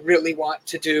light, but I really want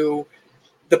to do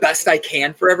the best I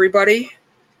can for everybody.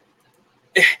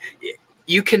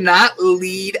 You cannot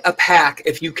lead a pack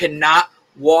if you cannot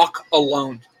walk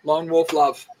alone. Lone wolf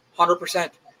love,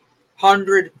 100%.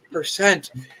 100%.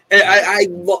 And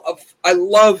I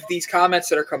love these comments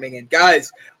that are coming in.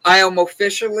 Guys, I am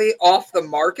officially off the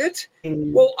market.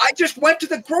 Well, I just went to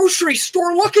the grocery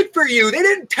store looking for you. They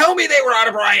didn't tell me they were out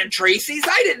of Brian Tracy's.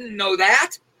 I didn't know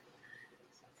that.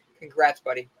 Congrats,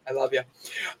 buddy. I love you.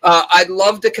 I'd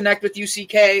love to connect with you,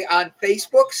 CK, on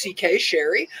Facebook, CK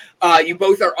Sherry. You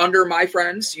both are under my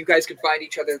friends. You guys can find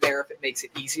each other there if it makes it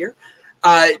easier.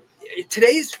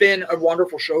 Today's been a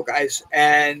wonderful show, guys.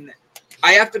 And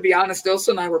I have to be honest, Ilsa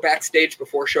and I were backstage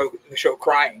before the show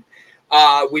crying.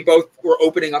 We both were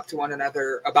opening up to one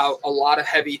another about a lot of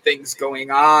heavy things going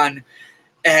on.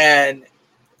 And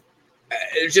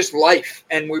it's just life.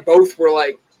 And we both were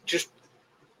like, just,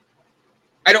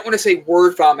 I don't want to say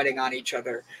word vomiting on each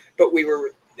other, but we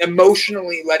were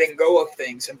emotionally letting go of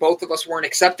things. And both of us weren't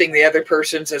accepting the other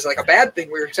person's as like a bad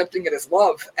thing. We were accepting it as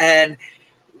love and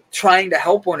trying to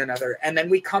help one another. And then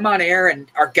we come on air and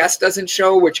our guest doesn't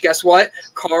show, which guess what?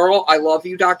 Carl, I love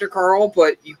you, Dr. Carl,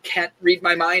 but you can't read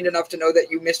my mind enough to know that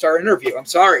you missed our interview. I'm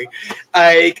sorry.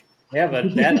 Yeah,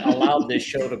 but that allowed this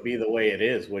show to be the way it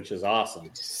is, which is awesome.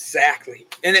 Exactly.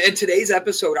 And in today's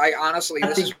episode, I honestly,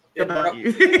 this is about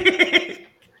you.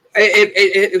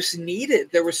 It was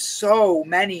needed. There were so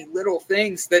many little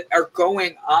things that are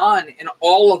going on in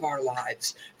all of our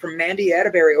lives, from Mandy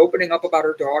Atterbury opening up about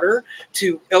her daughter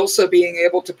to Ilsa being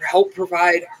able to help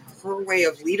provide her way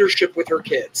of leadership with her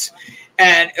kids.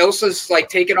 And Ilsa's like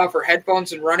taking off her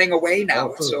headphones and running away now.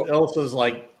 Ilsa's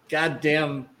like,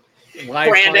 goddamn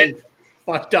Wi-Fi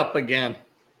fucked up again.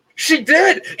 She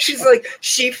did. She's like,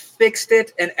 she fixed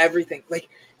it and everything. Like,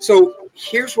 so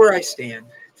here's where I stand.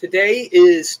 Today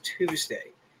is Tuesday,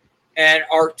 and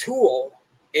our tool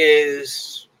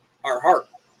is our heart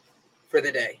for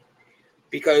the day.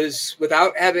 Because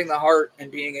without having the heart and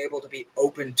being able to be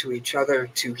open to each other,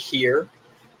 to hear,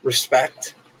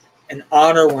 respect, and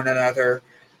honor one another,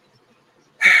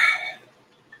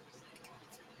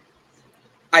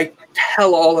 I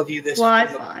tell all of you this.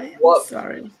 Wi-Fi.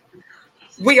 Sorry.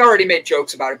 We already made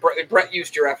jokes about it. Brett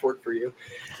used your F word for you.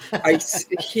 I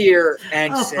sit here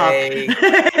and say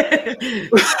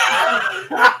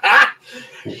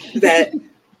that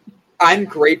I'm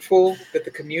grateful that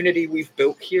the community we've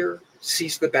built here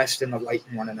sees the best in the light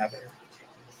in one another.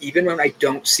 Even when I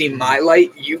don't see my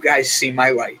light, you guys see my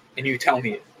light and you tell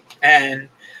me it. And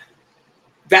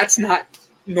that's not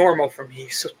normal for me.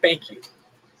 So thank you.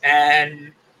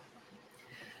 And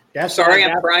sorry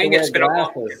I'm crying. It's been a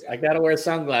long day. I got to wear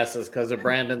sunglasses because of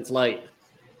Brandon's light.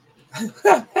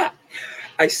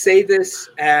 I say this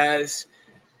as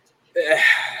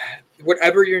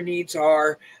whatever your needs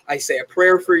are, I say a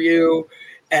prayer for you.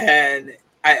 And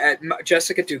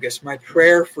Jessica Dugas, my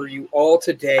prayer for you all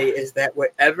today is that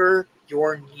whatever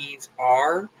your needs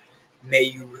are,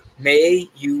 may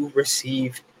you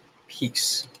receive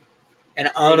peace.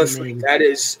 And honestly, that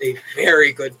is a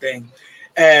very good thing.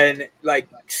 And like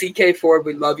CK Ford,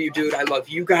 we love you, dude. I love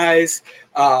you guys.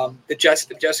 The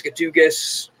Jessica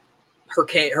Dugas,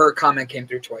 her comment came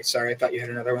through twice. Sorry, I thought you had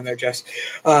another one there, Jess.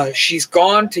 She's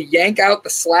gone to yank out the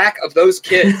slack of those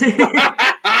kids. Is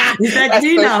that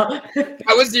you now?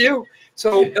 That was you.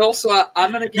 So Ilsa,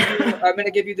 I'm gonna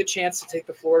give you the chance to take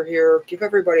the floor here. Give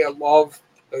everybody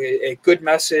a good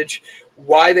message,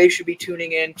 why they should be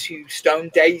tuning in to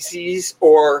Stone Daisies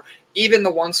or even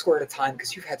the One Square at a Time,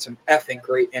 because you've had some effing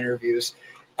great interviews.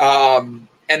 And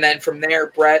then from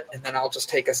there, Brett, and then I'll just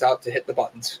take us out to hit the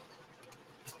buttons.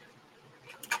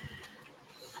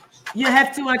 You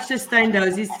have to watch the Stone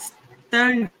Daisies.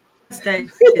 Stone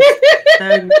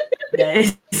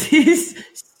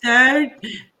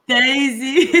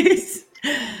Daisies.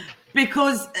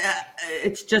 Because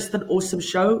it's just an awesome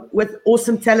show with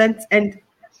awesome talent, and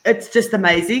it's just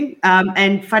amazing.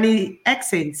 And funny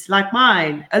accents like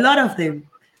mine, a lot of them.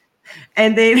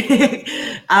 And then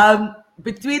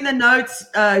between the notes,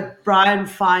 Brian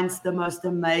finds the most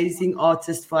amazing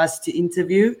artist for us to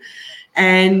interview.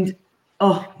 And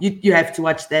you have to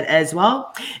watch that as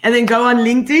well. And then go on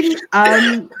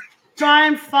LinkedIn. Try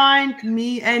and find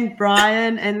me and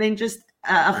Brian, and then just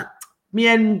me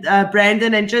and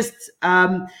Brandon, and just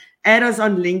add us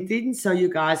on LinkedIn so you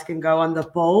guys can go on the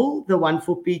poll, the one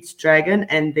for Pete's Dragon,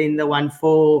 and then the one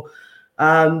for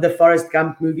the Forrest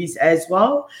Gump movies as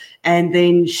well. And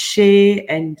then share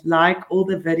and like all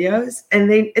the videos. And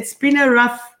then it's been a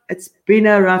rough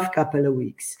couple of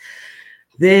weeks.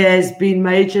 there has been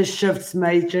major shifts,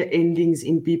 major endings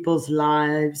in people's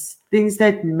lives, things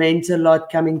that meant a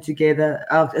lot coming together,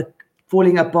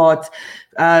 falling apart,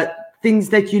 things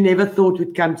that you never thought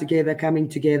would come together, coming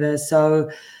together. So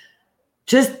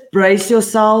just brace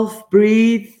yourself,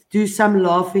 breathe, do some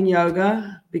laughing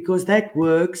yoga, because that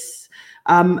works.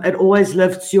 It always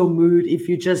lifts your mood if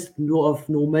you just laugh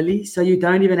normally. So you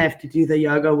don't even have to do the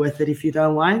yoga with it if you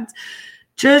don't want.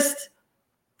 Just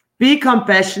be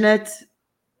compassionate,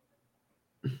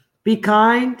 be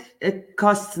kind. It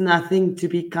costs nothing to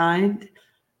be kind.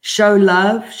 Show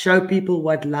love, show people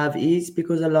what love is,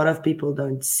 because a lot of people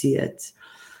don't see it.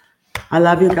 I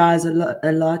love you guys a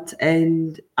lot,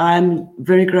 and I'm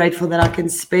very grateful that I can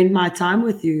spend my time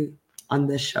with you on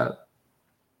this show.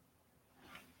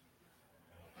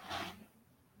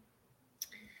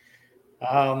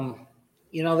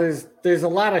 There's a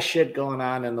lot of shit going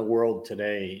on in the world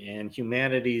today, and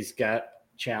humanity's got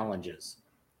challenges.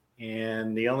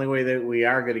 And the only way that we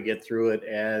are going to get through it,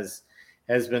 as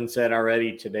has been said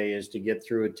already today, is to get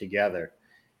through it together.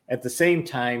 At the same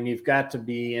time, you've got to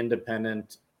be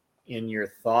independent in your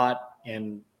thought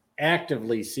and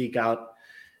actively seek out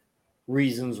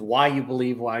reasons why you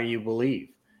believe,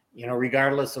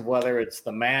 regardless of whether it's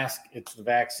the mask, it's the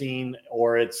vaccine,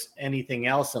 or it's anything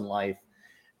else in life.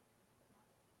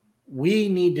 We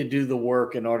need to do the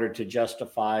work in order to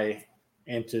justify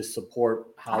and to support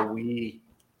how we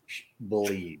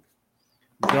believe.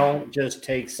 Don't just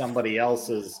take somebody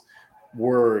else's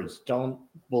words. Don't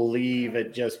believe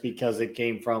it just because it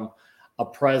came from a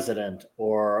president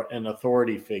or an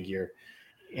authority figure.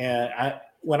 And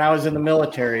when I was in the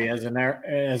military as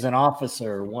an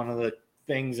officer, one of the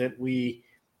things that we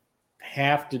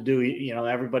have to do,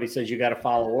 everybody says you got to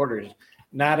follow orders.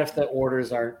 Not if the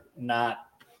orders are not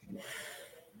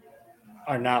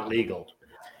legal.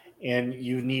 And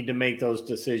you need to make those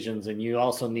decisions, and you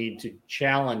also need to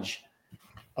challenge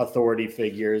authority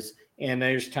figures. And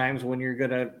there's times when you're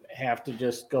going to have to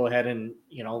just go ahead and,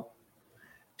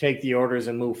 take the orders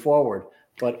and move forward.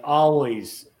 But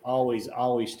always, always,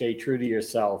 always stay true to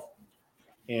yourself.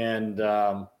 And,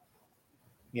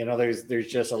 there's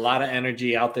just a lot of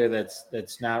energy out there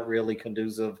that's not really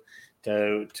conducive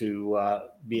to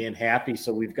being happy.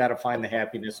 So we've got to find the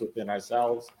happiness within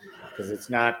ourselves, because it's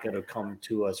not going to come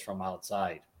to us from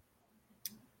outside.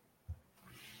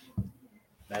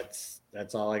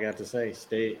 That's all I got to say.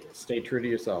 Stay true to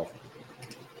yourself.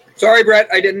 Sorry, Brett.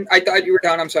 I thought you were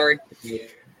done. I'm sorry.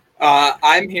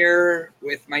 I'm here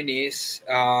with my niece.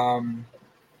 I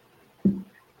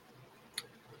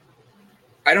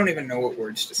don't even know what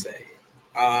words to say.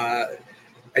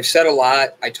 I've said a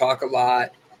lot. I talk a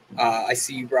lot. I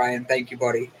see you, Brian. Thank you,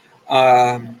 buddy.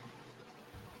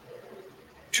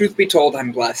 Truth be told,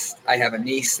 I'm blessed. I have a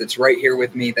niece that's right here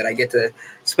with me that I get to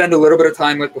spend a little bit of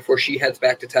time with before she heads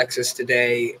back to Texas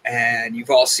today. And you've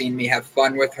all seen me have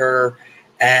fun with her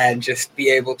and just be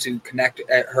able to connect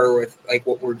at her with like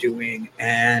what we're doing.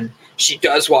 And she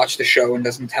does watch the show and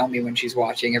doesn't tell me when she's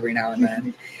watching every now and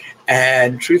then.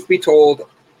 And truth be told,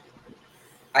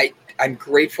 I'm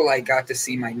grateful I got to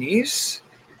see my niece,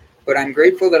 but I'm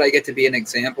grateful that I get to be an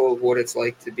example of what it's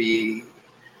like to be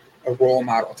a role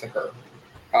model to her.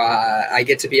 I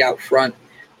get to be out front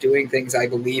doing things I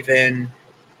believe in,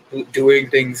 doing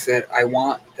things that I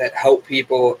want that help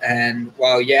people. And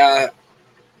while,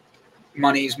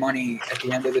 money's money, at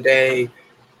the end of the day,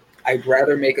 I'd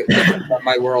rather make a difference on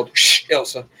my world.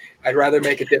 Ilsa. I'd rather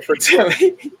make a difference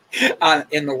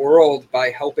in the world by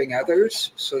helping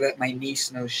others so that my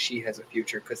niece knows she has a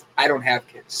future, because I don't have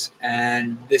kids.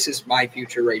 And this is my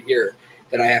future right here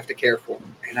that I have to care for.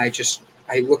 And I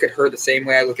look at her the same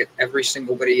way I look at every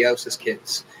single else's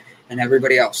kids and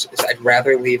everybody else. I'd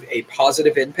rather leave a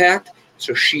positive impact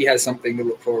so she has something to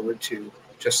look forward to,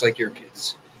 just like your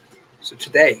kids. So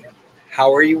today,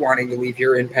 how are you wanting to leave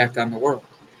your impact on the world?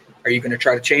 Are you going to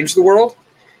try to change the world?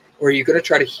 Or are you going to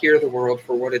try to hear the world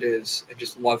for what it is and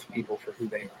just love people for who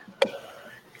they are?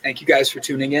 Thank you guys for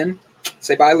tuning in.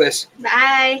 Say bye, Liz.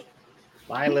 Bye.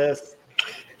 Bye, Liz.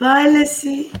 Bye,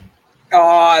 Lissy. Oh,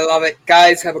 I love it.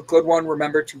 Guys, have a good one.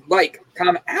 Remember to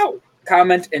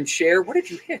comment, and share. What did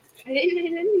you hit?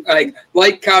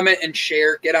 Like, comment, and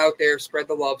share. Get out there. Spread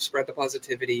the love. Spread the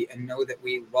positivity. And know that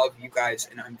we love you guys.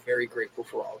 And I'm very grateful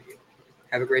for all of you.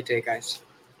 Have a great day, guys.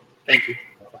 Thank you.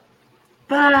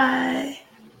 Bye.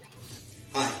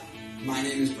 Hi, my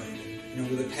name is Brandon. And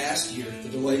over the past year, the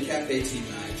Delight Cafe team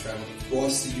and I traveled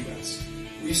across the U.S.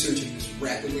 researching this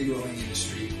rapidly growing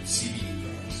industry of CBD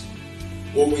products.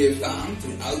 What we have found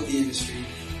throughout the industry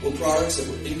were products that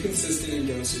were inconsistent in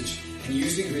dosage and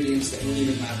used ingredients that weren't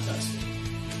even lab tested.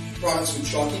 Products with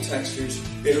chalky textures,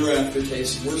 bitter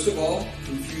aftertaste, and worst of all,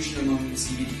 confusion among the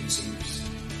CBD consumers.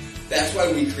 That's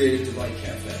why we created Delight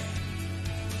Cafe.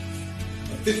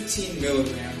 A 15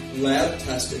 milligram,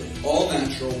 lab-tested,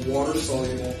 all-natural,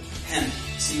 water-soluble hemp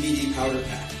CBD powder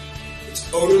pack.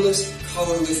 It's odorless,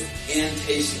 colorless, and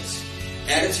tasteless.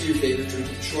 Add it to your favorite drink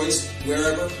of choice,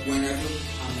 wherever, whenever,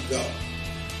 on the go.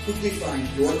 Quickly find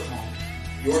your calm,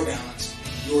 your balance,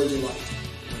 and your delight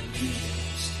when you need it.